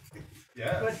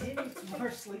 Yeah. But he needs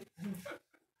more sleep than,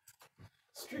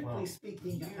 strictly Well,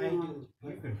 speaking, I do.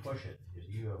 You can push it because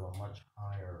you have a much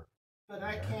higher. But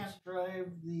I can't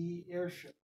drive the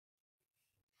airship.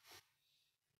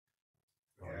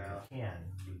 Well, Yeah.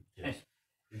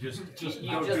 You just You just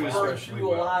You don't just do burn especially through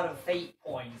a well. lot of fate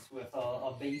points with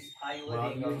a base well,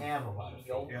 piloting you of have a lot of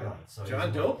mediocre. Yeah. So John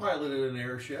you- Doe piloted an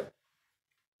airship,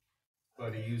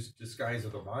 but he used disguise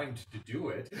of the mind to do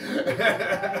it.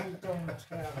 I don't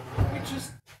have We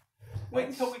just wait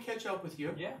until we catch up with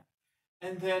you, Yeah.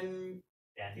 and then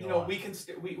Daniel, we can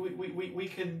we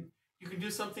can you can do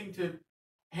something to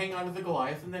hang on to the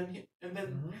Goliath, and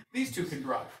then these two can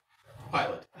drive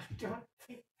pilot. I don't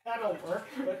think that'll work,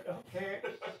 but okay.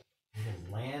 You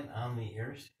can land on the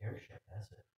airship.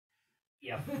 That's it.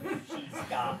 if she's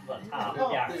got the top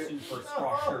No, deck there-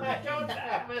 superstructure I to don't do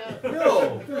have that. it.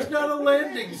 No, there's not a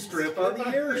landing strip on the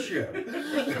airship. You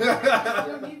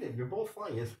don't need it. You're both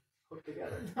flying. It's hooked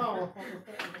together. No.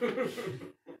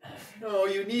 No,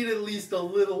 you need at least a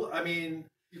little. I mean,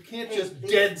 you can't Hey, just they-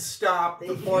 dead stop They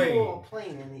the flew a plane.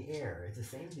 plane in the air. It's the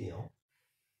same deal.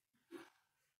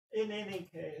 In any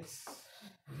case,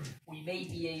 We may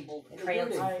be able to And they, do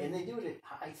it, transfer. and they do it at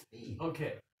high speed.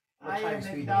 Okay. What I high am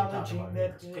speed are we talking acknowledging about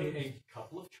that. here? A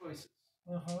couple of choices.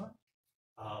 Uh-huh.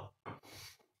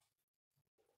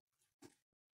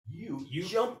 You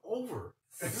jump over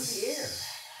through the air.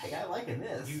 Hey, I'm liking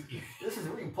this. You This is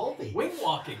really pulpy. wing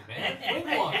walking, man.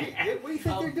 Wing walking. What do you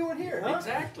think they're doing here? Huh?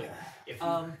 Exactly. If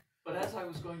But as I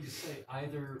was going to say,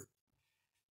 either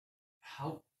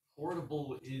how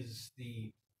portable is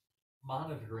the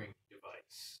monitoring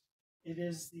device? It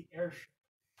is the airship.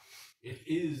 It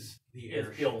is the it's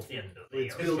airship. built into the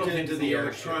It's airship. built into the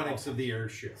airship. electronics of the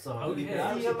airship. So Okay. you can The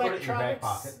obviously put it in your back electronics,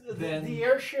 pocket. Then- the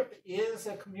airship is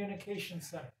a communication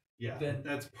center. Yeah, Then-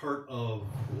 that's part of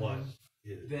what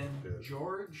is. Then is.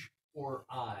 George or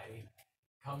I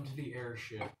come to the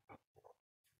airship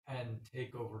and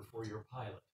take over for your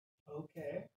pilot.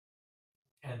 Okay.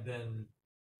 And then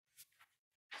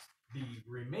the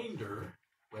remainder,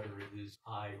 whether it is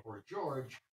I or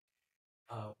George,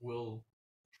 will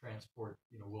transport,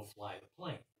 we'll fly the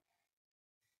plane.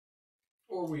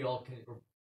 Or we all can, or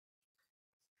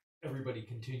everybody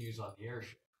continues on the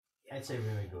airship. I'd say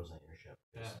everybody goes on the airship.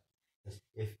 Yeah.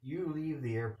 If you leave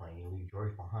the airplane, you leave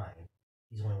George behind.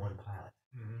 He's only one pilot.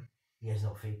 Mm-hmm. He has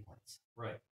no fate points.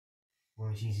 Right.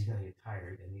 Which means he's going to get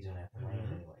tired and he's going to have to land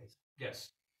Mhm. anyways.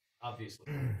 Yes,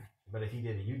 obviously. But if he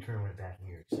did a U-turn and went back to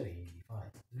New York City, he'd be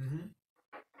fine.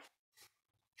 Mm-hmm.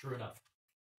 True enough.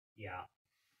 Yeah.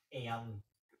 And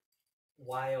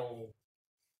while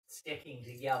sticking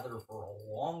together for a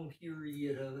long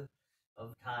period of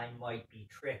time might be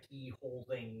tricky.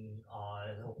 Holding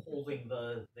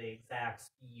the exact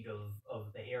speed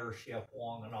of the airship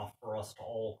long enough for us to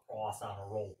all cross on a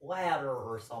rope ladder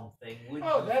or something would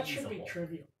Oh, be that feasible. should be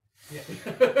trivial.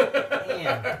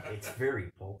 And it's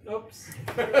very pulpy. Oops.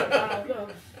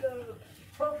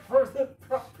 For the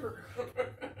proper.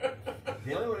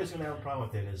 The only one who's gonna have a problem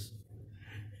with it is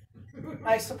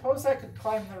I suppose I could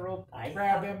climb the rope, I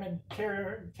grab have- him, and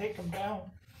carry and take him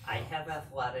down. I have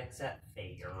athletics at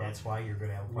Fair. that's why you're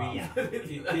gonna have a problem.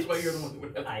 That's why you're the one that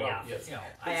would have the I problem. have, Yes. you know,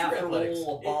 I It's have your to athletics.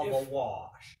 roll above If- a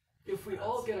wash. If we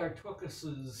all get our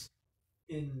tukuses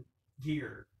in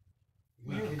gear,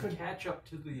 we You can could- catch up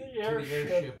to the airship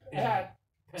airship in at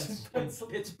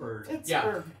Pittsburgh.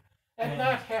 Pittsburgh, and And-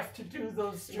 not have to do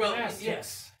those Well, gymnastics.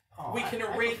 yes. Oh, We can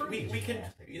I arrange. prefer We the can.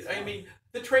 gymnastics. I mean,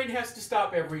 the train has to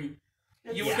stop every.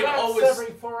 It You stops can always-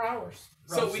 every 4 hours.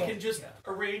 So Russell. we can just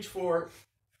arrange for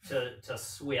to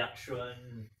switch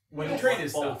and when you the know, train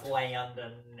is both stopped. land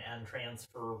and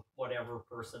transfer whatever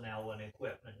personnel and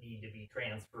equipment need to be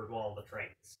transferred while the train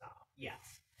is stopped.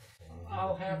 Yes.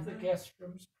 I'll have the guest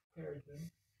rooms prepared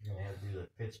then. You're gonna have to do the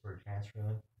Pittsburgh transfer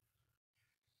then.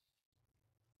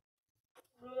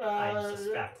 I'm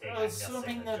suspecting I'm assuming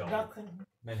missing a that joke. nothing,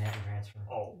 Manhattan transfer.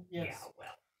 Oh, Yes. yeah,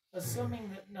 well. assuming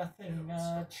that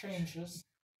nothing changes.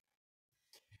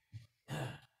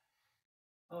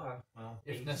 Oh, well.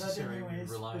 If they- necessary, anyways,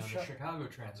 we rely the on the Chicago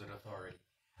Transit Authority.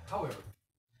 However,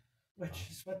 Which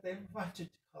is what they wanted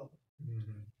to call it.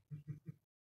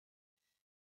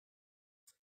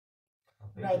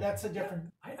 No, that's a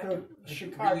different. I The do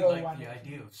Chicago really like one. the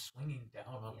idea of swinging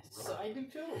down on Yes. the road. I do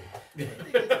too.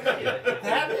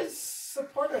 That is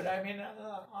supported. I mean,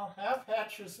 I'll have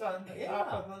hatches on the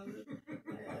top of it.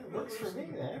 Yeah, it works for me,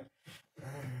 man.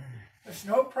 There's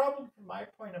no problem from my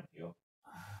point of view.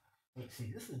 Hey,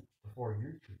 see, this is before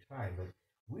your two time, but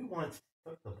we once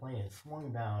took the plane and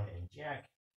swung down, and Jack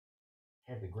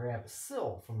had to grab a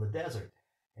sill from the desert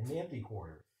in the empty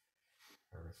quarter,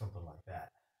 or something like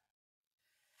that.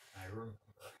 I remember.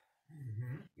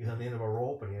 He was on the end of a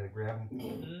rope, and he had to grab him,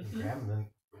 and then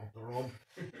go up the rope.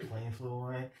 Plane flew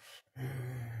away.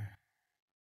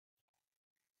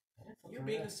 You're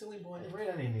being a silly boy. It's right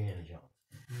on Indiana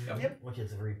Jones, Yep. which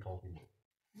is a very pulpy movie.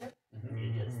 It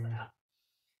is that.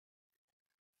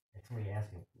 And somebody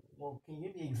asked him, "Well, can you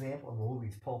give me an example of a movie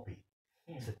that's pulpy?"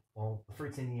 He said, "Well, the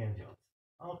first Indiana Jones."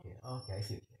 Okay, I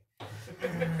see what you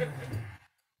mean.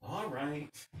 All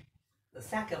right. The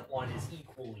second one is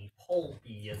equally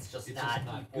pulpy. It's just It's not just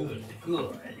not equally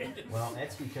good. Well,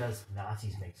 that's because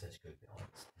Nazis make such good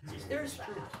villains. There's that.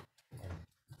 And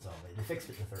so they fixed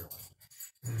it in the third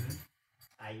one.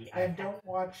 I And don't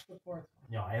watch the fourth one.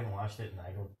 No, I haven't watched it, and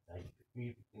I don't.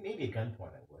 Maybe at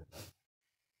gunpoint I would, but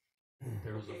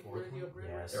There was a fourth one.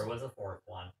 yes, There was a fourth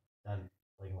one. done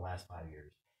like in the last 5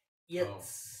 years.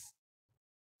 It's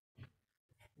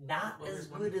not What as was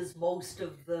one? good as most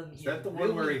of them. Is You that the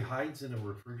one where really- he hides in a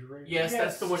refrigerator? Yes,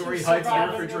 that's the one where he to hides in the survive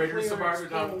a refrigerator. nuclear Survivor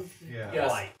down. explosion. Yeah.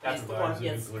 Yes, Right. that's It- the one. Survives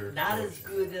a It's nuclear not as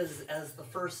explosion. good as the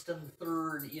first and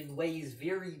third in ways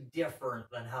very different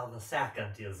than how the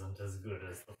second isn't as good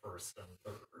as the first and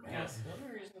third. Yes. The only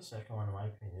reason the second one, in my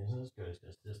opinion, isn't as good is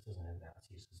because this doesn't have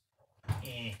Nazis.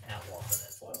 That wasn't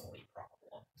its only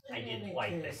problem. I In didn't any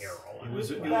like the case, heroine. It was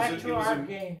a- Back it was to a- our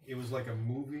game. It was like a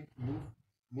movie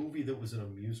that was an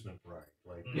amusement ride.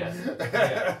 Like Yes.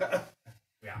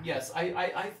 Yes,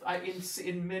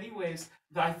 in many ways,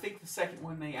 I think the second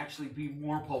one may actually be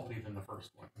more pulpy than the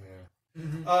first one. Yeah.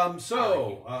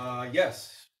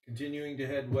 Yes, continuing to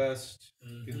head west.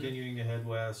 Mhm. Continuing to head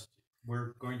west.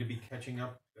 We're going to be catching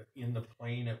up in the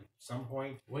plane at some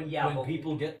point. When, Yeah, when but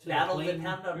people get to that'll the plane,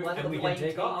 depend on when and the we plane can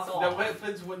take takes off. off. That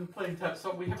weapons when playing time.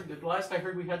 So we haven't. The last I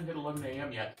heard, we hadn't hit 11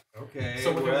 a.m. yet. Okay.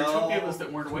 So there were well, two people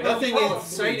that weren't awake. nothing Probably.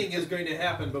 exciting is going to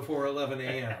happen before 11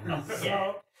 a.m.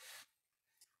 Yeah.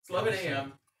 It's 11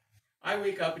 a.m. I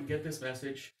wake up and get this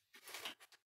message.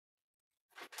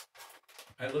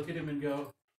 I look at him and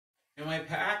go, "Am I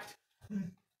packed?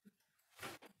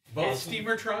 Both And-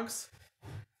 steamer trunks?"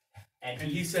 And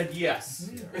And he said, "Yes."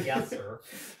 yes, sir.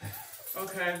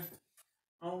 Okay,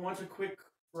 I'll want a quick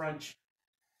brunch,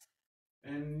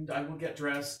 and I will get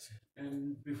dressed.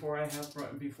 And before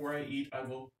I eat, I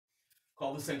will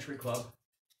call the Century Club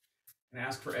and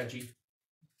ask for Edgy.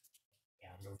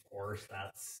 And of course,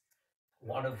 that's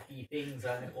one of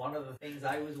the things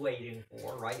I was waiting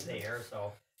for right there.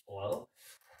 So, hello.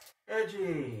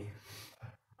 Edgy,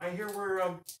 I hear we're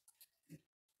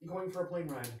going for a plane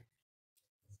ride.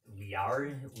 We are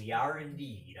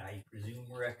indeed. I presume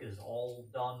Rick is all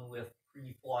done with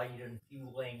pre-flight and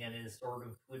fueling and is sort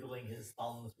of twiddling his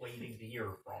thumbs waiting to hear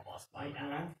from us by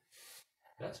now.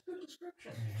 That's a good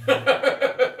description.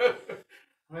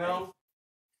 Well,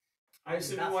 I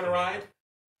assume you want to ride?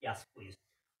 Yes, please.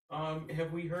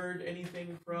 Have we heard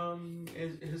anything from...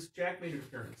 Has Jack made an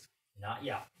appearance? Not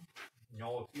yet.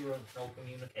 No appearance, no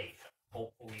communication.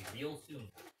 Hopefully real soon.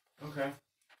 Okay.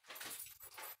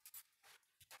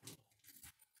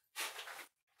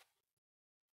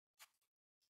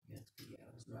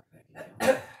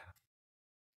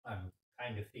 I'm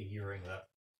kind of figuring that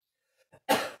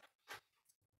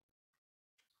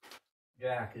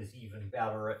Jack is even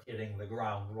better at hitting the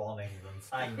ground running than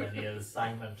Simon is.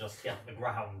 Simon just hit the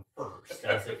ground first,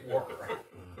 as it were.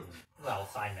 Well,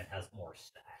 Simon has more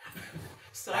staff.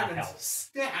 Simon's helps.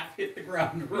 staff hit the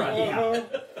ground running.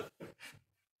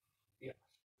 Yeah.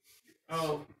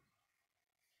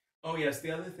 Oh yes. The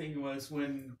other thing was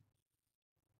when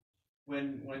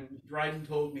Dryden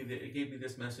told me that it gave me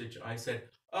this message, I said,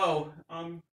 "Oh,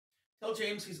 tell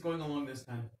James he's going along this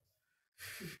time."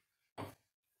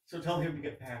 So tell him to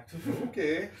get packed.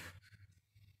 Okay.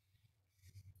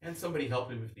 And somebody help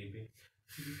him if need be.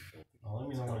 Well, let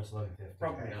me know when it's 11:15.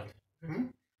 Probably not. Let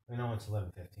me know when it's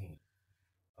 11:15.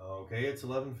 Okay, it's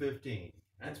 11:15.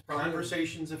 That's probably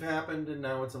Conversations have happened, and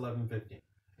now it's 11:15.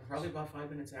 probably about 5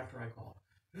 minutes after I call.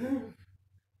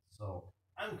 So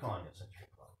I'm calling the Century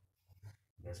Club.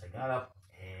 I guess I got up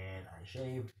and I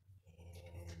shaved,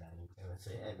 and I'm gonna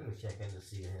say I'm gonna check in to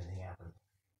see if anything happened.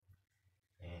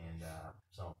 And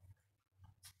so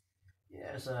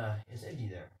yeah, it's Edgy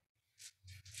there.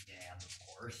 And of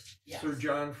course, yes. Sir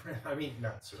John,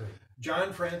 not Sir.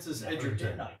 John Francis Never Edgerton.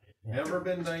 been knighted. Yeah. Never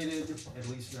been knighted, at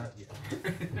least not yet.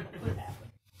 Could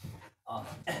happen.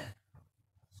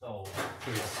 So,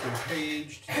 So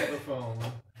paged to the phone.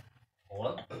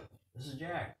 hello? This is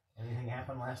Jack. Anything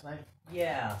happened last night?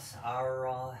 Yes,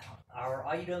 our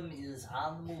item is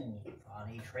on the move on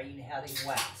a train heading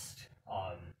west.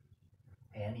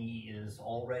 Annie is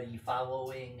already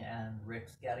following, and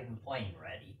Rick's getting the plane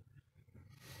ready.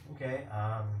 Okay.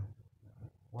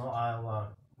 Well,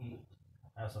 I'll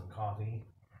have some coffee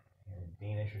and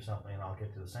Danish or something, and I'll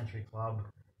get to the Century Club,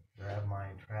 grab my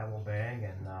travel bag,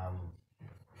 and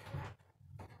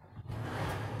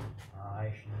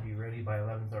I should be ready by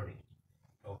 11:30.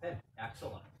 Okay,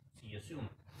 excellent. See you soon.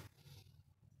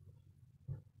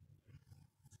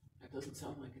 That doesn't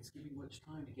sound like it's giving much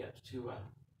time to get to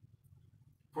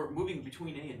for moving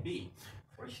between A and B.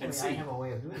 Fortunately, And I C. have a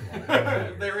way of doing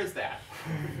that. There is that.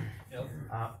 Yep.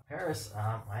 Paris,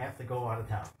 I have to go out of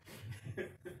town.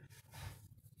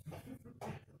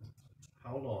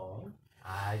 How long?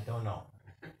 I don't know.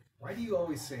 Why do you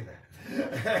always say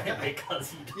that?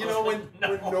 Because he You know, when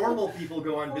doesn't normal people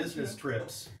go on business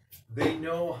trips, they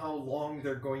know how long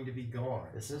they're going to be gone.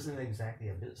 This isn't exactly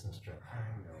a business trip. I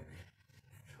know.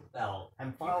 Well,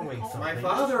 I'm following something. My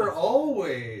father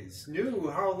always knew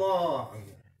how long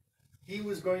he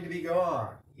was going to be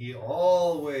gone. He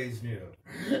always knew.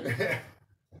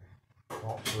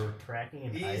 Well, we're tracking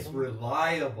an He's item.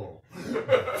 reliable.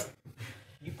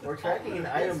 We're tracking an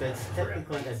item that's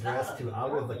technically addressed to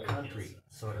out of the country,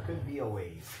 so it could be a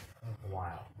ways, a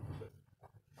while.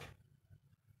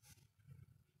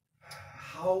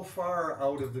 How far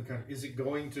out of the country? Is it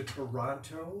going to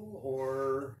Toronto,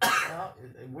 or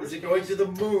Well, is it going to the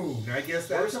moon? I guess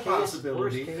that's a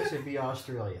possibility. Worst case would be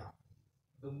Australia.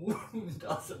 the moon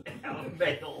doesn't have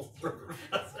mail service.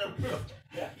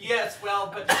 Yes, well,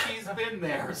 but she's been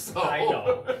there, so I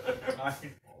know.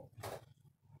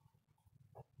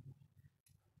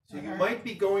 So you might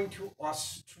be going to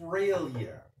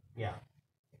Australia. Yeah.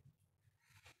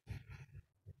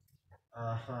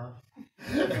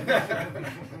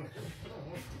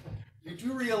 You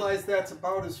do realize that's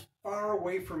about as far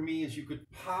away from me as you could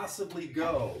possibly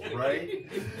go, right?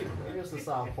 It is the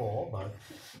South Pole, but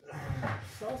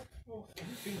South Pole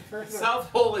would be further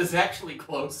South Pole is actually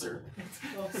closer.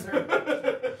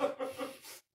 closer.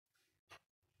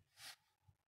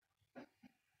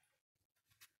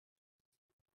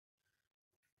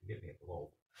 give me a blow.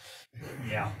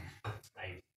 Yeah,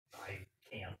 I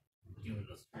can't do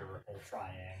the spherical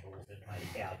triangles in my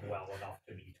head well enough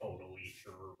to be totally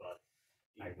sure, but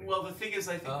I would. Well, the thing is,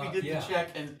 I think we did yeah. the check,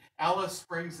 and Alice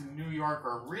Springs and New York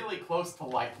are really close to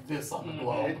like this on the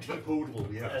globe. Antipodal,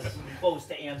 as yes. close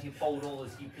to antipodal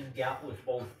as you can get with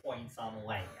both points on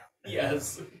land.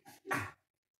 Yes.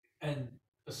 And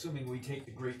assuming we take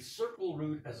the Great Circle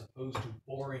route as opposed to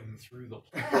boring through the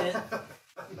planet.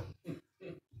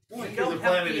 Boy, We 'cause don't the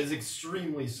have planet the- is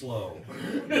extremely slow.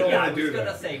 Yeah, I do was gonna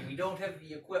that. say we don't have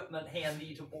the equipment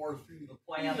handy to bore through the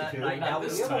planet, You and I do. doubt We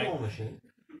this have a time. mole machine.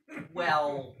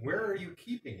 Well, Where are you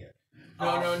keeping it?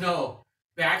 No.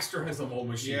 Baxter has a mole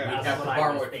machine. Yeah, We'd that's have to what I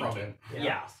borrow was it from thinking. him,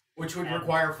 Yes, which would And-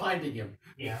 require finding him.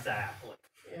 Yeah. exactly.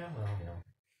 Yeah, well, you know.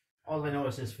 All I know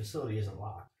is this facility isn't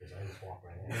locked because I just walk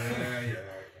right in. Yeah.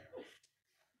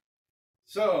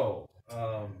 So,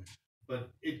 but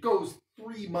it goes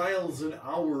 3 miles an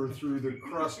hour through the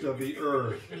crust of the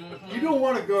earth. You don't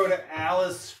want to go to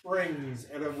Alice Springs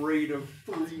at a rate of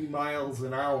 3 miles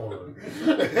an hour.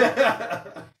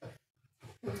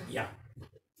 Yeah.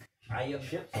 I am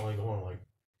Ship's only going like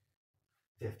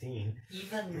 15.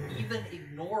 even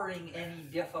ignoring any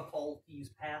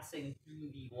difficulties passing through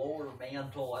the lower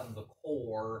mantle and the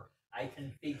core. I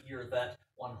can figure that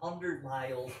 100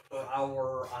 miles per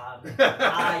hour on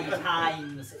I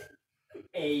times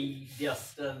a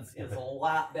distance is a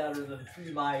lot better than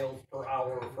 3 miles per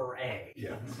hour for A.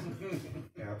 Yes,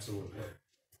 absolutely.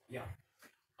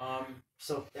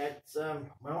 So that's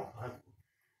well,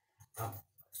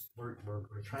 we're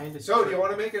trying to. So, do you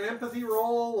want to make an empathy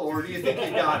roll, or do you think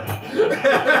you got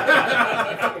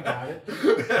I got it.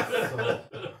 So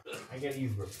I gotta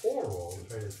use rapport roll to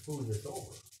try to smooth this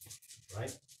over,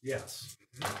 right? Yes.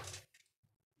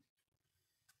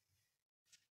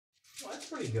 Well, that's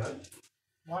pretty good.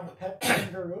 Want a pet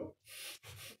kangaroo?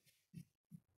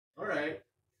 All right.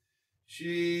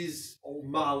 She's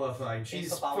mollified.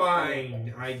 She's about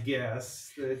fine, I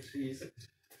guess. That she's.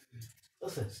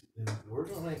 Listen, we're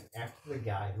going after the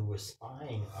guy who was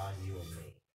spying on you and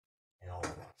me, and all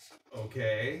of us.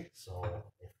 Okay. So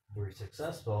if we're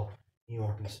successful, he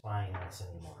won't be spying on us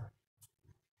anymore.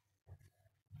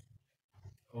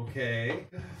 Okay.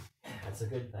 That's a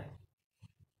good thing.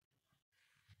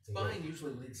 It's a good- Spying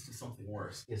usually leads to something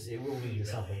worse. Yes, it will lead to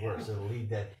something worse. It'll lead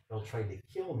that he'll try to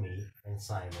kill me and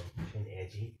Simon and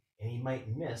Edgy, and he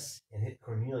might miss and hit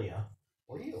Cornelia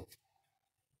or you.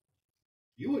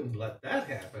 You wouldn't let that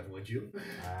happen, would you?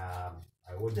 I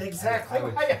wouldn't. Exactly. I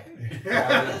would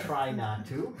try not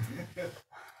to.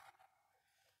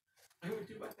 I would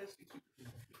do my best to keep it.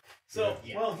 So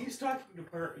while he's talking to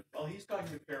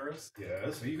Paris,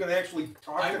 Yes. Are you going to actually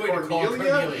talk I'm to going to call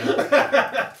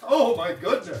Cornelia? Oh my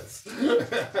goodness.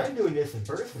 I'm doing this in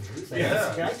person. You say,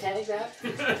 Yeah. Can I tag that?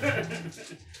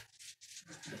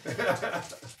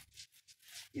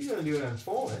 He's going to do it on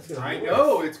phone. That's going to I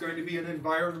know it's going to be an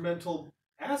environmental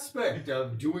aspect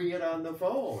of doing it on the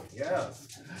phone.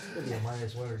 Yes. It's going to be a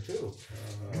 -1 or 2.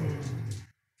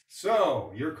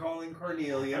 So you're calling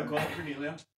Cornelia. I'm calling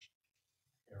Cornelia.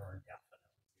 There are definitely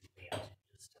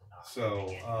advantages to not So,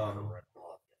 being in um, her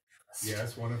love interest.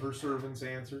 Yes, one of her servants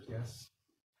answered. Yes.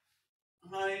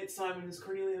 Hi, it's Simon. Is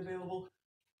Cornelia available?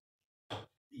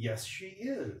 Yes, she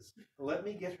is. Let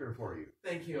me get her for you.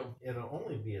 Thank you. It'll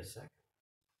only be a second.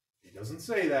 He doesn't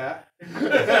say that.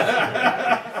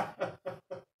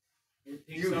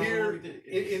 You hear,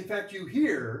 in fact, you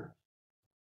hear,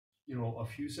 a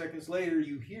few seconds later,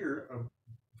 you hear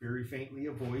very faintly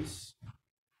a voice,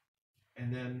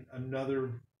 and then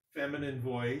another feminine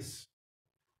voice,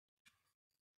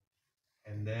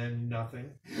 and then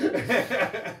nothing.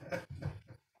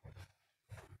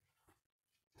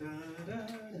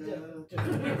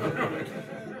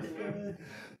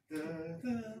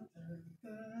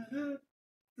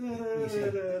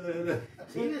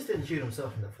 See, he just didn't shoot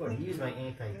himself in the foot. He used my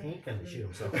anti-tank gun to shoot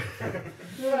himself in the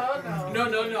foot.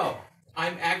 No.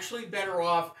 I'm actually better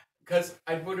off because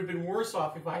I would have been worse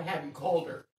off if I hadn't called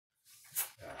her.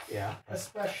 Yeah.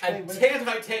 Especially A with,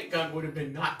 anti-tank gun would have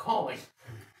been not calling.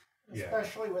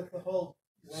 especially with the whole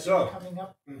wedding So- coming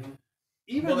up.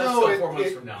 Even Well, that's though still 4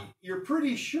 months from now. you're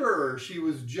pretty sure she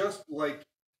was just like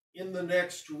in the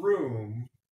next room,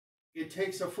 it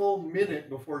takes a full minute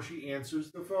before she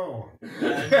answers the phone.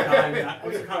 I'm not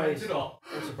going to comment at all.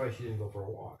 I'm surprised she didn't go for a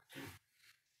walk.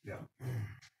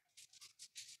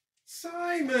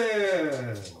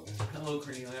 Simon! Hello,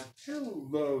 Cornelia.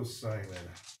 Hello, Simon.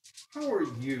 How are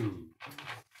you?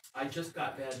 I just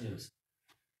got bad news.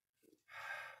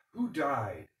 Who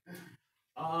died?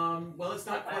 Well, it's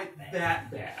not quite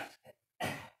that bad,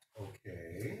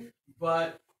 Okay.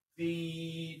 but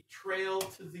the trail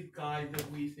to the guy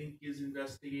that we think is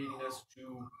investigating us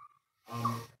to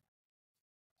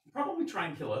probably try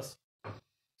and kill us.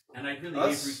 And I'd really hate.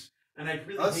 Us? And I'd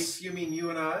really Us? hate. You mean you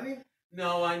and I?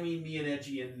 No, I mean me and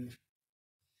Edgy and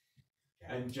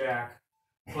Jack.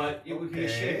 But it would be a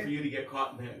shame Okay. for you to get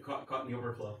caught in the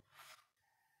overflow.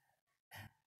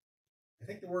 I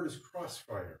think the word is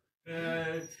crossfire.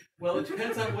 Well, it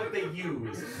depends on what they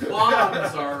use.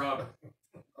 Bombs are.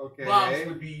 Okay. Bombs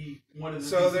would be one of the.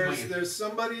 So things you might- there's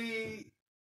somebody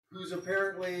who's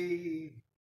apparently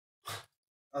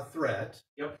a threat.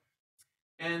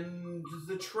 And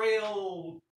the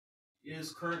trail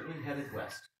is currently headed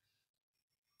west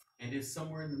and is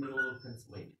somewhere in the middle of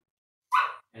Pennsylvania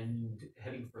and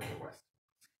heading further west.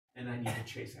 And I need to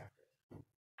chase after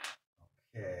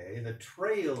it. Okay, the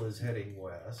trail is heading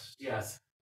west. Yes.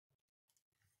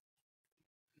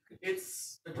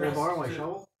 It's Can I addressed borrow my to,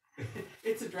 shovel?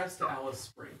 It's addressed to Alice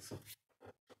Springs.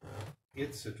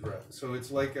 It's addressed, so it's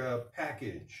like a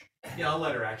package, Yeah, a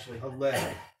letter actually. a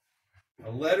letter.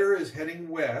 A letter is heading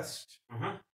west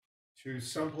Uh-huh. to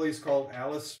someplace called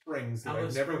Alice Springs that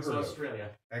Alice I've never Springs, heard Australia.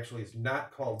 of. Actually, it's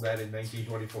not called that in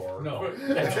 1924. No,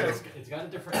 it's got a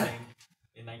different name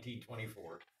in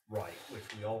 1924. Right, which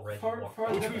we already For looked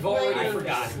the at. we've already players,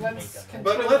 forgotten to make let's them.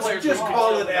 But continue. let's just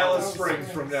call it Alice Alice Springs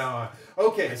Springs. from now on.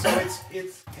 Okay, so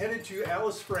it's headed to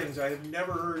Alice Springs. I have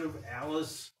never heard of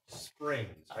Alice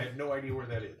Springs. I have no idea where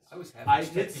that is. I was I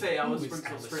did say Alice Springs,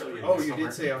 Australia. Oh, you somewhere.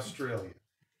 did say Australia.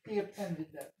 He appended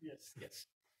that, yes. Yes.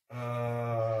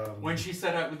 When she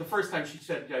said the first time she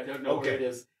said I don't know where Okay. it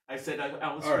is, I said Alice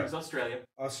All Springs, right. Australia.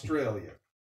 Australia.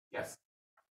 Yes.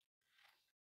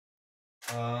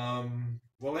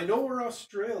 Well, I know where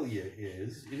Australia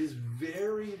is. It is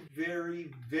very,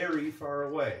 very, very far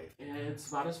away. It's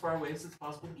about as far away as it's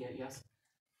possible to get. Yes.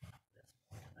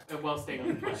 Well, staying on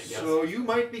the planet. Yes. So you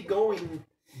might be going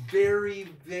very,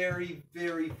 very,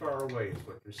 very far away, is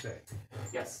what you're saying.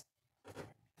 Yes.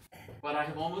 But I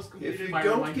have almost If completed you my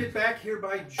don't reminder. get back here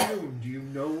by June, do you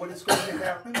know what is going to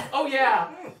happen? Oh yeah.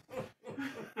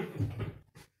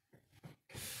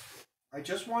 I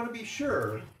just want to be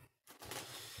sure.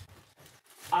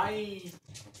 I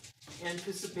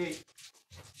anticipate.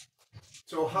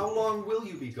 So how long will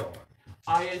you be going?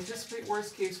 I anticipate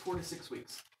worst case 4 to 6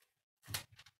 weeks.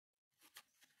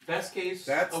 Best case.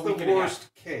 That's a the week and a half.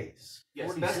 worst case. Yes.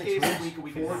 4 to Best 6 case weeks? a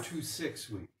week and a 4 half. to 6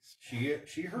 weeks.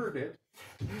 She heard it.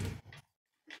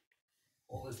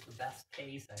 What was the best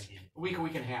case? I didn't. A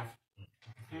week and a half.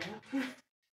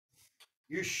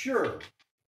 You're sure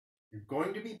you're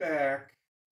going to be back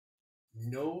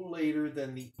no later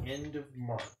than the end of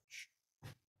March.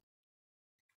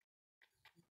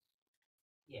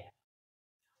 Yeah.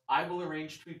 I will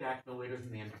arrange to be back no later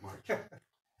than the end of March.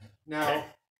 Now,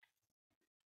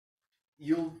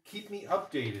 you'll keep me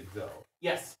updated though.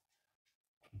 Yes.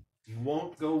 You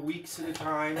won't go weeks at a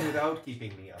time without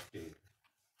keeping me updated.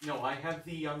 No, I have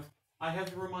the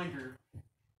reminder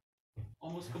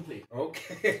almost complete.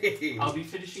 Okay. I'll be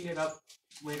finishing it up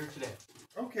later today.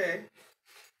 Okay.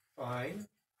 Fine.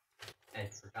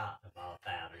 I'd forgotten about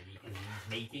that. Is he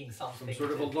making something? Some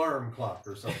sort of to- alarm clock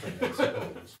or something, I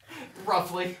suppose.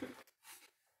 Roughly.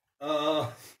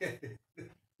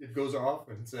 It goes off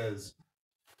and says,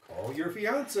 "Call your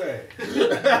fiance."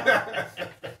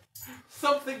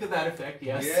 Something to that effect,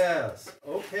 yes. Yes.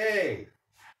 Okay.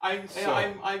 I'm So-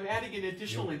 I'm adding an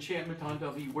additional enchantment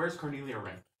onto the Where's Cornelia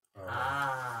ring.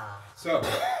 Ah. So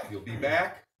you'll be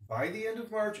back by the end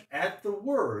of March at the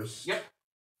worst. Yep.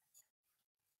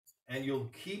 And you'll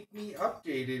keep me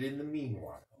updated in the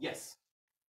meanwhile. Yes.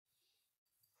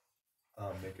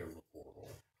 Make a report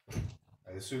roll.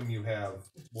 I assume you have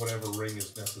whatever ring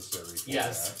is necessary for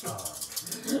Yes.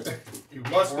 that. You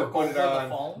must have put it Work over the on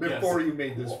phone? before you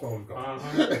made this phone call.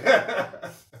 Uh-huh.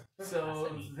 So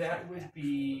That's a neat that fact. would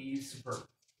be superb.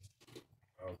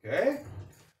 Okay.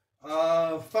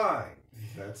 Fine.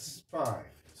 That's fine.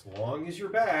 As long as you're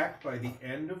back by the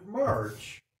end of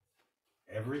March,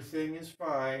 everything is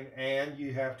fine, and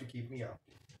you have to keep me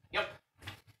updated. Yep.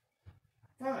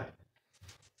 Fine.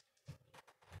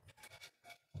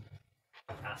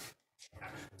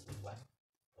 Actually went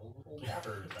a little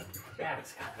better than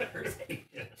Jack's conversation.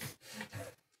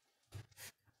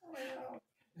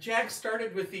 Jack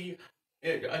started with the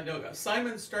no,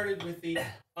 Simon started with the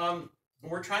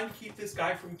we're trying to keep this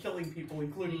guy from killing people,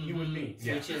 including you and me.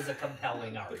 Yeah. Which is a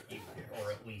compelling argument,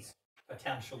 or at least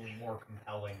potentially more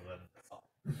compelling than the song.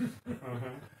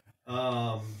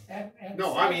 And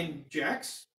No, so- I mean,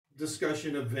 Jack's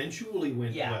discussion eventually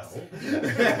went Yes. well.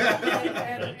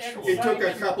 and It took a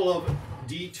Simon- couple of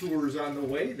detours on the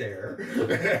way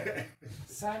there.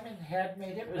 Simon had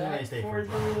made it It was a back nice day for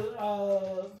for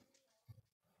the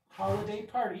holiday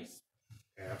parties.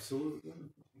 Absolutely.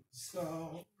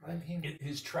 So I mean,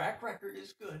 His track record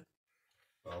is good.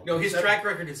 Well, No, his except- track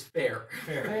record is fair.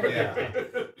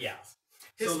 Yeah. Yes.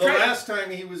 So His the track- last time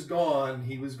he was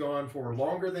gone for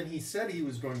longer than he said he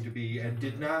was going to be, and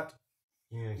did not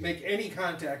Yeah. make any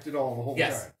contact at all the whole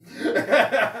Yes. time.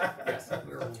 Yes.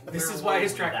 This Where is why were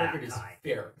his we track that record is time?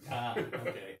 fair.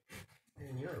 Okay.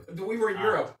 In Europe. We were in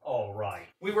Europe. Oh, right.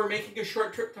 We were making a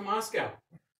short trip to Moscow.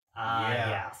 Yeah.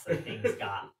 Yes, and things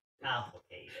got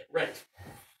complicated. Right.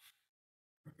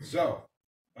 So,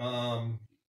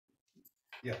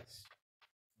 Yes.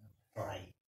 I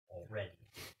already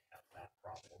have that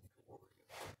problem to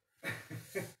worry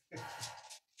about.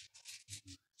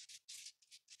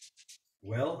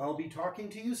 Well, I'll be talking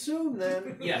to you soon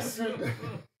then. Yes.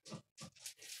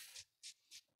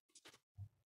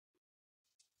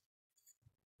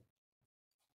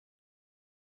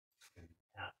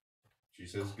 She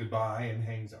says goodbye and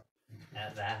hangs up.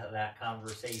 And that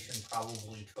conversation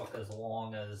probably took as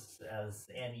long as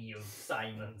any of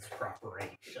Simon's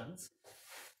preparations.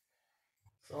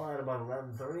 So at about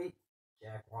 11:30,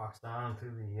 Jack walks down to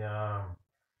the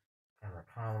kind of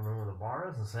the common room of the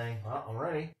bars and saying, "Well, I'm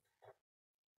ready."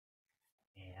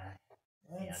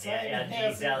 And Simon he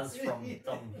has says it.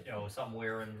 from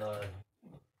somewhere in the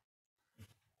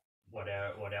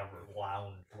whatever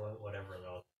lounge, whatever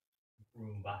the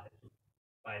room by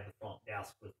the front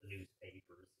desk with the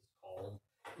newspapers is called.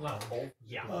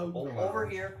 Yeah, over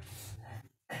here.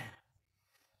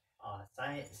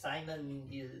 Simon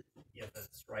is, yeah,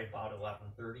 that's right about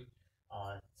 11:30.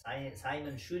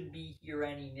 Simon should be here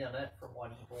any minute from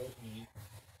what he told me.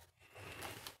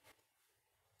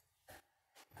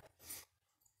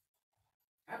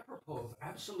 Apropos of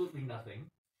absolutely nothing,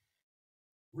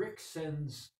 Rick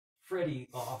sends Freddy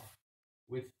off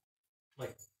with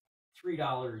like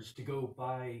 $3 to go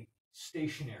buy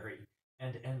stationery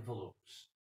and envelopes.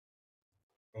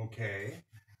 Okay.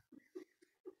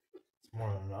 It's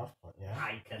more than enough, but yeah.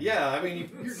 I can. Yeah, I mean,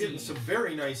 you're getting some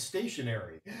very nice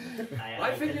stationery.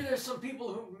 I figure there's some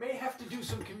people who may have to do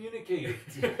some communicating.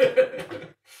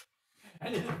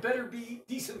 And it better be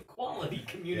decent quality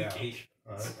communication.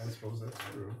 I suppose that's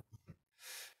true.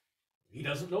 He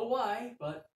doesn't know why,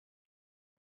 but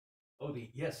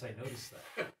yes, I noticed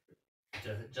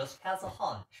that. Just has a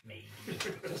hunch, maybe.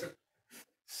 Just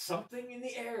something in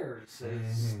the air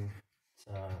says.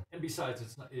 Mm-hmm. And besides,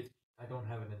 it's not. I don't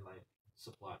have it in my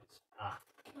supplies.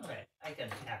 Okay. I can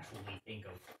actually think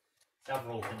of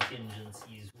several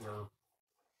contingencies where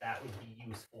that would be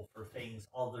useful for things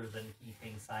other than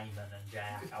keeping Simon and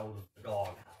Jack out of the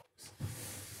doghouse.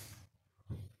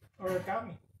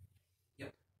 Origami.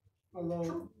 Yep.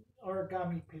 Although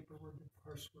origami paper would of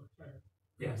course work better.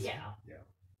 Yes. Yeah. Yeah.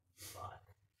 But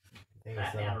Thing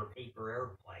that is, matter, paper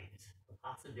airplanes. The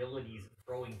possibilities of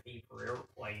throwing paper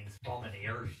airplanes from an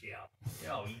airship.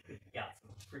 You could get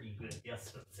some pretty good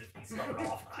distance if you start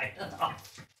off high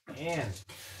enough. and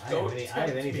I Don't have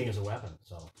tempt anything me. as a weapon,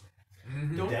 so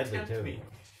Don't deadly tempt too. me.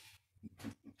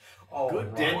 Oh, Good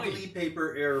right. Deadly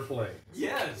paper airplane.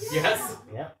 Yes. Yes.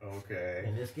 Yep. Okay.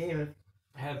 In this game,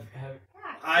 Have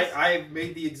I've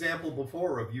made the example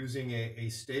before of using a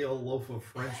stale loaf of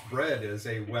French bread as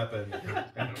a weapon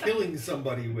and killing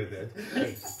somebody with it.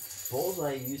 hey,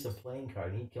 Bullseye used a playing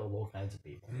card and he killed all kinds of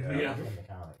people. Yeah. In the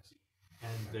comics.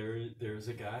 and there's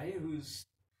a guy who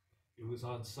was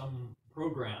on some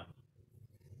program,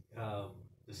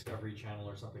 Discovery Channel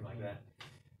or something like that,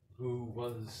 who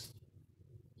was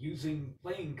using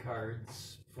playing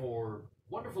cards for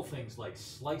wonderful things like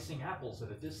slicing apples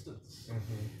at a distance,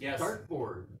 Yes.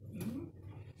 dartboard,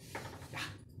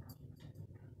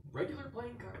 regular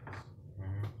playing cards,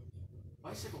 Mm-hmm.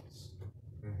 bicycles.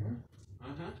 Mm-hmm.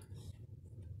 Uh-huh.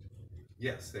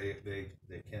 Yes, they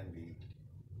can be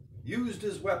used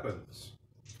as weapons,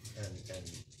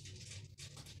 and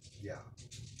yeah.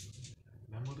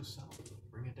 Memo to self: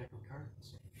 bring a deck of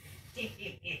cards.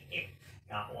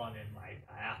 Got one in my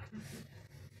pack.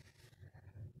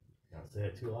 Don't say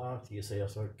it too loud till you say I'll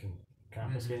start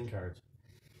confiscating cards.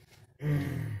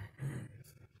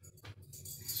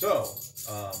 So,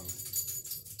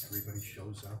 everybody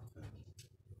shows up and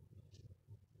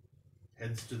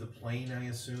heads to the plane, I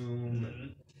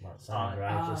assume. About Simon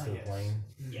drives us to the yes. plane.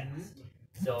 Yes.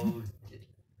 Mm-hmm.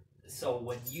 So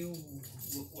when you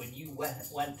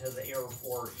went to the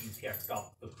airport, you picked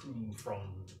up the crew from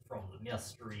the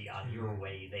mystery on your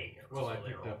way there. Well, I So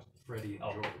picked they're up Freddie and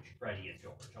all- George. Freddie and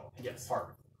George. Okay. Yes. Part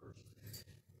of the crew.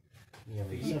 You know,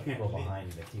 there's some people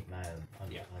behind that keep an eye on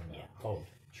the Yeah. boat.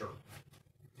 Sure.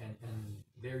 And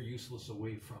they're useless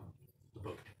away from the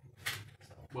boat.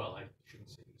 Well, I shouldn't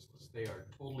say useless. They are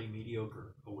totally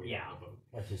mediocre away Yeah. from the boat.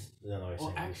 Which is another way of Well,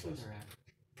 saying actually, useless. they're average.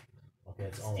 Okay,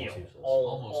 it's almost Still, useless.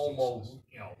 Almost almost useless.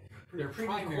 you know, Their pretty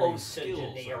primary close to skills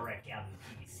are- generic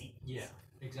NPCs. Yeah,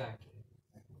 exactly.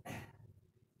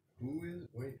 Who is?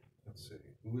 Wait, let's see.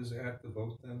 Who is at the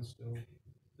boat then? Still.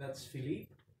 That's Philippe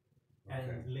and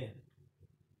Okay. Lynn.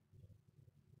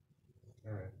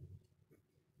 All right.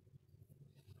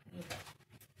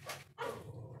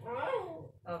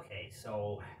 Okay,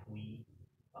 so we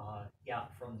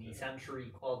got from the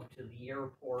Century Club to the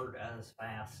airport as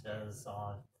fast as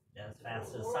as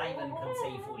fast as Simon can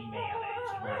safely manage,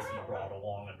 unless he brought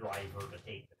along a driver to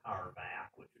take the car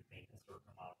back, which would make a certain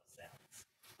amount of sense.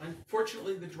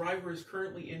 Unfortunately, the driver is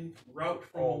currently en route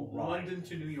from London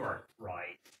to New York.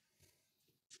 Right.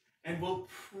 And we'll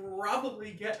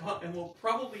probably get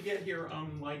here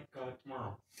like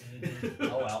tomorrow.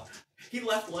 Oh well. He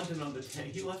left London on the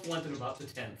 10th. He left London about the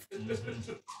 10th.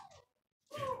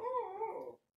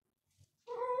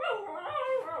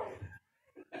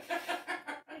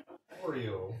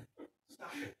 Oreo.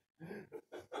 Stop it.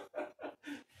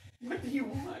 What do you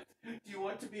want? Do you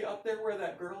want to be up there where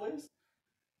that girl is?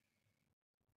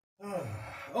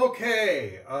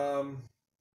 Okay. No.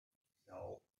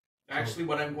 Actually,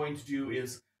 what I'm going to do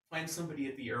is find somebody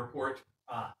at the airport.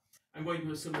 I'm going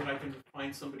to assume that I can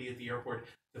find somebody at the airport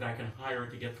that I can hire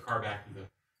to get the car back to the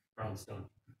brownstone.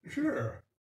 Sure.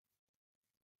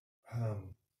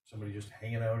 Somebody just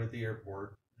hanging out at the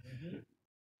airport.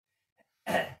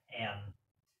 And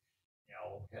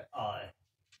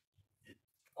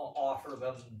offer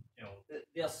them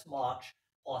this much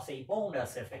plus a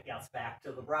bonus if it gets back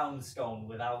to the brownstone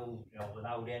without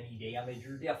any damage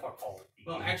or difficulty.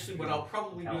 Well, actually, what I'll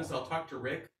probably do is I'll talk to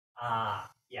Rick.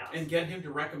 Yeah. And get him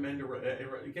to recommend a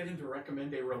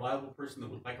reliable person that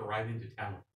would like a ride into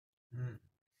town.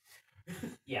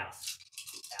 Yes.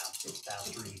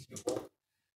 That's reasonable.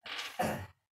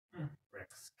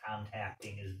 Rick's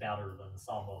contacting is better than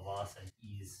some of us, and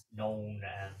he's known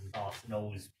and thus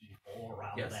knows people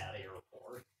around that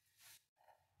airport.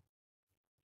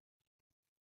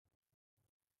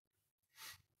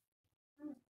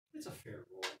 It's a fair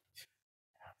roll.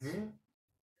 That's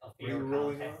a fair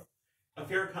rolling contact. A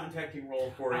fair contacting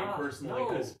role for a person like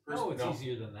this. No, it's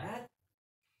easier than that.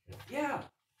 Yeah.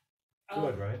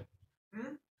 Good, right?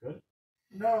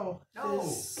 No. No.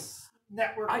 This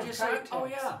network I of just say, contacts. oh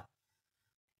yeah.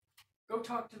 Go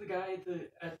talk to the guy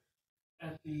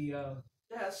at the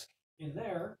desk in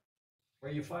there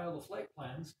where you file the flight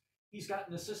plans. He's got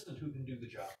an assistant who can do the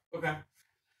job. Okay.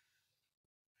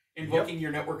 Invoking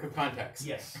your network of contacts.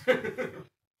 Yes.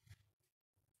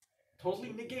 Totally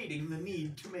negating the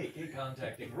need to make a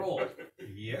contacting roll.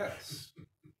 Yes.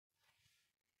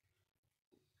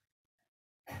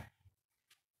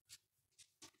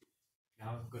 Now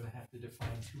I'm going to have to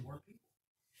define 2 more people.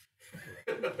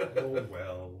 Oh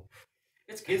well.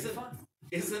 It's kind of fun.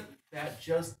 Isn't that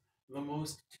just the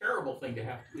most terrible thing to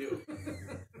have to do? Let's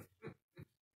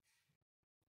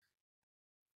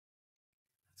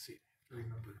see. I have to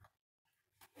remember.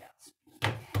 Yes.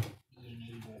 Being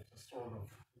able to sort of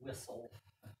whistle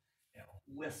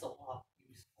up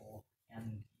useful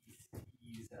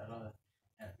NPCs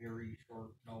at very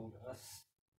short notice.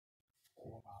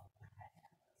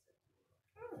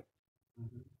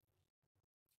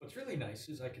 What's really nice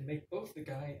is I can make both the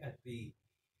guy at the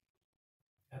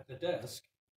desk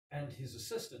and his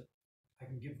assistant. I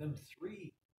can give them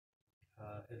 3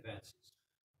 advances.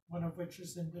 One of which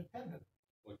is independent.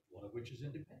 One of which is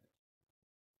independent.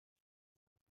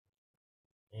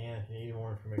 And if you need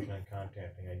more information on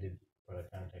contacting, I did put a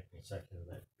contacting section of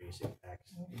that basic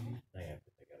facts thing I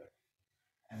put together.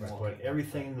 And I put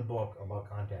everything in the book about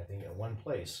contacting in one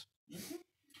place.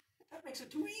 That makes it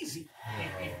too easy.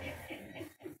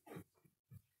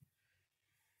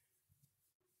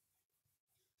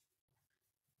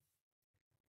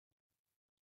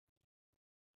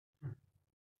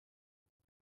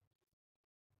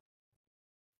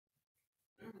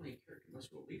 Normally, a character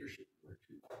must roll leadership in order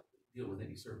to deal with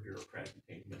any sort of bureaucratic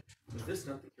containment. But this is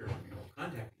not the character can roll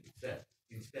contacting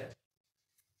instead.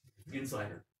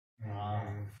 Insider.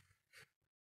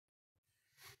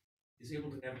 He's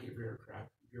able to navigate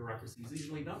bureaucracies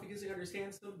easily, not because he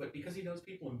understands them, but because he knows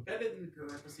people embedded in the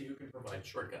bureaucracy who can provide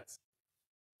shortcuts.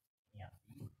 Yeah.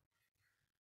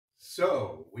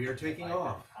 So we are taking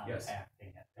off. Yes.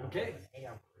 Contacting at Okay. an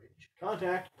average.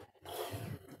 Contact.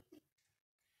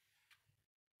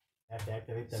 Have to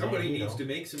activate the Somebody Magneto. needs to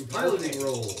make some piloting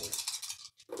rolls.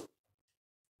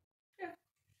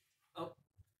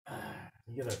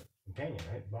 You get a companion,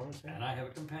 right? Bonus. And I have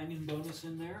a companion bonus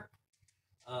in there.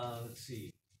 Let's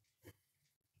see.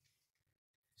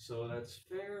 So that's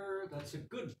fair. That's a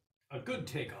good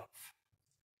takeoff.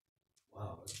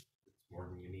 Wow, that's more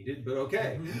than you needed, but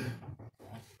okay.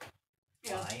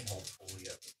 Yeah. Fine, hopefully.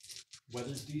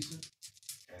 Weather's decent.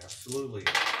 Absolutely.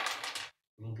 A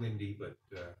little windy, but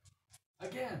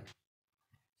Again,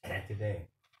 Not today.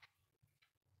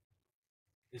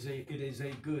 it is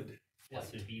a good.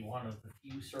 This would be one of the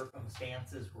few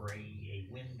circumstances where a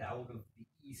wind out of the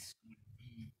east would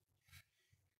be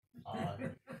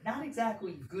not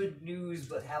exactly good news,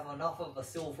 but have enough of a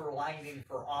silver lining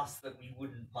for us that we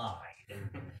wouldn't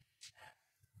mind.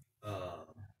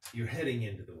 you're heading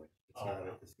into the wind. It's Oh, not.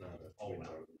 no. It's not a Oh, wind no.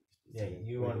 out. Yeah,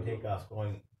 you want to take off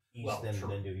going east Well, and sure.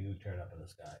 then do a U-turn up in the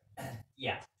sky.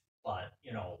 Yeah, but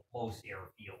most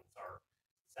airfields are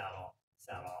set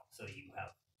off so you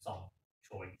have some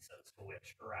choice as to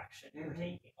which direction you're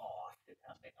taking off,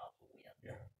 depending on the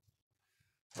wind.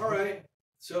 All right.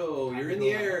 So Time you're to in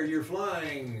the go. air. You're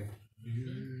flying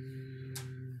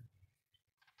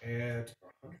at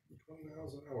 120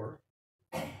 miles an hour.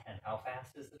 And how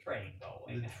fast is the train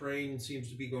going? The train seems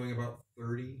to be going about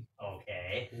 30,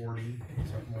 Okay. 40,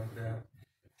 something like that,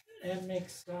 And make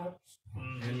stops.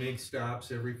 and makes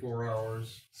stops every 4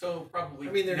 hours. So probably.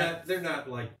 I mean, they're not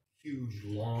like huge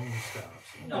long stops.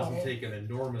 It No. doesn't take an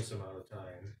enormous amount of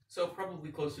time. So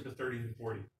probably closer to 30 than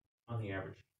 40 on the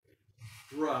average.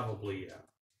 Probably, yeah.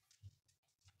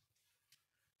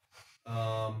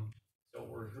 So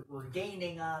we're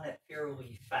gaining on it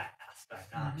fairly fast.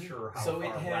 I'm not sure how So far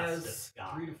it west has it's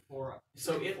gone. 3 to 4.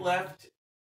 So it left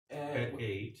at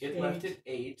 8. It left at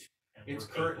 8. And It's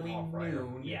we're taking currently off right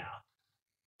noon. Yeah.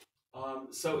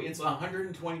 So it's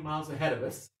 120 miles ahead of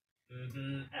us.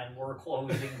 And we're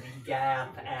closing the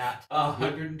gap at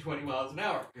 120 miles an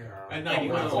hour. Yeah. At 90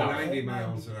 Oh, miles well, an hour. 90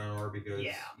 miles an hour because,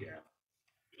 Yeah.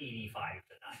 85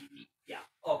 to 90. Yeah.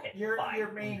 Okay. Your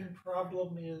fine. main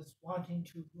problem is wanting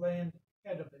to land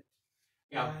ahead of it.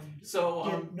 Yeah. And So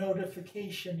get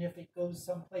notification if it goes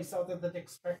someplace other than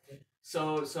expected.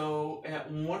 so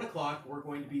at 1 o'clock we're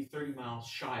going to be 30 miles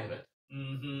shy of it.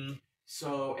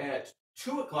 So at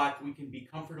 2 o'clock we can be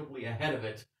comfortably ahead of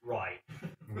it. Right.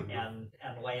 and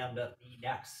land at the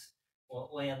next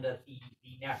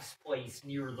the next place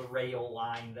near the rail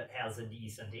line that has a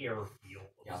decent airfield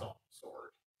of Yeah. some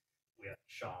sort.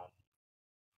 Which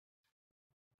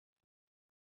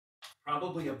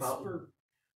Probably about Pittsburgh.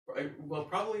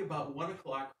 probably about 1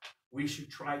 o'clock. We should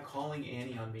try calling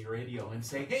Annie on the radio and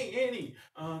say, "Hey, Annie,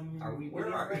 Are we where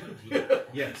within are range?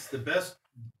 Yes, the best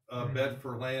bet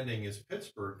for landing is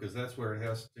Pittsburgh because that's where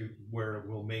it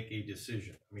will make a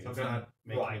decision. I mean, it's Okay. not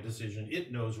making a Right. decision;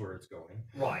 it knows where it's going.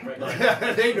 Right.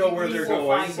 Right. They know where We they're will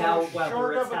going. find out whether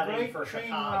Short it's of a heading great for train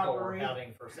Chicago or robbery.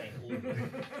 heading for St.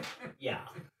 Louis. Yeah.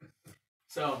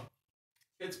 So,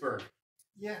 Pittsburgh.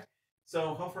 Yeah.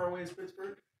 So, how far away is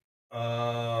Pittsburgh?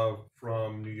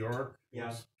 From New York, Yeah.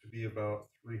 looks to be about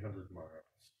 300 miles.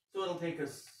 So it'll take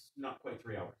us not quite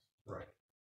 3 hours. Right.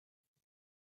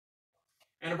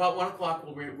 And about 1 o'clock,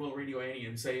 we'll radio Annie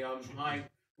and say, "Hi,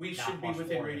 we Not should be much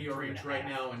within more than radio 2.5 range right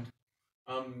now,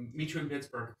 and meet you in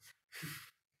Pittsburgh."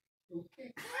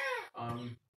 Okay.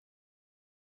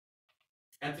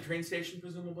 At the train station,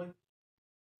 presumably.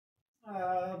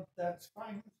 That's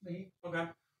fine with me. Okay.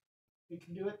 We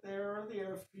can do it there or the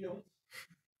airfield.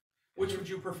 Which would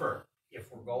you prefer? If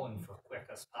we're going for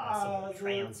quickest possible the-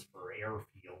 transfer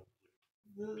airfield.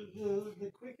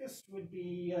 The quickest would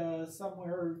be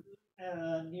somewhere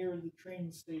near the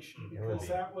train station It would because be.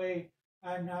 that way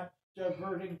I'm not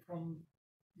diverting from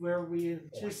where we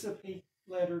anticipate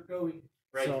ladder going.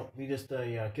 Right. So we just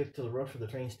get to the roof of the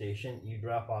train station. You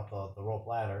drop off the rope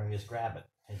ladder and you just grab it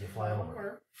as you fly over.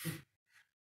 Or-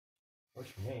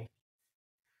 Works for me.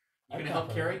 You gonna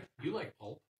help carry? You like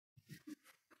pulp?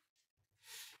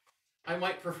 I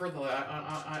might prefer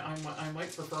I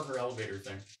might prefer her elevator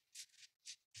thing.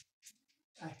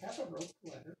 I have a rope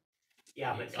ladder.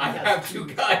 Yeah, but I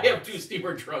have two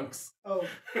steamer trunks. Oh,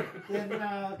 then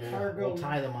cargo. We'll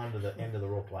tie them onto the end of the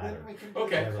rope Then ladder. we can do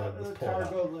Okay. the Let's pull it up.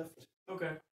 cargo lift.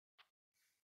 Okay.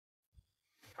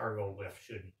 cargo lift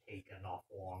shouldn't take enough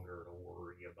longer to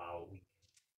worry about. We can,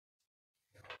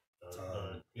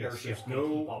 the Yes, airship there's can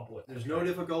no- keep up with There's it. no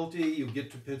difficulty. You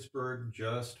get to Pittsburgh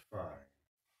just fine.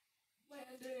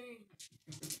 Landing.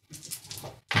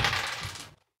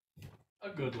 A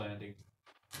good landing.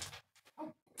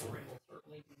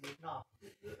 Certainly would not.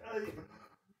 Uh,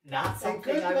 Not A something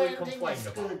good I would landing complain is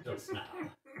about good. just now.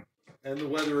 And the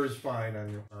weather is fine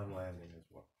on landing as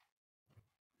well.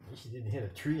 She didn't hit a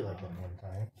tree like that one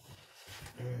time.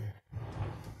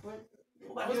 but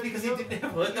Well, that was you'll- because he you'll- didn't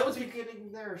have. That you'll was be because,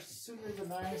 getting there sooner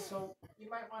than I, so you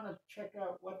might want to check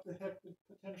out what the heck the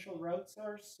potential routes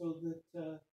are, so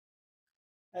that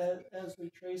as we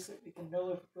trace it, we can know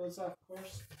if it goes off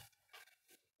course.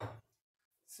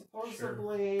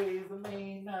 Supposedly, the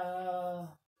main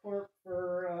port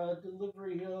for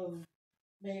delivery of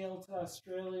mail to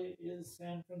Australia is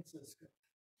San Francisco.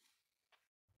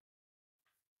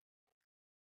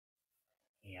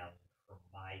 And from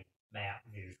my map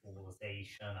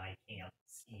visualization, I can't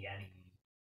see any.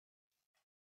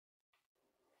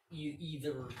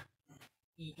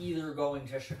 Either going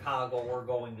to Chicago or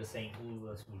going to St.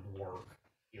 Louis would work,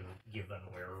 given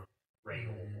where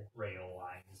rail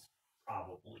lines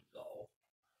probably go.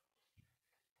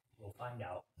 We'll find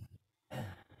out.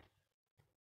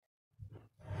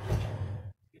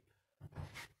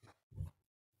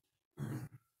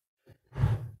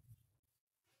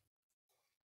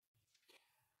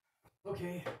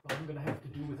 Okay, well, I'm gonna have to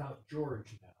do without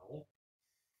George now.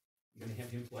 You're gonna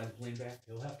have him fly the plane back,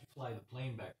 He'll have to fly the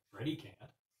plane back. Freddy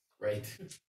can't. right?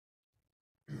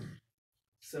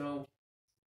 So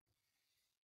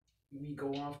we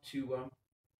go off to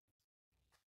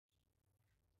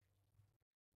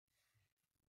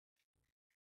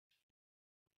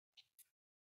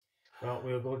Well,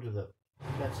 we'll go to the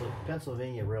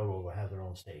Pennsylvania Railroad will have their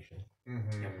own station.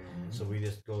 So we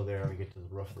just go there and we get to the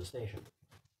roof of the station.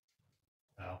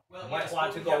 Well, Well, you might yes, want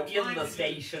but to we go have time in the to do-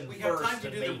 station we have first time to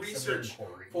and do the make some research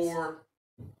inquiries. for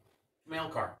mail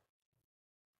car.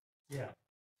 Yeah.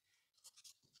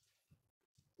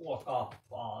 Look up,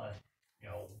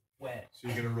 when. So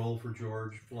you're gonna roll for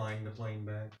George flying the plane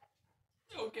back?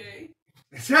 Okay.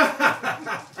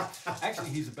 Actually,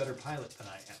 he's a better pilot than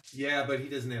I am. Yeah, but he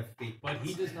doesn't have feet. But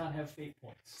he does not have fate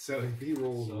points. So if he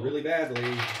rolls So- really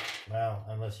badly, Well,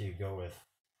 unless you go with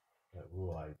that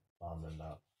rule I found in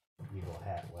the Evil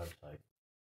Hat website.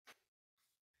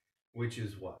 which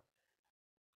is what?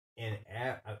 In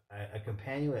a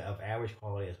companion of average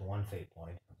quality is 1 fate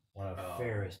point. One of Oh.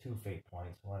 fair is 2 fate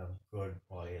points. One of good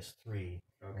quality is 3.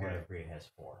 And one Okay. of great has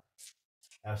 4.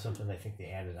 That was something I think they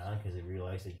added on because they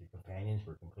realized that your companions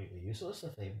were completely useless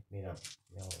if they made a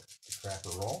crap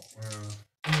or roll.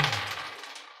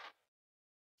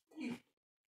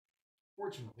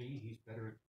 Fortunately, he's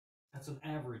better. That's an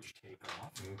average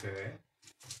takeoff. Okay.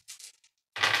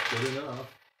 Good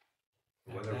enough.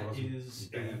 And Weather that wasn't is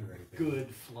bad a or anything.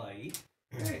 good flight.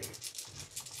 Hey.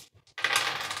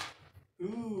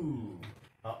 Ooh,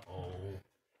 Uh-oh.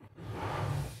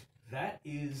 that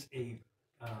is a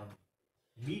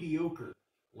mediocre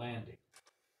landing.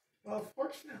 Well,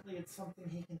 fortunately, it's something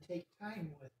he can take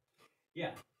time with.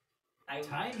 Yeah,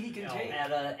 time he can You know, take.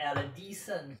 at a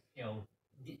decent,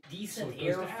 decent So it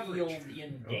goes to airfield average.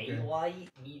 in Okay. daylight,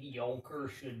 mediocre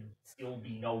should still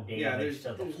be no damage Yeah, there's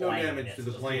to the no plane. damage to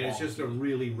the plane. It's just a wonky.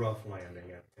 really rough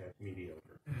landing at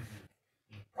mediocre.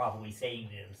 He's probably saying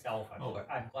to himself,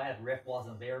 I'm glad Rick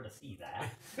wasn't there to see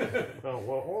that. Well,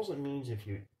 all it means if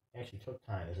you actually took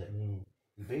time is it mean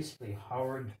you basically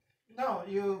hovered. No,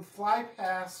 you fly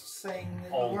past saying that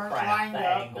you Oh weren't crap, lined the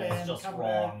up angle's and just come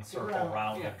wrong, back to circle ground.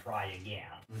 around Yeah. and try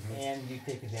again. And you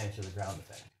take advantage of the ground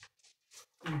effect.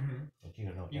 Mm-hmm. But you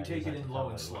don't know what You that take is. it I in can low tell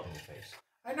and by the look slow. in your face.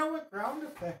 I know what ground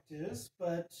effect is,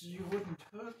 but you wouldn't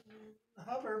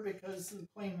hover because the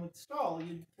plane would stall.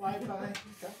 You'd fly by and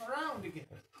come around again.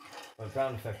 But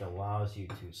ground effect allows you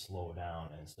to slow down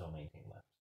and still maintain lift.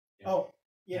 Oh,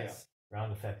 yes.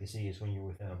 Ground effect, you see, is when you're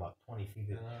within about 20 feet.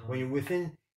 When you're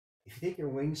within, if you take your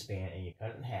wingspan and you cut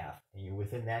it in half, and you're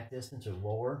within that distance or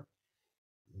lower,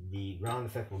 the ground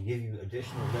effect will give you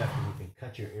additional lift, and you can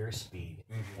cut your airspeed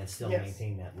and still Yes.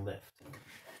 maintain that lift.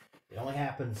 It only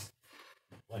happens,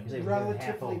 like I say, within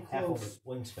Relatively half of close. the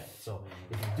wingspan. So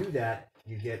if you do that,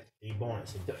 you get a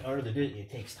bonus. In order to do it, it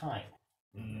takes time.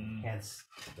 Hence,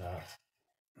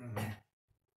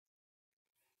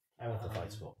 I went to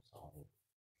flight school, so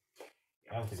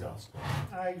I went to ground school.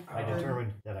 I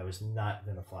determined that I was not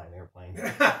going to fly an airplane.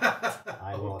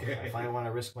 I will. Okay. If I want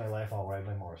to risk my life, I'll ride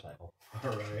my motorcycle. All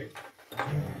right.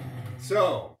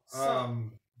 So,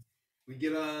 we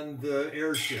get on the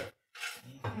airship.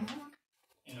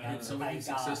 Did And somebody I got,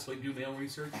 successfully do mail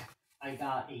research? I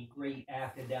got a great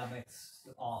academics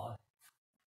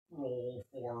role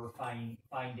for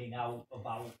finding out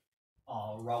about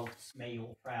routes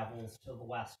mail travels to the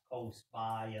west coast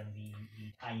by and the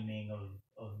timing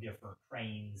of different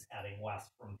trains heading west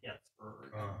from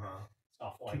Pittsburgh and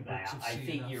stuff like bricks that. of I C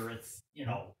figure enough? it's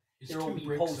Is there will 2 be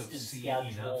bricks of posted C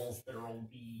schedules. There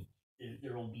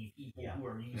will be people Yeah. who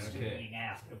are used to Okay. being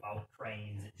asked about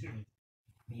trains. It shouldn't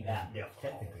be that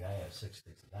difficult. Technically, I have 6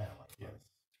 sticks of dynamite. Yes.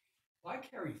 Well, I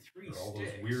carry 3 For all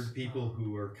sticks. those weird people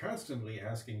who are constantly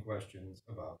asking questions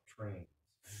about trains.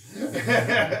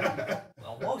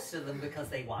 Well, most of them because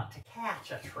they want to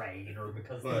catch a train or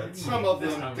because they But need some it. of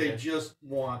This them, time they we- just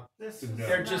want This to is know.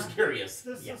 They're just not- curious.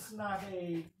 This Yeah. is not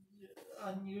a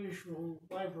unusual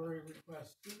library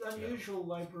request. The unusual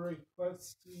library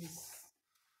request is.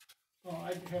 Oh,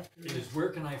 I'd have to. It is where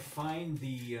can I find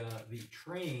the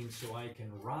train so I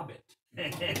can rob it?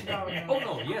 No, Oh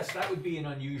no, yes, that would be an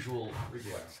unusual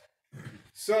request.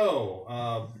 So,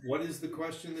 what is the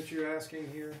question that you're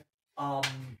asking here?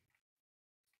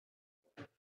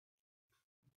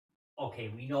 Okay,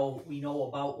 we know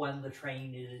about when the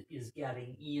train is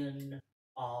getting in.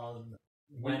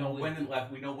 We know when it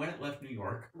left. We know when it left New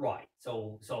York. Right.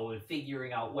 So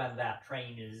figuring out when that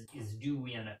train is due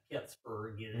in at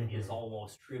Pittsburgh is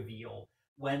almost trivial.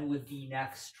 When would the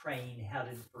next train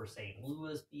headed for St.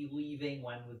 Louis be leaving?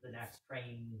 When would the next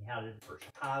train headed for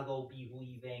Chicago be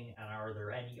leaving? And are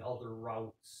there any other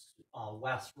routes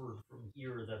westward from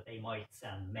here that they might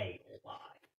send mail by?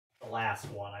 The last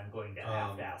one I'm going to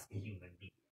have to ask a human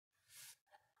being.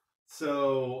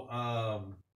 So,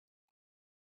 I'm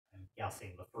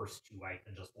guessing the first two I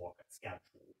can just look at schedule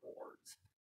boards.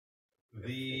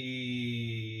 the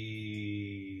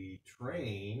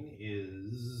train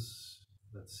is,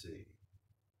 let's see.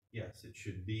 Yes, it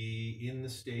should be in the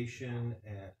station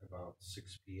at about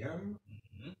 6 p.m.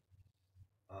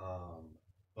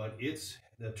 But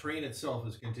the train itself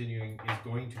is going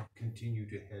to continue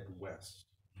to head west.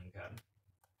 Okay.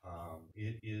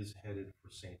 It is headed for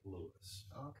St. Louis.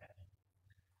 Okay.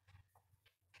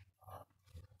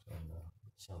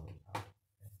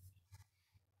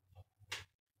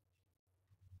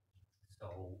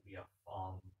 So if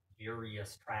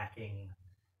various tracking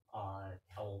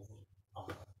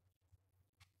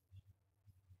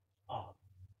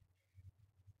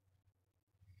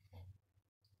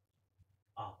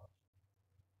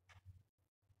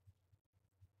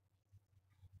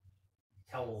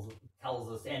tells tells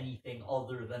us anything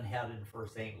other than headed for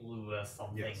St. Louis,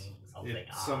 something Yes. something If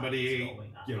odd somebody, is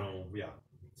going on.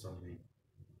 somebody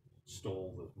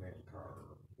stole the mail car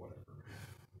or whatever.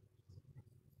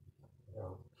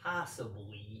 Or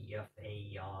possibly if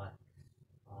a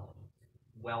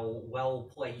well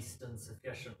placed and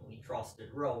sufficiently trusted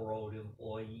railroad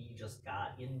employee just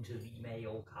got into the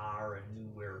mail car and knew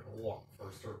where to look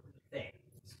for certain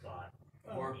things, but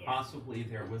Or yeah. possibly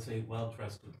there was a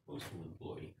well-trusted postal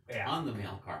employee Yeah. on the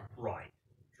mail car. Right,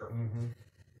 sure.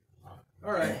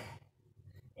 All right.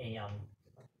 And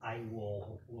I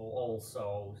will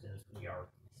also, since we are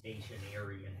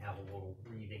stationary and have a little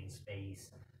breathing space,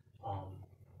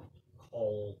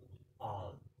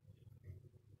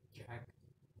 Jack,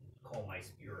 call my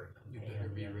spirit you companion. better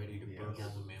be ready to burn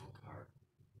Yes. the mail car.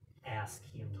 Ask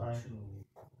him Time. to,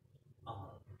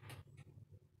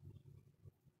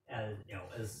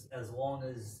 as long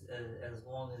as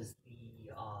the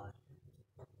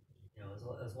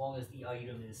as long as the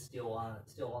item is still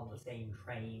on the same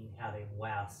train heading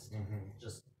west,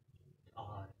 just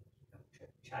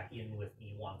check in with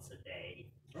me once a day,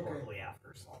 Okay. shortly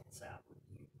after sunset would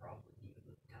be probably be a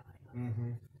good time.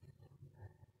 Mm-hmm.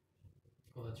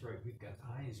 Oh, that's right. We've got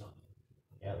eyes on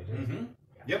it. Yeah, we do. Mm-hmm.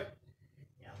 Yep.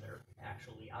 Yeah, there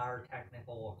actually are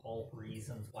technical occult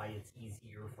reasons why it's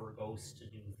easier for ghosts to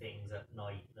do things at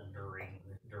night than during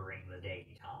the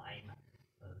daytime,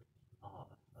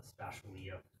 especially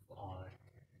if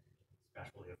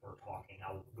we're talking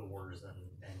outdoors and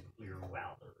clear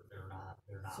weather. They're not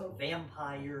So-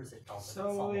 vampires. It doesn't So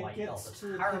it sunlight gets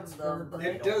doesn't to harm Pittsburgh, them. But right?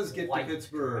 they It does don't get to like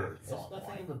Pittsburgh. There's nothing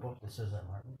sunlight. in the book that says that,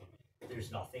 Martin.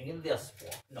 There's nothing in this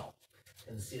book. No,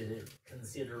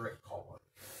 consider it color.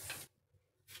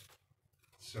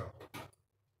 So,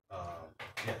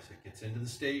 yes, it gets into the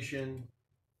station.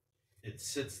 It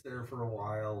sits there for a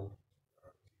while.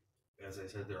 As I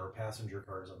said, there are passenger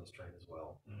cars on this train as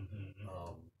well. Mm-hmm.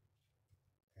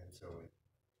 And so it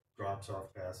drops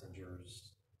off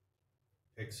passengers,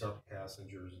 picks up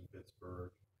passengers in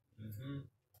Pittsburgh, Mm-hmm.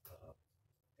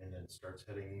 and then starts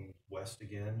heading west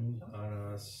again on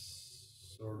a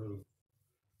sort of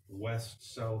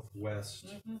west-southwest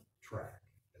track.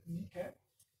 Okay.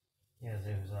 Yeah,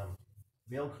 there was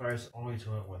mail cars always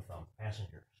went with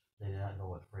passengers. They did not go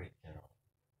with freight generally.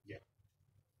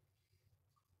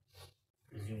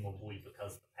 Presumably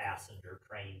because the passenger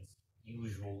trains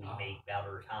usually make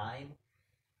better time.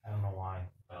 I don't know why,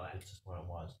 but Okay. it's just what it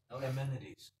was.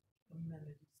 Amenities.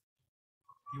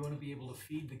 You want to be able to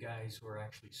feed the guys who are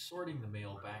actually sorting the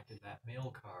mail back in that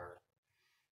mail car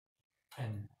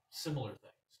and similar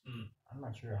things. I'm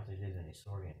not sure if they did any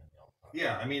sorting in the mail car.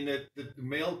 Yeah, I mean, the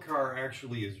mail car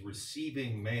actually is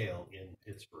receiving mail in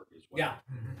Pittsburgh as well. Yeah,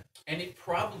 and it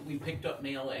probably picked up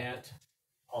mail at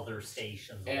Other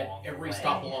stations at along every the way.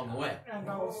 stop along the way. And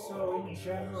also, in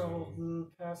general,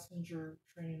 the passenger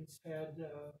trains had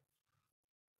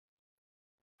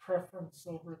preference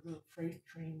over the freight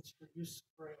trains for use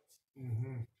of rails.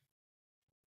 Mm-hmm.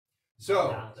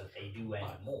 So, Not that they do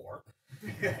anymore.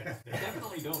 They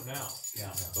definitely don't now.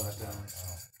 Yeah, But but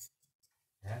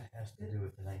that has to do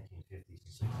with the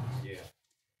 1950s and 60s. yeah.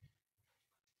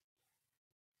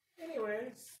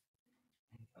 Anyways,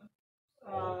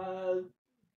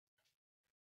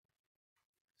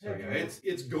 So yeah,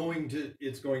 it's going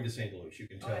to St. Louis. You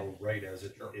can tell right as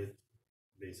it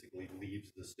basically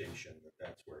leaves the station,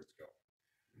 that's where it's going.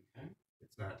 Okay.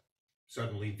 It's not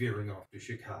suddenly veering off to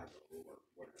Chicago or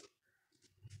whatever.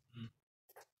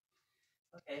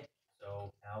 Okay,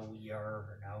 so now we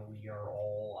are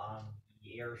all on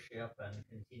the airship and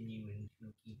continuing to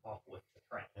keep up with the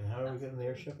train. And how do we get in the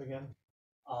airship again?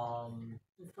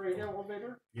 Freight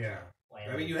elevator? Yeah.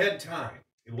 Landing. I mean, you had time.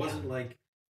 It wasn't like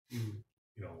you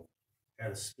know,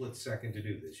 had a split second to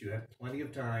do this. You had plenty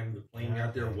of time. The plane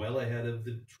got there well ahead of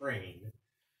the train,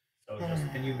 So just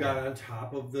and you got on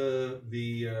top of the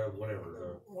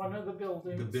whatever One of the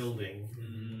buildings. the building,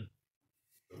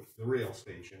 the rail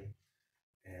station,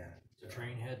 and The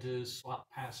train had to swap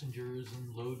passengers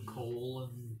and load coal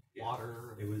and Yeah.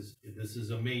 water. it was. This is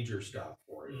a major stop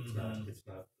for you. It's not. It's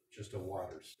not just a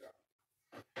water stop.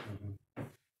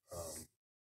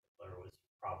 there was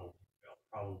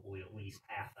probably at least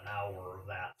half an hour of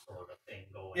that sort of thing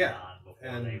going Yeah, on before they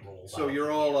And rolled so out. you're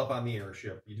all up on the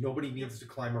airship. Nobody needs to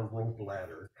climb a rope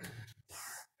ladder.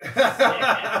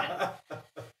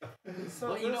 So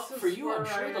Well, you know, this for is you, I'm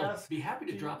where sure I they'll ask, be happy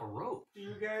to do drop a rope. Do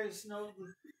you guys know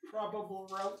the probable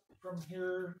route from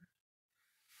here?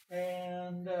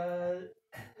 And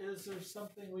is there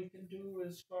something we can do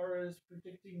as far as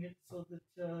predicting it so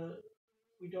that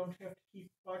we don't have to keep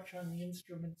watch on the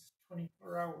instruments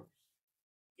 24 hours?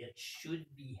 It should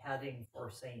be heading for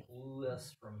St.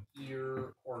 Louis from here,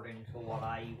 according to what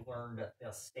I learned at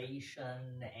the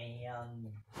station, and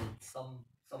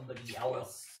somebody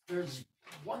else. There's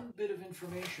one bit of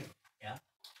information. Yeah?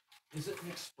 Is it an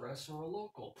express or a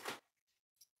local?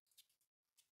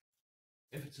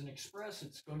 If it's an express,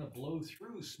 it's going to blow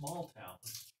through small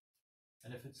towns.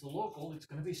 And if it's a local, it's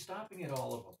going to be stopping at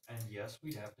all of them. And yes,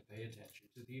 we'd have to pay attention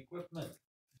to the equipment.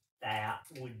 That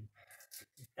would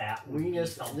We be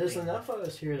just something. there's enough of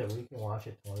us here that we can watch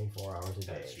it 24 hours a day.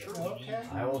 That's true. Okay.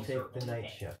 I will take the Certainly night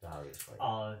can. shift, obviously.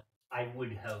 I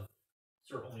would have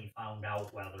certainly found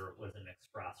out whether it was an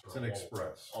express or It's a an local.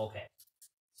 express. Okay,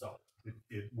 so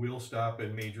It will stop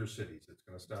in major cities. It's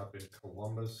going to stop in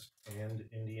Columbus and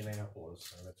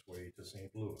Indianapolis on its way to St.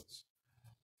 Louis.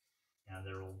 and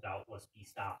there will doubtless be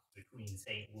stops between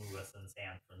St. Louis and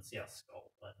San Francisco,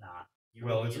 but not.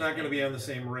 Well, it's as not going to be many on the as-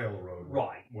 same railroad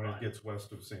Right, when right. it gets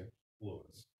west of St.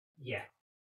 Louis. Yeah.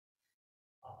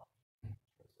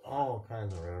 All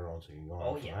kinds of railroads you can go on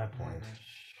Oh, from yeah. that point.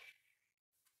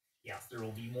 Yes, there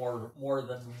will be more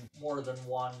than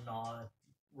one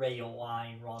rail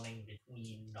line running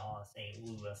between St.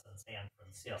 Louis and San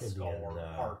Francisco in, or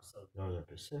parts of Northern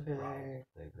Pacific, Right.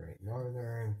 the Great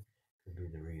Northern, could be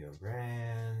the Rio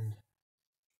Grande.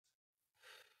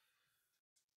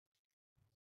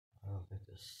 I don't think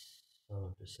the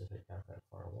Southern Pacific got that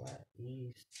far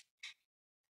east.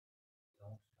 don't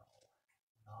know.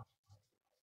 Not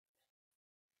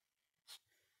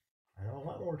I know a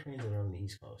lot more trains that are on the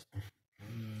East Coast.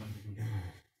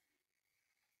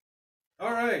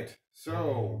 All right.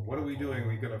 So, what are we doing? Are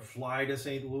we going to fly to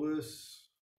St. Louis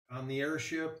on the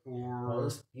airship, Well,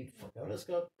 or let's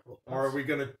go. are we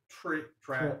going to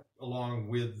track along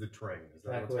with the train? Is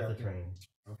that back what's with the happening?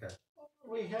 train? Okay.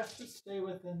 We have to stay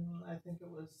within, I think it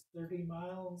was 30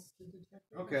 miles to detect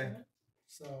it. Okay. wasn't it?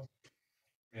 So,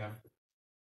 Yeah.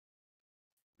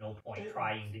 No point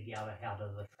trying to get ahead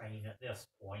of the train at this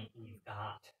point. We've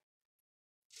got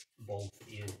both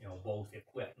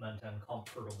equipment and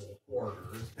comfortable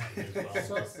quarters. Might as well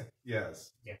So- just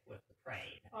Yes. stick with the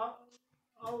train.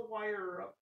 I'll wire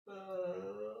up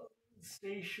the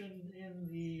station in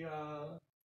the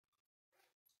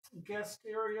guest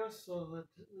area so that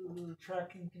the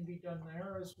tracking can be done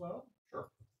there as well.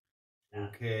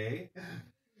 Okay.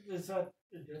 Is that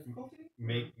a difficulty?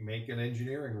 Make an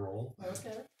engineering roll.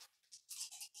 Okay.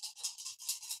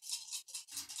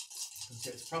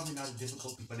 It's probably not a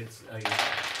difficulty, but it's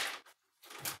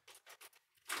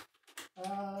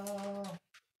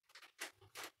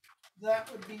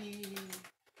That would be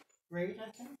great, I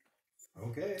think.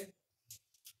 Okay.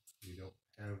 You don't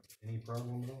have any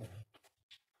problem at all.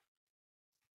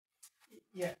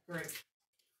 Yeah, great.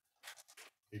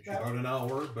 Takes you about an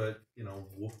hour, but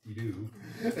whoop-de-doo.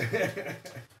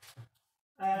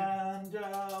 And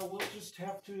we'll just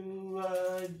have to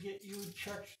get you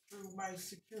checked through my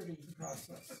security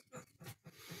process.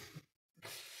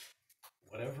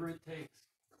 Whatever it takes.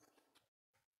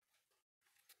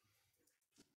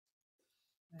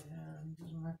 And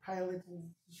my pilot will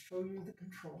show you the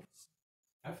controls.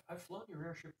 I've flown your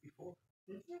airship before.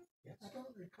 Did you? Yes. I don't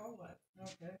recall that.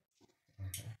 Okay.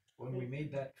 When we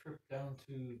made that trip down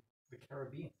to the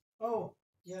Caribbean. Oh,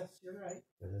 Yes, you're right.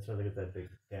 That's why they get that big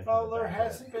dent. Well, in the there back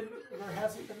of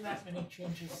hasn't been that many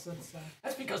changes since then.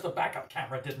 That's because the backup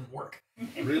camera didn't work.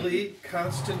 Really?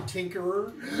 Constant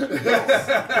tinkerer?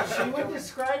 She would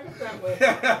describe it that way.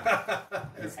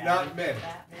 It's not many.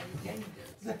 That many changes.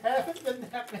 There haven't been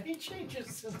that many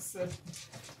changes since then.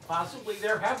 Possibly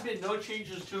there have been no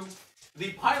changes to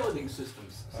the piloting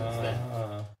systems since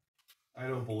then. I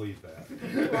don't believe that.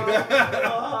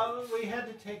 Well, we had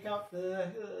to take out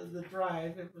the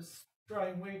drive. It was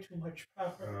drawing way too much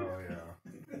power. Oh,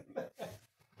 yeah.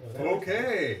 it.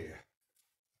 Okay.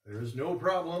 There's no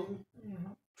problem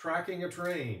Mhm. tracking a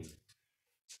train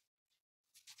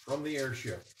from the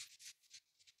airship.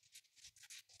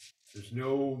 There's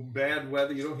no bad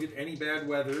weather. You don't hit any bad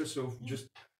weather, so just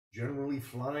generally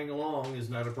flying along is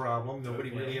not a problem. Nobody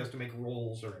Okay. really has to make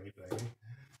rolls or anything.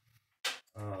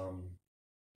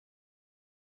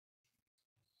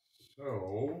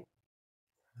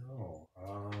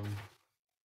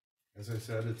 As I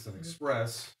said, it's an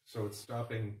express, so it's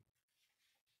stopping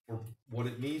for what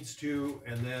it needs to,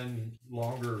 and then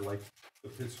longer, like the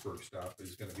Pittsburgh stop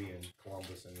is going to be in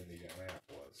Columbus and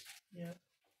Indianapolis. Yeah.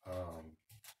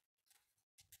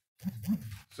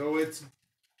 So it's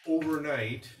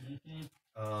overnight,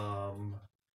 Mm-hmm.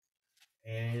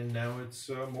 and now it's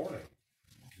morning.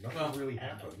 Nothing Well, really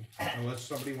happened, unless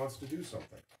somebody wants to do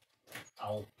something.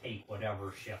 I'll take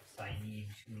whatever shifts I need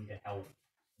to help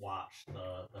watch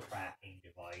the tracking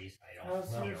device. I don't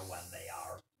How's know yours? when they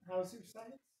are. How's your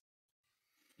science?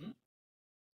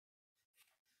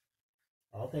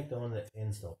 I'll take the one that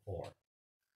ends till 4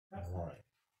 in the morning.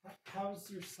 How's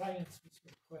your science was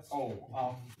requested?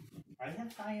 Oh, I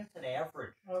have science at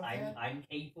average. Okay. I'm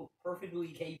perfectly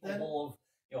capable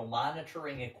of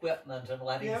monitoring equipment and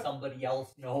letting Yep. somebody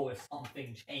else know if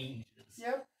something changes.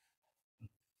 Yep.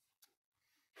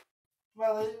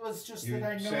 Well, it was just You're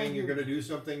that I know saying you're you. going to do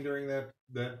something during that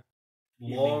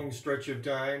Evening. long stretch of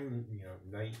time,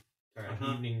 night time,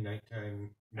 Uh-huh. evening,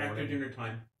 nighttime, After morning. dinner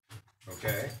time.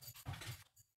 Okay.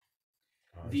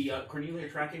 The Cornelia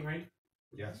tracking ring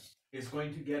Yes. is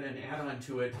going to get an add-on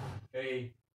to it,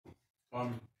 a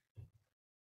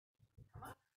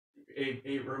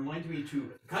remind me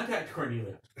to contact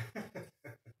Cornelia.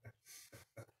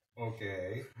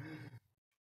 Okay.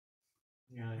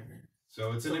 Yeah,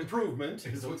 So it's an improvement.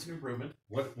 so it's an improvement.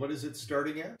 What is it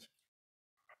starting at?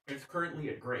 It's currently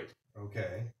at great,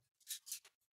 Okay.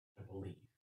 I believe.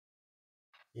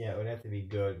 Yeah, it would have to be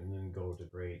good and then go to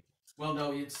great. Well,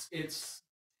 no, it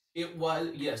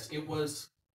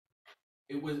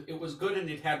was good, and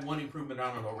it had one improvement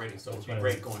on it already, so it'd be That's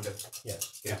great fine. going to.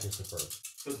 Yes, Yeah. it's just the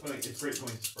first. So it's great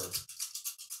going to Spurs.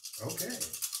 Okay.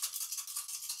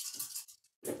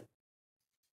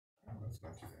 Oh, that's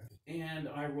not too bad. And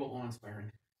I roll on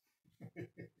inspiring.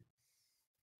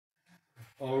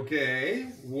 Okay.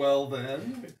 Well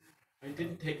then. I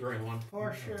didn't take very long.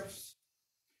 4 shifts.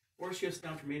 4 shifts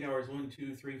down from 8 hours. 1,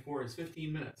 2, 3, 4 is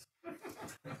 15 minutes.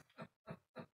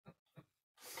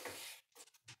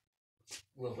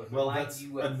 Will it Well, remind that's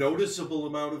you a of noticeable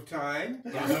amount of time,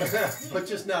 but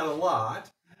just not a lot.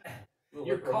 will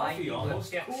Your it remind coffee you of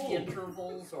almost 50 cooled.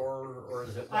 intervals, or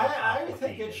is it more I think it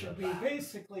complicated should be than that?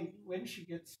 basically when she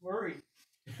gets worried.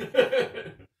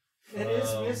 It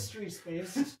is mystery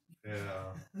space.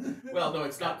 Yeah. Well, no,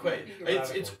 it's not quite.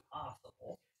 Theoretically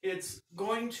possible. It's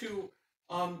going to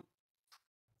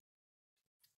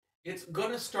it's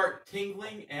gonna start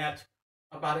tingling at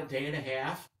about a day and a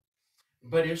half,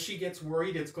 but if she gets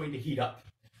worried, it's going to heat up.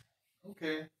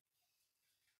 Okay.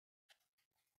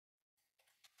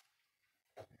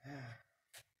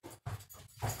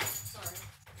 Sorry.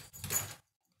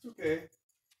 It's okay.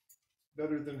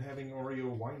 Better than having Oreo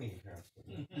whining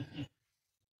constantly.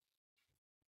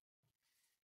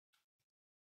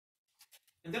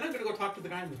 And then I'm gonna go talk to the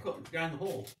guy in the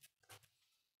hole.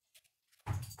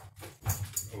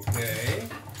 Okay.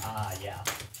 Yeah.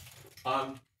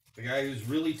 The guy who's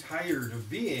really tired of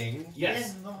being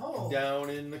Yes. In the hole. down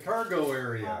in the cargo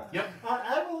area. Yep.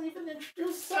 I will even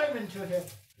introduce Simon to him.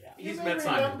 Yeah. You He's may met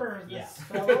Simon. remember this Yeah.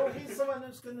 fellow. He's the one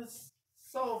who's going to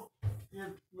solve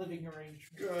your living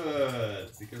arrangement.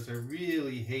 Good, because I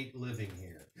really hate living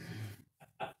here.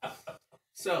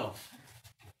 So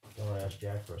Don't ask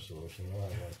Jack for a solution. We'll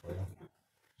have one for you.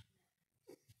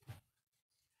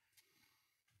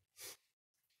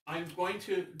 I'm going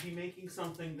to be making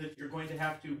something that you're going to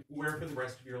have to wear for the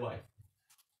rest of your life.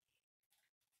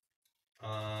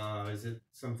 Is it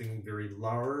something very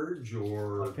large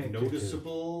or A pink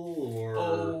noticeable or?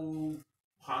 Oh,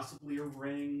 possibly a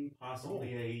ring,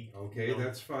 possibly Okay,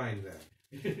 that's fine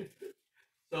then.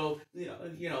 So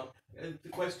The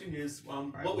question is, I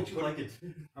what would will you put- like it?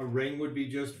 A ring would be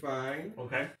just fine.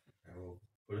 Okay. I will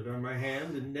put it on my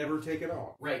hand and never take it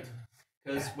off. Right.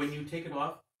 Because when you take it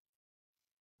off,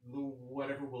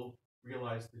 whatever will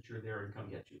realize that you're there and come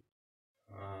get you.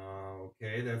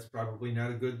 Okay, that's probably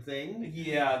not a good thing.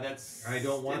 Yeah, that's. I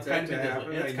don't want it's that kind to of a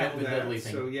happen. It's I kind know of a deadly that.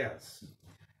 thing. So yes.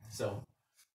 So,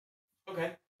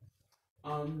 okay.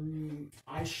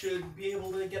 I should be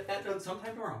able to get that done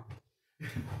sometime tomorrow.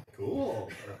 Cool.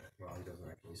 Well, he doesn't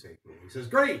actually say cool. He says,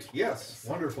 "Great. Yes.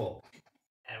 Wonderful."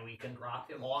 And we can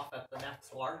drop him off at the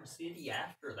next large city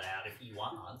after that if he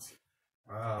wants.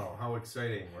 Wow, how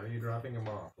exciting! Where are you dropping him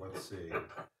off? Let's see.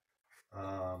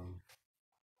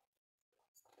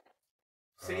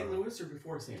 St. Uh, Louis or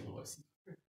before St. Louis?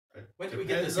 It When do we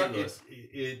get to depends St. on-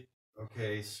 Louis?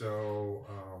 Okay, so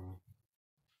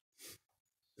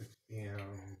 6 p.m.,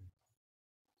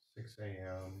 6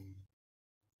 a.m.,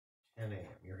 10 a.m.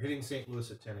 You're hitting St. Louis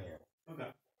at 10 a.m. Okay.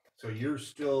 So you're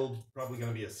still probably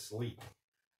going to be asleep.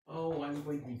 Oh, I'm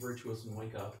going to be virtuous and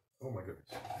wake up. Oh my goodness.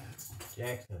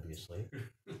 Jack's gonna be asleep.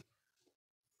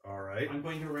 All right. I'm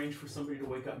going to arrange for somebody to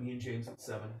wake up me and James at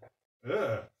 7.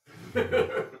 Ugh.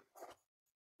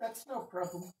 That's no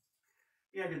problem.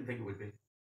 Yeah, I didn't think it would be.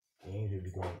 James would be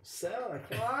going, 7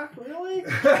 o'clock? Really?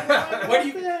 What do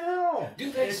you- the hell?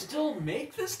 Do they still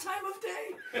make this time of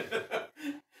day?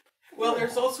 Well,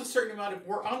 there's also a certain amount of.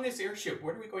 We're on this airship.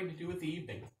 What are we going to do with the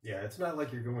evening? Yeah, it's not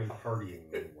like you're going partying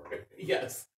anywhere.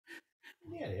 Yes.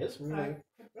 Yeah, it is. We're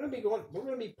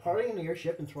gonna be partying in the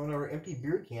airship and throwing our empty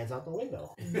beer cans out the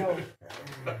window. No.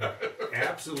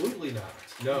 Absolutely not.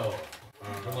 No.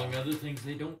 Among other things,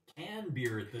 they don't can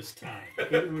beer at this time.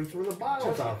 We threw the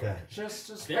bottles out there. Just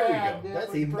as There we bad. go. That That's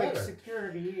would even break better.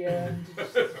 security and.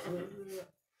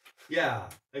 Yeah,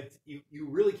 you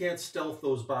really can't stealth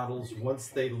those bottles once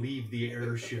they leave the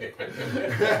airship.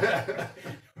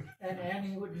 And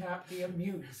Annie would not be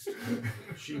amused.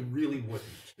 She really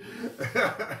wouldn't.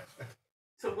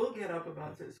 So we'll get up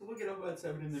about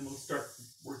 7, and then we'll start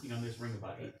working on this ring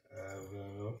about 8.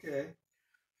 Okay.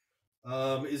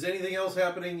 Is anything else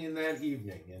happening in that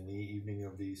evening? In the evening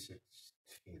of the 16th,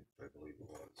 I believe it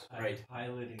was. Right.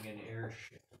 Piloting an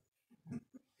airship.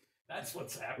 That's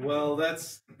what's happening. Well,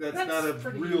 that's not a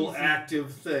pretty real easy.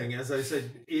 active thing. As I said,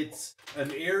 it's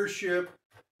an airship.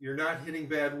 You're not hitting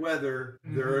bad weather.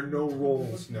 There are no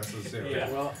rolls necessary.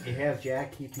 Yeah. Well, you have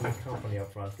Jack keeping you company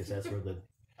up front because that's where the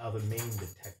other main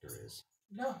detector is.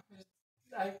 No,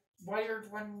 I wired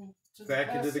one to Back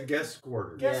the into the passage. guest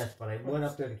quarters. Yes. Yes, but I went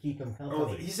up there to keep him Oh,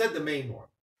 company. he said the main one,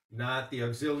 not the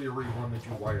auxiliary one that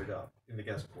you wired up in the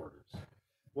guest quarters.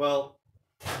 Well,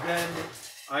 then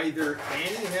either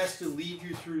Annie has to lead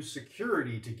you through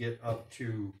security to get up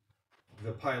to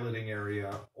the piloting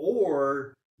area,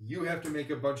 or you have to make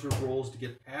a bunch of rolls to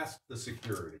get past the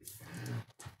security.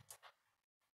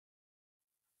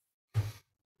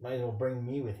 Might as well bring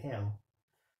me with him.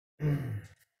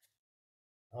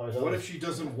 What if she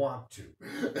doesn't want to?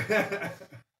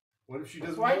 What if she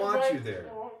doesn't Why want you there?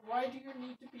 Why do you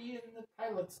need to be in the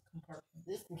pilot's compartment?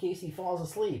 Just in case he falls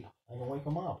asleep, I can wake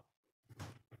him up.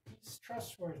 He's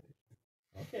trustworthy.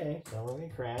 Okay, so when we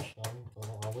crash,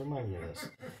 I'll remind you of this.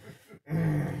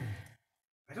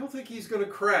 I don't think he's going to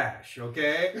crash,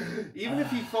 okay? Even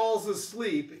if he falls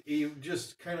asleep, he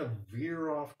just kind of veer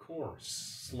off course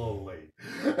slowly.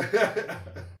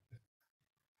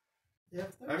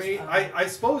 I mean, I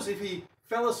suppose if he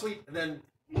fell asleep and then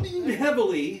leaned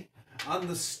heavily on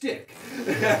the stick.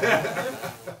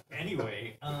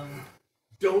 Anyway,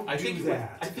 Don't I do think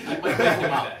that. I think you might wake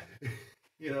him up.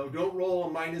 You know, don't roll a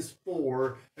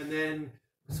 -4 and then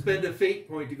spend a fate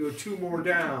point to go 2 more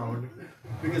down,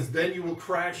 because then you will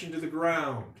crash into the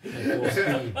ground. At full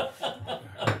speed.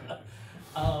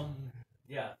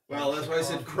 yeah. Well, that's why I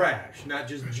said crash, not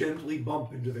just gently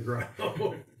bump into the ground.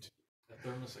 A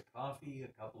thermos of coffee, a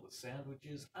couple of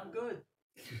sandwiches. I'm good.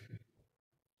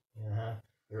 Uh-huh.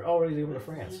 You're already going to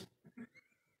France.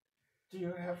 Do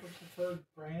you have a preferred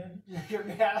brand? You're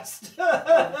asked.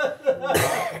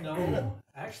 No,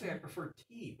 actually, I prefer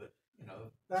tea, but you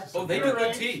know. That's Oh, they do your good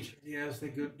range. tea. Yes, they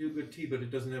do good tea, but it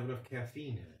doesn't have enough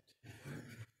caffeine in it.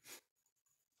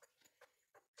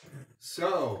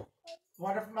 So,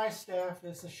 One of my staff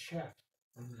is a chef.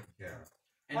 yeah.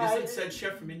 And is it said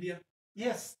chef from India?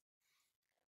 Yes.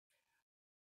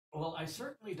 Well, I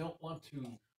certainly don't want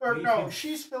to. Or leave no, him-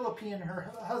 she's Philippine.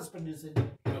 Her husband is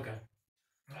Indian. Okay.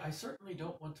 I certainly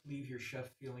don't want to leave your chef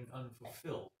feeling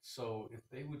unfulfilled. So if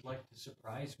they would like to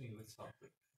surprise me with something,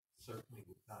 certainly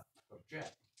would not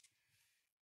object.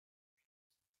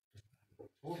 I'm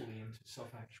totally into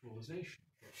self-actualization.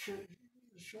 Should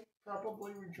she'll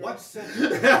probably What? rejoice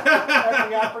at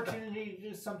the opportunity to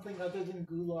do something other than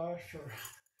goulash or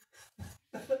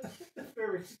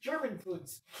various German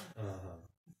foods.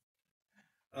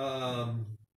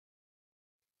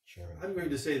 Sure. I'm going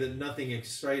to say that nothing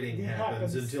exciting It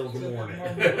happens happens until the till the morning.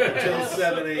 morning. Until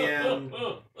 7 a.m.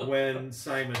 when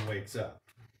Simon wakes up.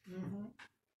 Mm-hmm.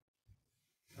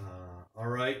 All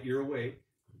right, you're awake.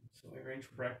 So I arranged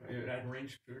for breakfast. I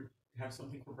arranged to have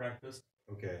something for breakfast.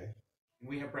 Okay.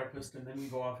 We have breakfast, and then we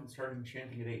go off and start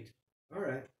enchanting at 8. All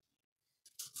right.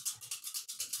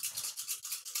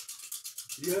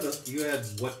 You had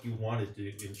what you wanted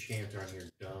to enchant on your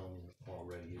dome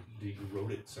already. You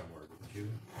wrote it somewhere, didn't you?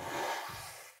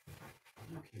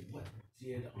 Okay, what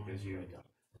did Because I you- write up?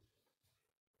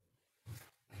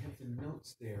 I have the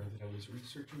notes there that I was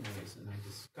researching ways, and I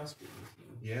discussed it with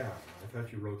you. Yeah, I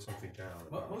thought you wrote something down.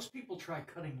 Well, About most people try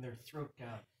cutting their throat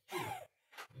down.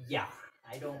 Yeah,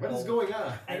 I don't what know. is going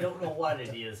on? I don't know what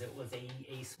it is. It was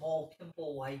a small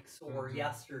pimple-like sore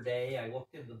yesterday. I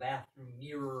looked in the bathroom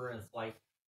mirror and it's like,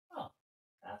 oh,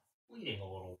 that's bleeding a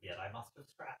little bit. I must have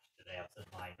scratched it absent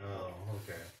mindedly. Oh,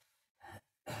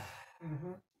 okay.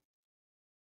 Mm-hmm.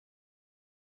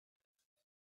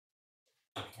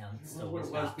 Hence, Well, so what it's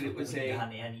it was, not but it was bleed a-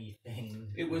 on anything.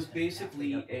 it was and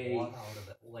basically have to get the a- blood out of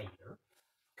it later.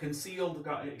 Conceal the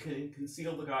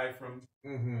guy from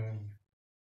Mm-hmm.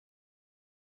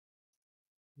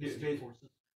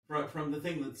 from the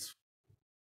thing that's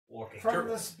Looking. From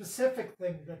the specific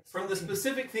thing that's from the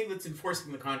specific thing that's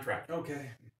enforcing the contract.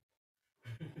 Okay.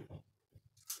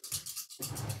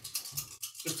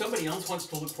 If somebody else wants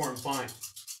to look for him, fine.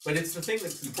 But it's the thing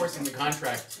that's enforcing the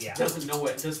contract. Yeah. Doesn't know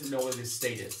what his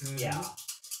state is. Yeah.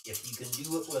 If you can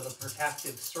do it with a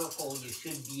protective circle, you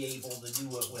should be able to do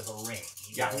it with a ring.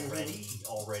 You Yeah.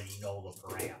 already know the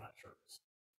parameters.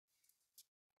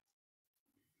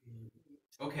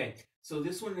 Okay, so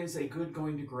this one is a good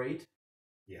going to great,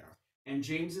 Yeah. and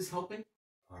James is helping.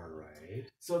 All right.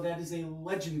 So that is a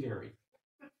legendary.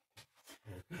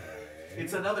 Okay.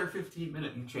 It's another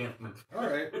 15-minute enchantment. All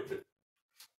right.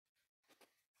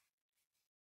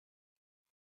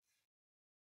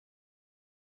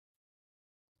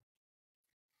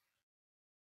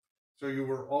 So you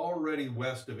were already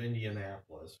west of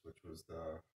Indianapolis, which was the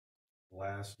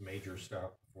last major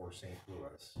stop before St.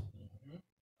 Louis. Mm-hmm.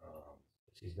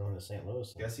 She's going to St.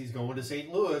 Louis. Guess he's going to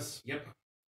St. Louis. Yep.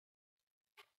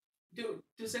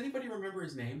 Does anybody remember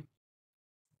his name?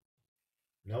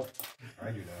 Nope. I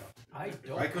do not. I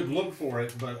don't. I could look for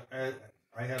it, but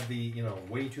I have the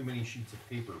way too many sheets of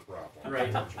paper problem. Right.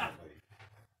 Unfortunately.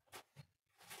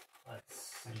 Let's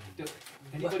see.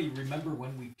 Anybody remember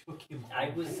when we took him? I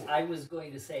on was board?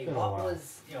 going to say Been a what while.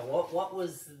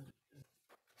 was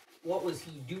what was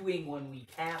he doing when we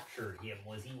captured him?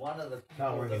 Was he one of the people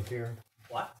Not working that, here.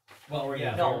 what? Well,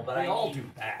 yeah, No, but we I all mean- do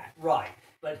that. Right.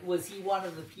 But was he one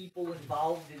of the people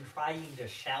involved in trying to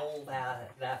shell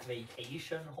that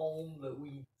vacation home that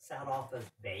we set off as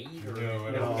bait? Or No,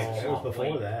 I No, don't think it so. was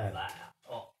before Wait, that.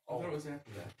 Oh, I thought it was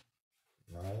after that.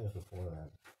 No, it was before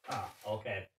that.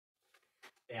 okay.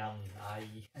 And I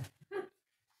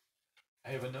I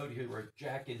have a note here where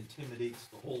Jack intimidates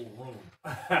the whole room.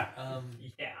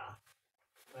 yeah.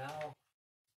 Well,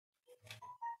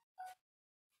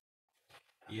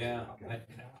 Yeah, right.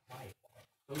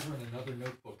 those are in another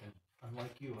notebook, and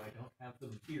unlike you, I don't have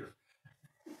them here.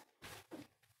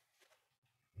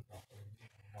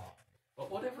 But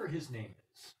whatever his name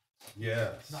is,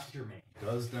 Yes. it's not your name.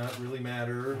 Does not really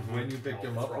matter when you picked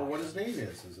him up or what his name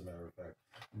is, as a matter of fact.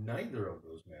 Neither of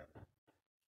those matter.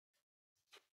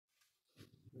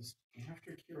 It was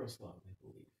after Kiroslav, I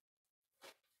believe.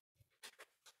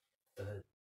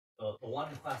 The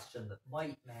one question that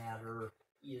might matter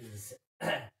is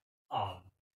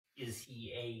is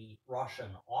he a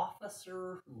Russian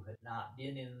officer who had not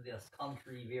been in this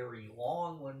country very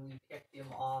long when we picked him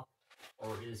up,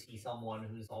 or is he someone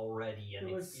who's already an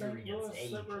It was St. experienced Louis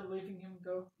agent? that were leaving him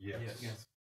go. Yes. Yes.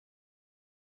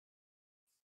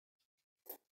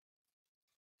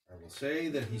 I will say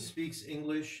that he speaks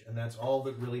English, and that's all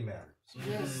that really matters.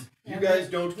 Yes. You and guys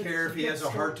it- don't it- care if he it has a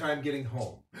gets hard to- time getting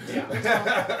home.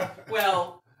 Yeah.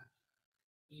 Well,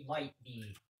 He might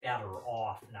be better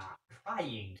off not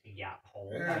trying to get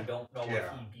home. Yeah. I don't know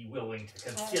Yeah. if he'd be willing to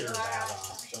consider that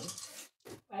option.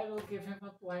 I will give him a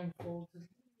blindfold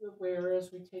to wear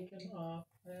as we take him off,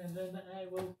 and then I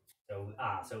will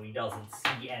So he doesn't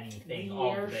see anything The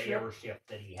of airship. the airship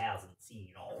that he hasn't seen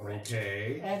already.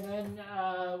 Okay. And then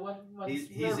once He's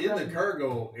we're in the ready-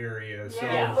 cargo area, so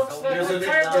Yeah, it looks so like there's, a an,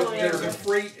 cargo there's a area.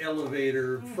 freight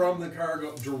elevator from the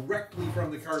cargo, directly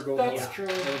from the cargo That's true.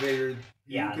 elevator. You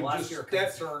Yeah, can unless just you're step,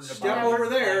 concerned step about over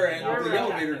there finding and out the the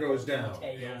elevator technical goes down.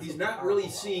 details He's of not the really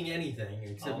cargo. seeing anything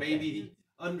except Okay. maybe the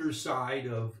underside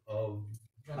of Of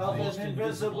Most an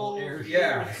invisible airship.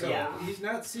 yeah. So Yeah. he's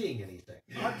not seeing anything.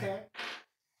 Okay.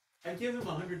 I give him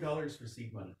 $100 for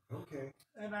seed money. Okay.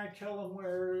 And I tell him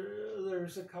where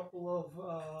there's a couple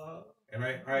of And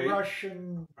I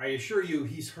Russian, assure you,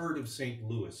 he's heard of St.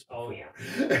 Louis. Oh, yeah.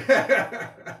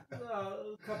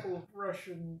 a couple of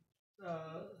Russian,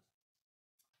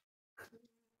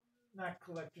 not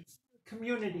collections,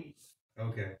 communities,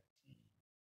 Okay.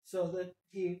 so that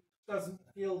he doesn't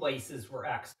feel like. Places where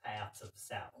expats have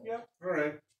settled. Yep. All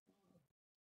right.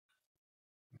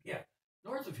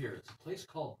 North of here, it's a place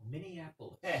called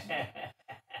Minneapolis. There's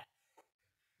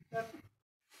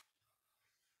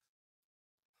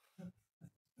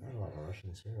a lot of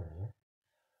Russians here, are there?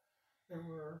 There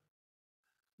were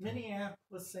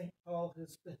Minneapolis, St. Paul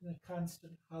has been a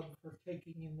constant hub for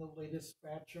taking in the latest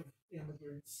batch of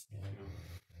immigrants.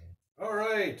 All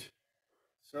right.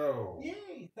 So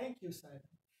Yay! Thank you, Simon.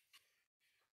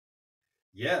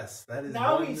 yes, that is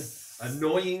Now one we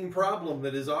annoying problem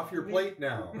that is off your plate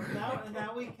now.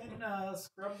 now we can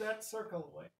scrub that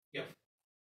circle away.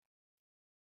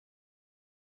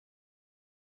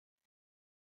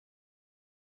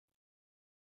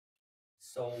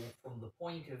 So, from the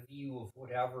point of view of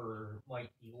whatever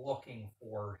might be looking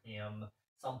for him,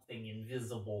 something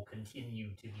invisible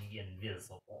continued to be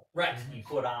invisible. Right. He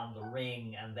put on the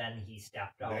ring, and then he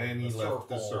stepped out Then of he the left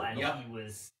the circle, circle. and Yep.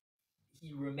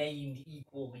 he remained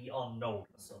equally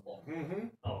unnoticeable. Mm-hmm.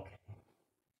 Okay.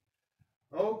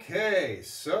 Okay,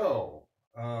 so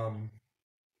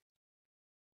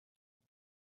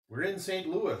we're in St.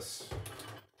 Louis.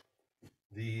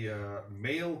 The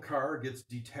mail car gets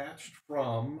detached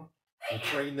from the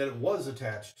train that it was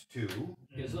attached to,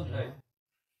 Gesundheit.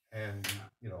 and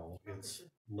it's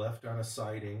left on a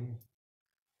siding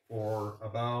for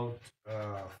about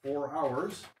 4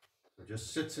 hours. It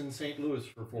just sits in St. Louis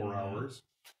for 4 hours.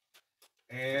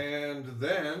 And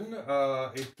then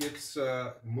it gets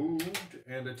moved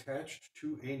and attached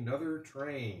to another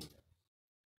train.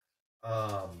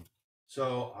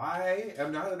 So I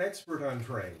am not an expert on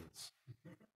trains,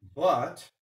 but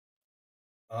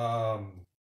I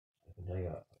can tell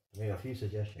you maybe a few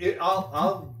suggestions.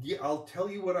 I'll tell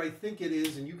you what I think it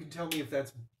is, and you can tell me if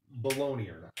that's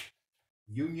baloney or not.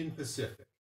 Union Pacific.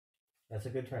 That's a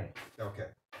good train. Okay.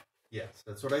 Yes,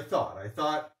 that's what I thought.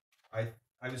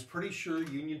 I was pretty sure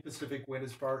Union Pacific went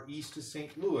as far east as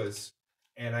St. Louis,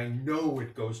 and I know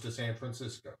it goes to San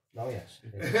Francisco. Oh yes,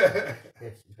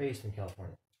 it's based in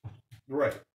California.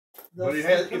 Right. The But it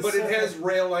has Pacific-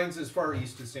 rail lines as far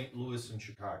east as St. Louis and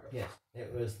Chicago. Yes,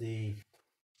 that was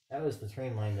the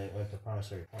train line that went to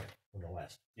Promissory Point from the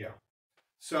west.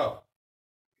 So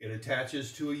it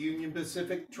attaches to a Union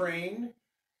Pacific train,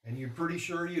 and you're pretty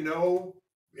sure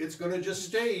it's going to just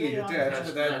stay Stay on attached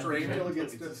to that that train train until it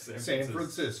gets until to it gets to San San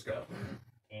Francisco.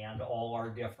 And all our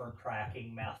different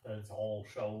tracking methods all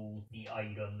show the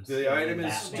items. The in item is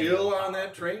that still mail on car.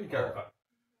 that train car.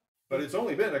 But it's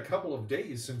only been a couple of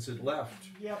days since it left.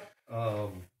 Yep.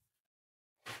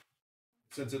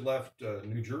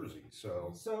 New Jersey.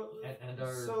 So So And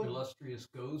our So- illustrious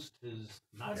ghost is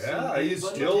not yeah, seen he's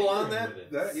anybody still on tinkering that. with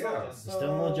it. That yeah.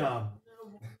 Still on the job.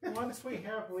 Once we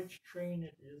have which train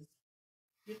it is,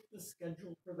 get the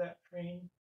schedule for that train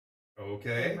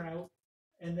Okay. en route,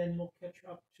 and then we'll catch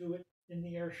up to it in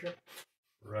the airship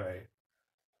Right.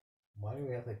 Why do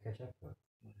we have to catch up to it?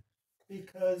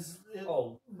 because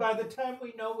Oh, by the time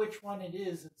we know which one it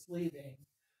is, it's leaving.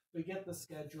 We get the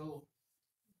schedule.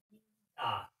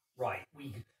 right.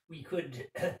 We could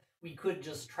we could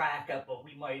just track it, but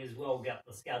we might as well get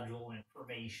the schedule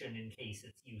information in case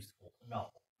it's useful to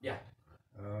know. Yeah.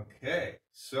 Okay.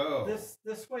 So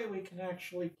This way we can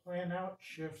actually plan out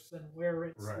shifts and where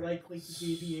it's Right. likely to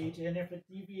deviate, and if it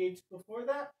deviates before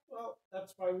that, well,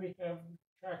 that's why we have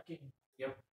tracking.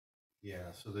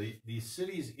 yeah. So the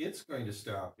cities it's going to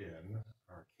stop in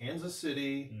are Kansas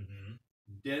City, Mm-hmm.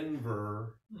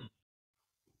 Denver,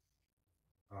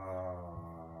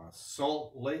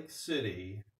 Salt Lake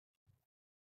City,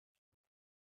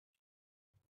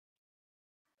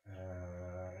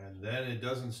 and then it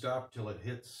doesn't stop till it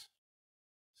hits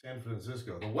San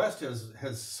Francisco. The West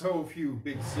has so few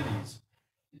big cities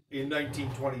in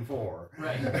 1924.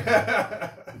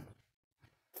 Right.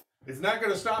 It's not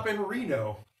going to stop in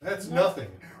Reno. That's nothing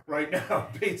right now,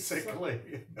 basically.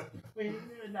 We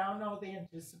now know the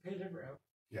anticipated route.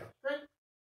 Yeah. Great.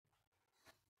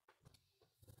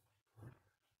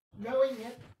 Knowing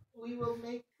it, we will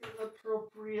make the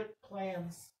appropriate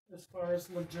plans as far as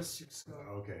logistics go.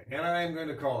 Okay, and I'm going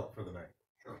to call it for the night.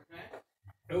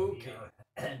 Okay.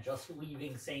 And just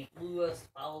leaving St. Louis,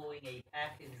 following a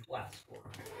package westward.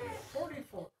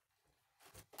 44.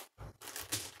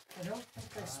 I don't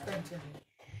think I spent any.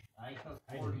 I took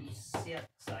 46.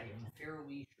 I am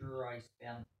fairly sure I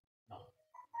spent none.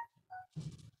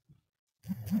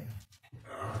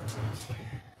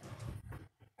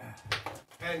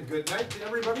 And good night to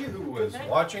everybody who was Good night.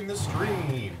 watching the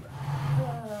stream.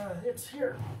 It's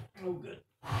here. Oh, good.